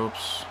the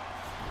ropes.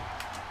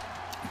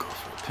 Go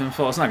for a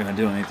pinfall. It's not going to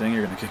do anything.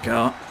 You're going to kick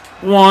out.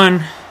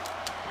 One.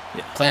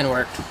 Yeah. Plan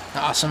worked.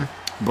 Awesome.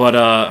 But,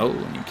 oh,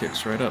 and he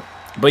kicks right up.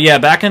 But yeah,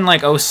 back in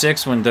like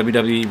 06 when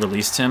WWE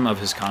released him of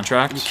his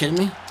contract. Are you kidding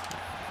me?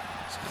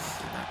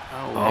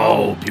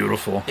 Oh,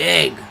 beautiful.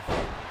 Big.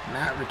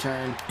 Matt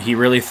return. He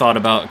really thought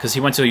about, because he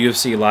went to a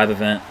UFC live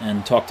event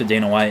and talked to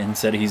Dana White and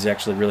said he's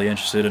actually really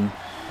interested in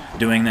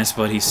doing this,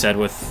 but he said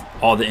with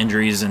all the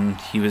injuries and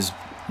he was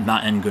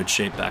not in good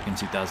shape back in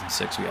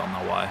 2006. We all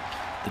know why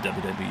the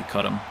WWE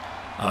cut him.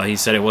 He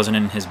said it wasn't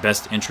in his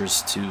best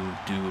interest to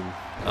do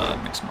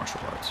mixed martial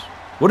arts.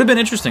 Would have been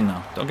interesting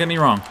though. Don't get me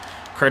wrong.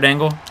 Kurt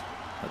Angle,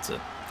 that's it.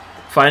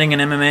 Fighting in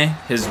MMA,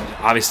 he's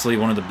obviously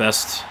one of the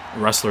best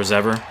wrestlers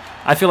ever.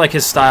 I feel like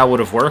his style would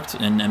have worked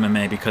in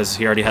MMA because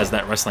he already has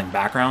that wrestling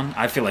background.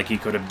 I feel like he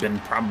could have been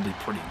probably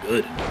pretty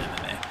good in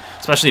MMA,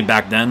 especially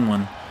back then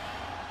when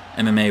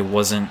MMA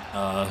wasn't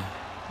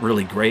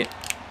really great.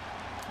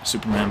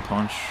 Superman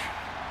punch.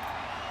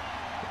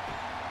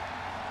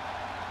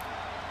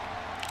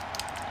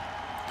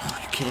 Oh,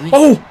 you kidding me?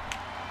 Oh!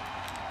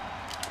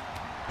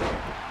 Oh,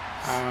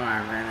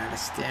 I ran out of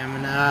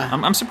stamina.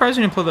 I'm surprised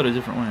you didn't play that a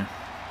different way.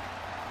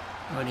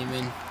 What do you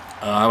mean?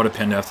 I would have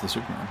pinned after the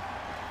Superman.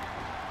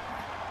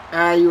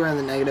 You were in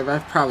the negative. I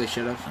probably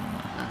should have.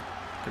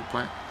 Good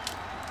point.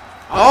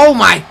 Oh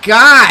my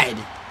god!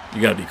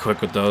 You gotta be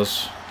quick with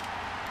those.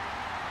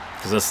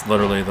 Because that's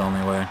literally the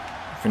only way.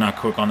 If you're not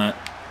quick on that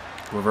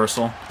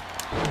reversal.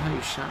 How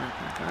you shot it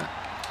like that?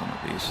 I'm a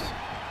beast.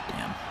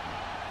 Damn.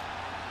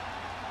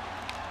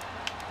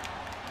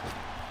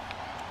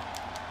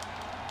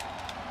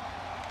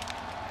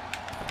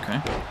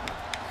 Okay.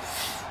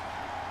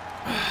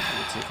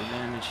 Take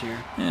advantage here.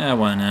 Yeah, I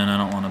went in. I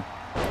don't want to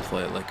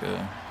play it like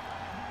a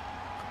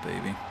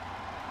baby.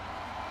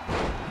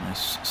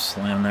 Nice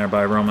slam there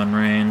by Roman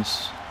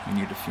Reigns. You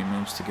need a few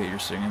moves to get your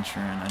signature,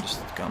 and I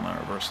just got my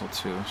reversal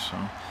too, so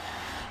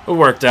it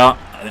worked out.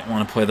 I didn't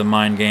want to play the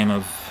mind game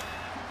of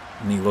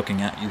me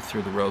looking at you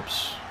through the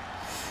ropes.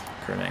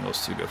 Kurt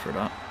Angle's too good for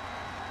that.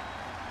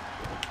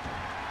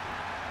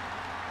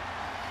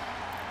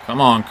 Come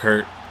on,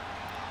 Kurt.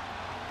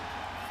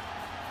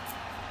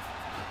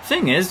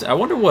 Thing is, I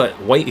wonder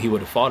what weight he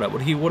would have fought at.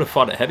 Would he would have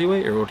fought at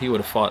heavyweight, or would he would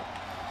have fought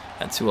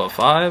at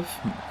 205?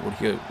 Would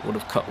he would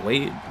have cut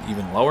weight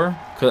even lower?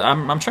 Cause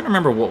I'm trying to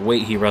remember what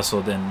weight he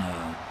wrestled in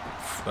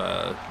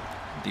the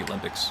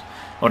Olympics.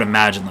 I would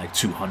imagine like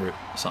 200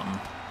 something,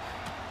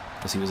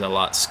 because he was a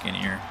lot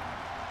skinnier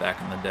back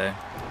in the day.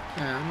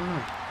 Yeah, I don't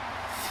know.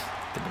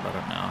 Think about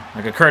it now.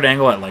 Like a Kurt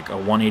Angle at like a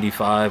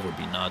 185 would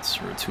be nuts,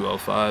 or a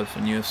 205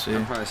 in UFC.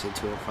 I'd probably say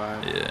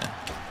 205. Yeah,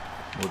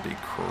 would be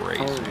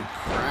crazy. Holy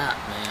crap,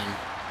 man!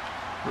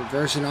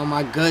 Reversing all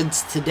my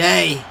goods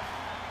today.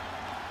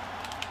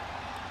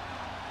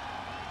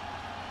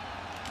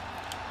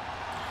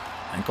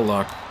 Ankle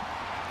lock.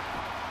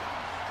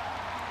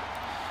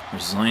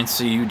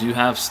 Resiliency you do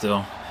have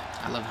still.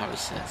 I love how he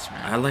sits,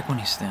 man. I like when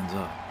he stands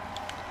up.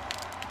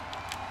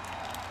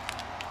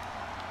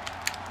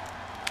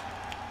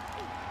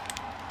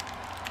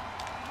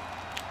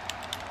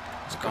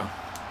 Let's go.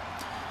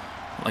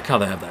 I like how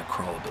they have that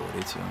crawl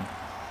ability too.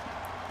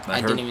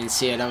 I didn't even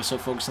see it. I was so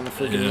focused on the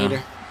freaking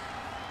meter.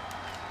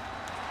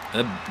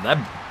 That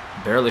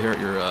barely hurt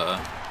your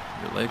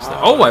legs there.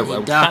 Oh, I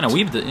kind of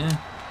weaved it, yeah.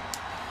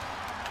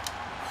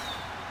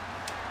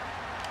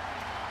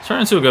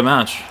 Turned into a good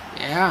match.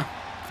 Yeah,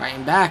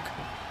 fighting back.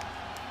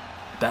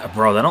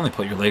 Bro, that only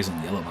put your legs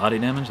in yellow body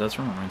damage. That's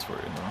Roman Reigns for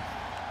you, though.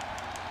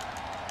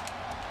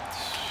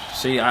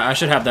 See, I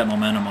should have that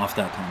momentum off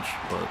that punch,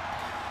 but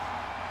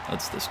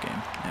that's this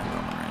game. Yeah,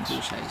 Roman Reigns.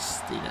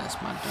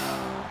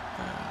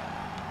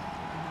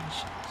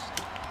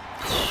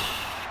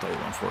 Thought you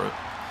went for it.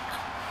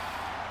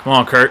 Come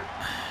on, Kurt.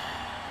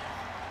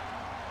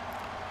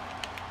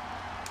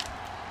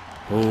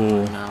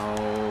 Oh.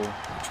 No,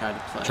 I tried to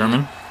play.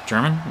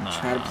 German? Nah.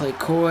 Tried to play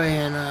coy,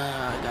 and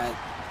I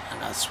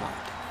got swamped.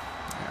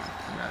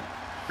 I got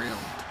reeled.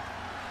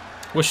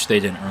 Wish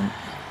they didn't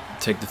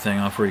take the thing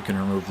off where you can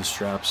remove the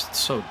straps. It's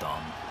so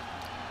dumb.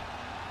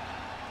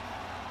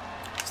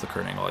 It's the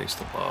Kurt Angle I used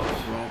to love.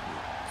 Well,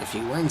 if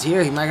he wins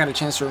here, he might got a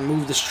chance to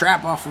remove the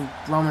strap off of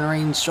Roman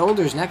Reigns'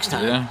 shoulders next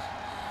time. Yeah.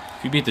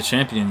 If you beat the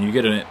champion, you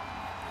get a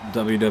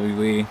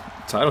WWE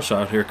title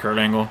shot here, Kurt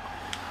Angle.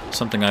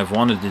 Something I've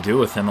wanted to do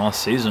with him all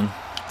season.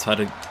 Try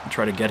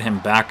to get him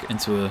back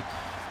into a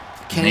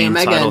Kenny main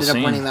Omega title ended up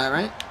scene. winning that,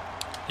 right?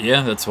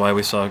 Yeah, that's why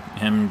we saw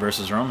him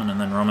versus Roman, and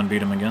then Roman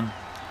beat him again.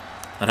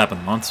 That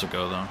happened months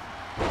ago, though.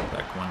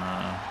 Back when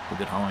we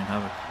did Halloween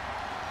Havoc.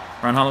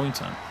 Around Halloween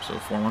time, so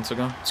 4 months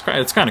ago. It's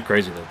kind of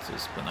crazy that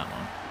it's been that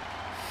long.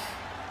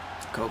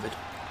 COVID.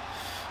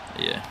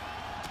 Yeah.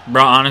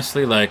 Bro,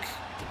 honestly, like,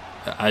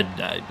 I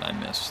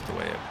miss the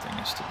way everything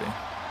used to be.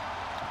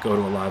 Go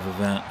to a live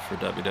event for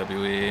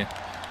WWE.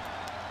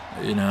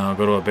 You know,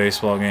 go to a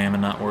baseball game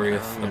and not worry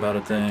about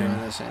a thing.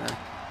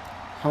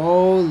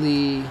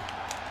 Holy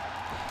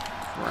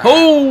crap.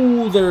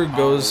 Oh, there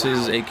goes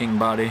his aching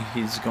body.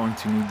 He's going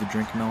to need to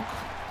drink milk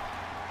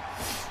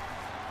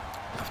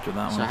after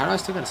that one. So how do I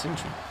still get a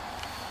signature?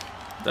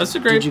 That's a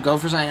great... Did you go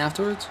for something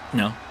afterwards?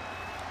 No.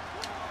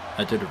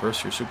 I did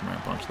reverse your Superman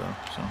punch, though,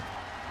 so...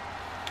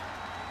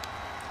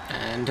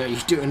 And are you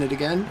doing it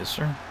again? Yes,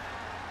 sir.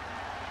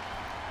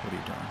 What are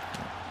you doing?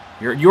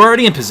 You're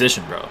already in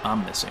position, bro.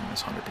 I'm missing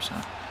this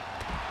 100%.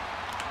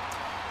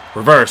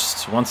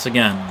 Reversed once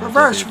again.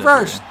 Reverse.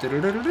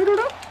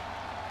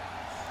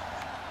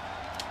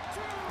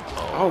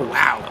 Oh,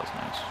 wow. That was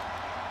nice.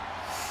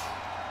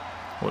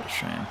 What a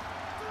shame.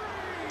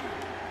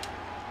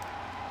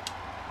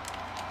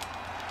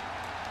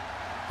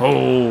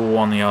 Oh,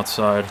 on the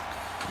outside.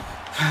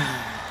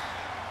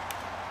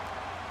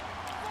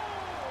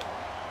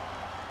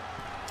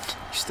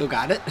 You still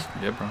got it?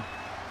 Yeah, bro.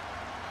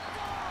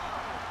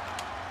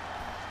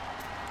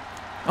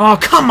 Oh,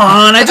 come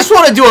on. I just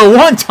want to do it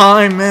one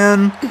time,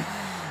 man.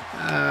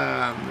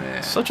 Oh,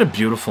 man. Such a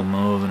beautiful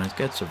move, and it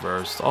gets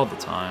reversed all the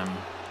time.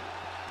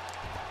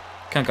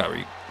 Kind of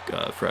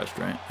got refreshed,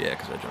 right? Yeah,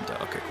 because I jumped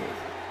out. Okay, cool.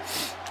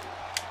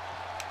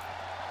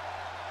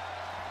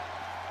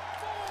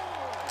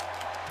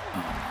 Oh,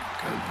 my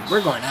goodness.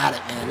 We're going at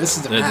it, man. This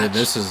is the match.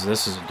 This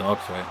is a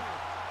dogfight.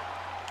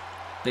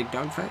 Big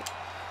dogfight?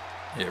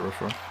 Yeah,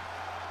 rough.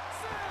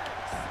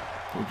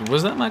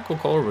 Was that Michael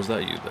Cole or was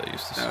that you that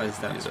used to say?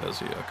 That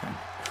was you, okay.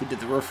 Who did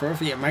the roof?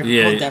 Yeah, Michael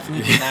Cole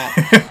definitely did not.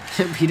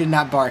 He did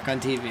not bark on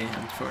TV,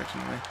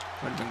 unfortunately.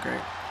 Would have been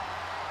great.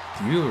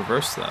 You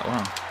reversed that,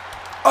 wow.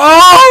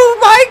 Oh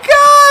my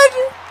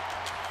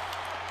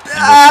god!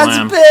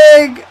 That's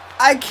big!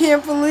 I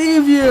can't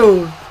believe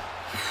you!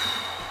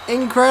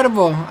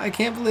 Incredible. I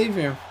can't believe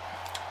you.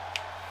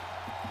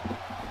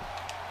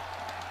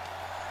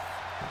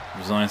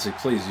 Resiliency,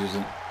 please use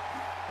it.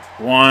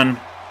 1,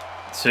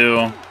 2.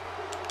 Okay.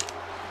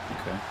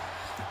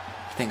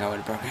 I think I would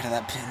have broke out of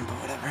that pin, but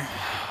whatever.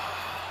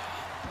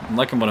 I'm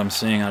liking what I'm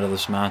seeing out of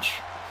this match.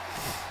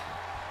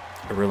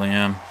 I really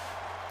am.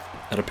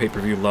 At a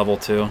pay-per-view level,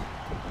 too.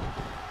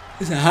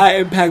 It's a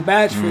high-impact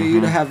match for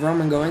you to have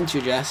Roman go into,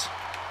 Jess.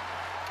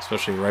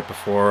 Especially right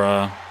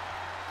before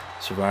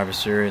Survivor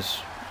Series.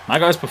 My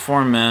guy's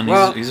performed, man.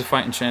 Well, he's a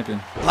fighting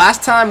champion.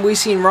 Last time we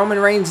seen Roman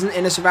Reigns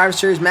in a Survivor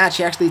Series match,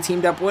 he actually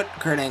teamed up with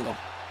Kurt Angle.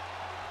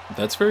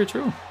 That's very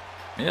true.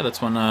 Yeah,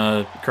 that's when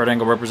Kurt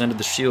Angle represented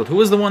the Shield. Who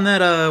was the one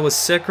that was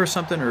sick or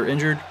something or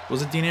injured?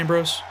 Was it Dean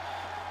Ambrose?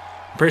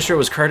 I'm pretty sure it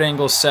was Kurt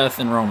Angle, Seth,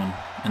 and Roman.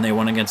 And they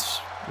won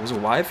against... Was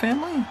it Wyatt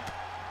family? Or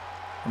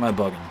am I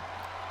bugging?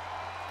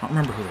 I don't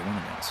remember who they won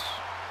against.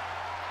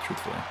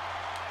 Truthfully.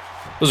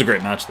 It was a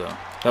great match, though.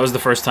 That was the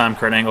first time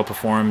Kurt Angle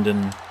performed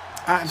in...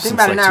 think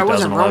about it now, it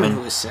wasn't Roman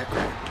who was sick,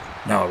 right?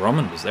 No,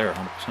 Roman was there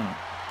 100%.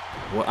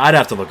 Well, I'd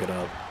have to look it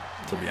up,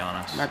 to be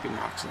honest. Might be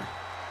Moxley.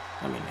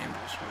 I mean,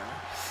 Ambrose, whatever.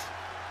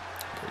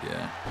 But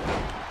yeah.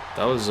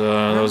 That was,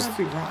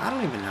 I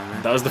don't even know,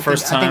 man. That was the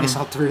first time... I think it's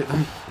all three of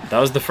them. That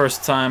was the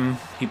first time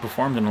he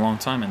performed in a long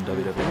time in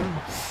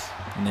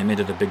WWE. And they made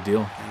it a big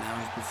deal. And now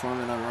he's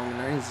performing on Roman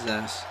Reigns'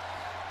 ass.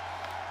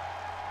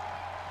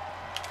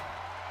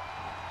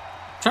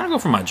 Trying to go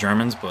for my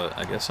Germans, but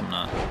I guess I'm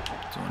not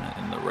doing it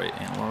in the right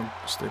analog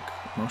stick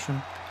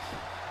motion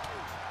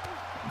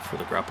for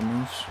the grapple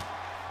moves.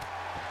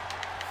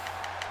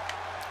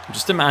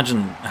 Just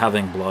imagine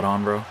having blood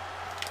on, bro.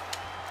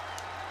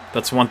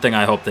 That's one thing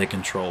I hope they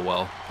control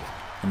well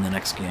in the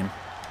next game.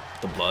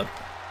 The blood.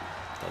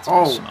 That's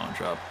a Samoan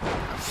drop.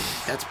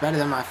 That's better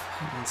than my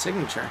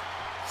signature.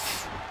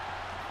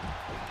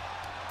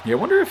 Yeah, I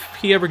wonder if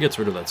he ever gets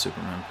rid of that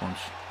Superman punch.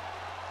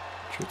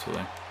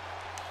 Truthfully.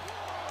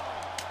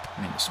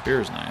 I mean, the spear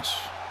is nice.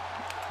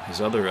 His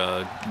other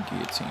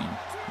guillotine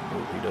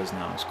move he does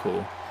now is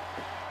cool.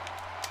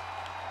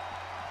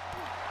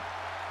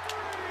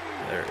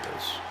 There it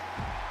is.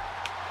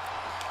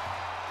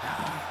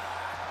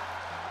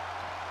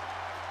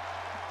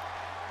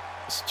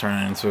 It's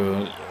turning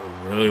into a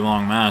really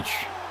long match.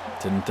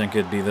 Didn't think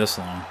it'd be this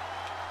long.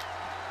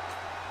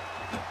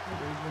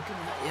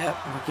 Yep,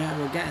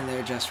 we're getting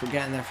there, Jess. We're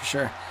getting there for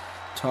sure.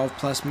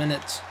 12+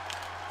 minutes.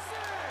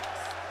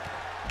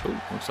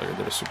 Oh, looks like I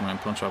did a Superman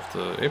punch off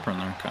the apron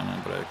there,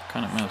 but I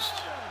kind of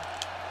missed.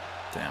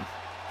 Damn.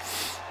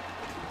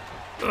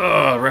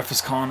 Ugh, ref is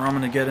calling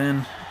Roman to get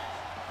in.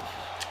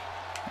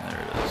 There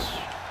it is.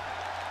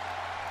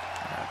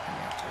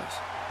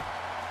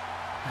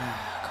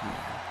 Come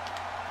on.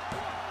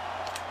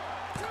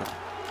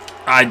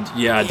 I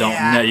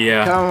don't.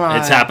 Yeah. Come on.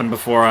 It's happened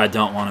before. I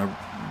don't want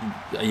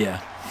to.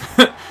 Yeah.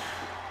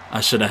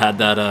 I should have had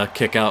that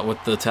kick out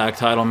with the tag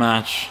title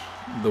match,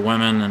 the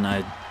women, and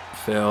I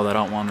failed. I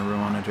don't want to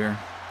ruin it here.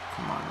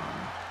 Come on,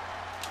 Roman.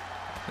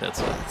 That's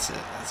it.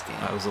 That's game.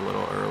 I was a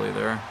little early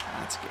there.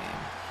 That's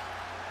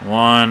game.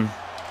 1,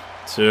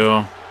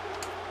 2.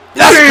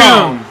 Let's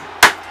go!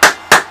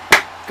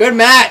 Good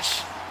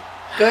match.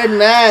 Good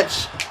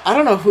match. I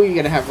don't know who you're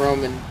going to have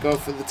Roman go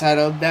for the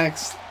title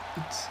next.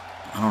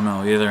 I don't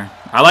know either.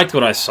 I liked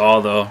what I saw,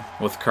 though,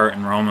 with Kurt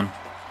and Roman.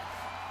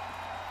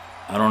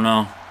 I don't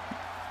know.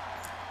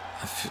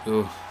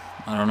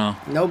 I don't know.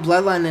 No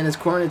bloodline in his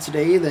corner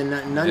today either.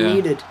 None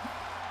needed.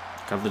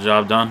 Got the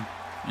job done.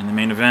 In the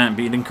main event,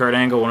 beating Kurt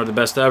Angle, one of the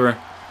best ever.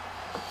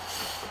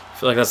 I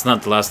feel like that's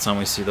not the last time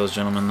we see those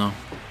gentlemen, though.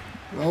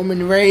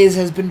 Roman Reigns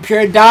has been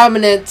pure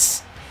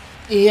dominance.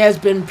 He has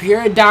been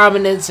pure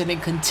dominance, and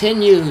it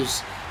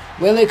continues.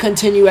 Will it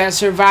continue at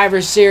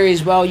Survivor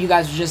Series? Well, you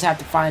guys will just have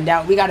to find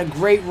out. We got a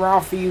great Raw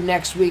for you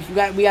next week. We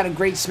got a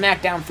great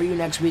SmackDown for you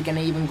next week, and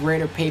an even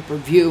greater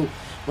pay-per-view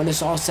when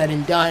it's all said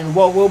and done.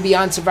 What will be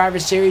on Survivor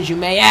Series, you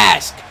may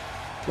ask?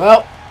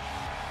 Well,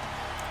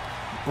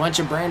 a bunch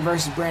of brand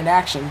versus brand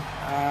action.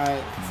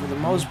 For the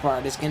most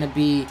part, it's going to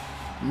be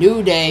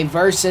New Day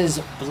versus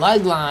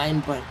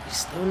Bloodline, but we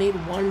still need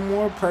one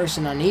more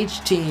person on each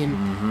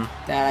team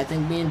that I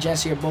think me and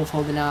Jesse are both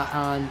holding out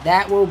on.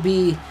 That will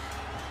be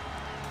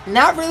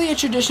not really a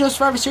traditional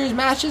Survivor Series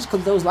matches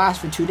because those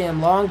last for too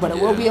damn long, but it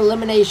will be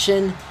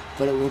elimination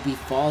but it will be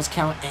Falls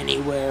Count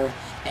Anywhere,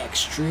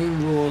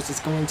 Extreme Rules. It's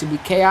going to be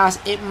chaos.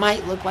 It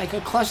might look like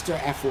a cluster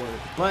F word,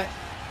 but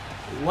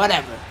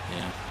whatever.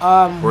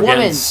 Yeah. We're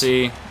getting to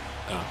see.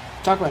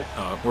 Talk about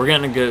it. We're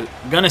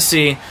gonna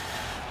see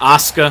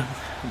Asuka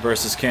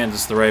versus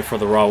Candice LeRae for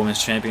the Raw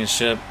Women's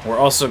Championship. We're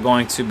also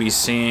going to be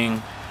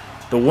seeing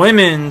the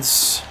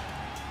women's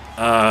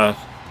Raw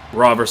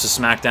versus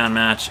SmackDown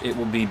match. It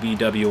will be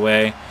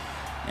BWA,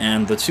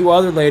 and the two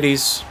other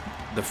ladies,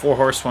 the 4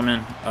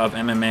 horsewomen of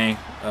MMA,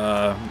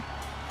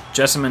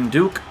 Jessamine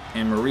Duke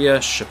and Maria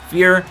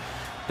Shafir.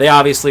 They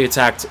obviously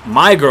attacked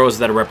my girls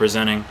that are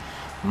representing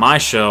my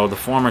show, the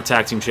former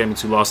tag team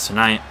champions who lost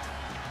tonight,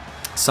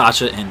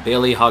 Sasha and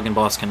Bailey, Hug and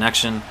Boss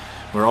Connection.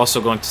 We're also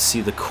going to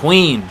see the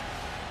Queen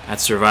at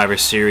Survivor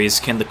Series.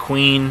 Can the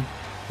Queen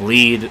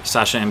lead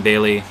Sasha and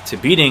Bailey to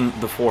beating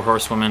the 4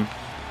 horsewomen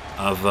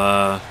of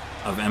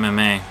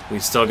MMA?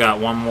 We've still got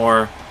one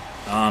more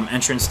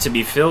entrance to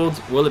be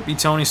filled. Will it be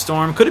Toni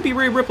Storm? Could it be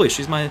Rhea Ripley?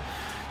 She's my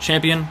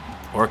champion.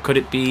 Or could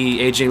it be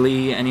AJ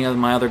Lee, any of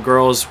my other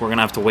girls? We're going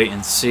to have to wait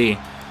and see.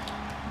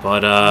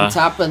 But on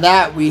top of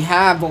that, we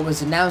have what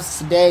was announced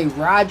today,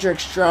 Roderick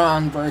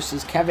Strong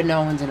versus Kevin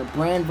Owens in a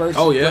brand versus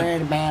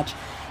brand match.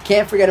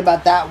 Can't forget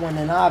about that one,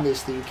 and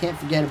obviously you can't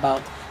forget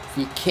about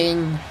the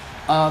King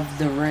of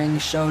the Ring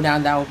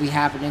showdown that will be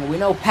happening. We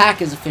know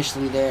Pac is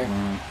officially there.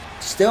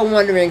 Still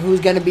wondering who's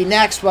going to be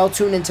next. Well,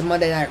 tune into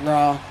Monday Night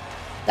Raw.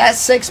 That's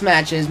 6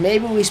 matches.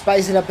 Maybe we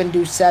spice it up and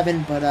do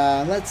 7, but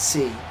let's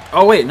see.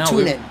 Oh, wait, no.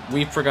 Tune in.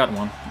 We forgot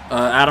one.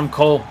 Adam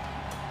Cole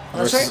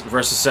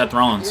versus Seth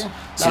Rollins. Yeah,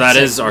 so that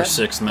is our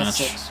 6th match.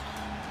 6.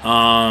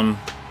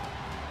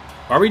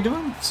 Are we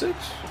doing 6?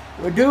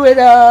 We'll do it,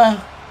 I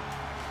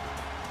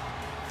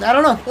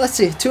don't know. Let's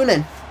see. Tune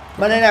in.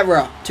 Monday Night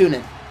Raw. Tune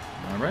in.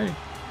 Alrighty.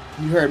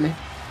 You heard me.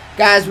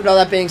 Guys, with all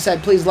that being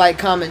said, please like,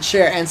 comment,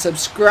 share, and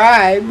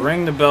subscribe.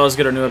 Ring the bells,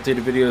 get our new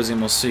updated videos, and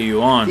we'll see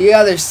you on the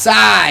other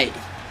side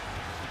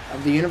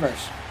of the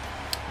universe.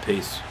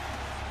 Peace.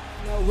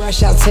 No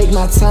rush, I'll take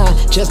my time.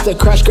 Just a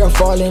crush, girl,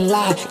 fall in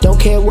line. Don't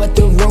care what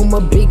the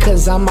rumor be,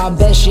 cause I'm my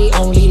best, she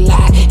only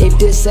lie. If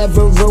this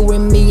ever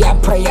ruin me, I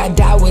pray I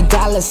die with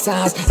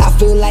 $signs. I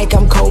feel like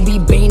I'm Kobe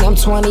Bean, I'm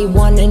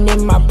 21 and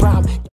in my prime.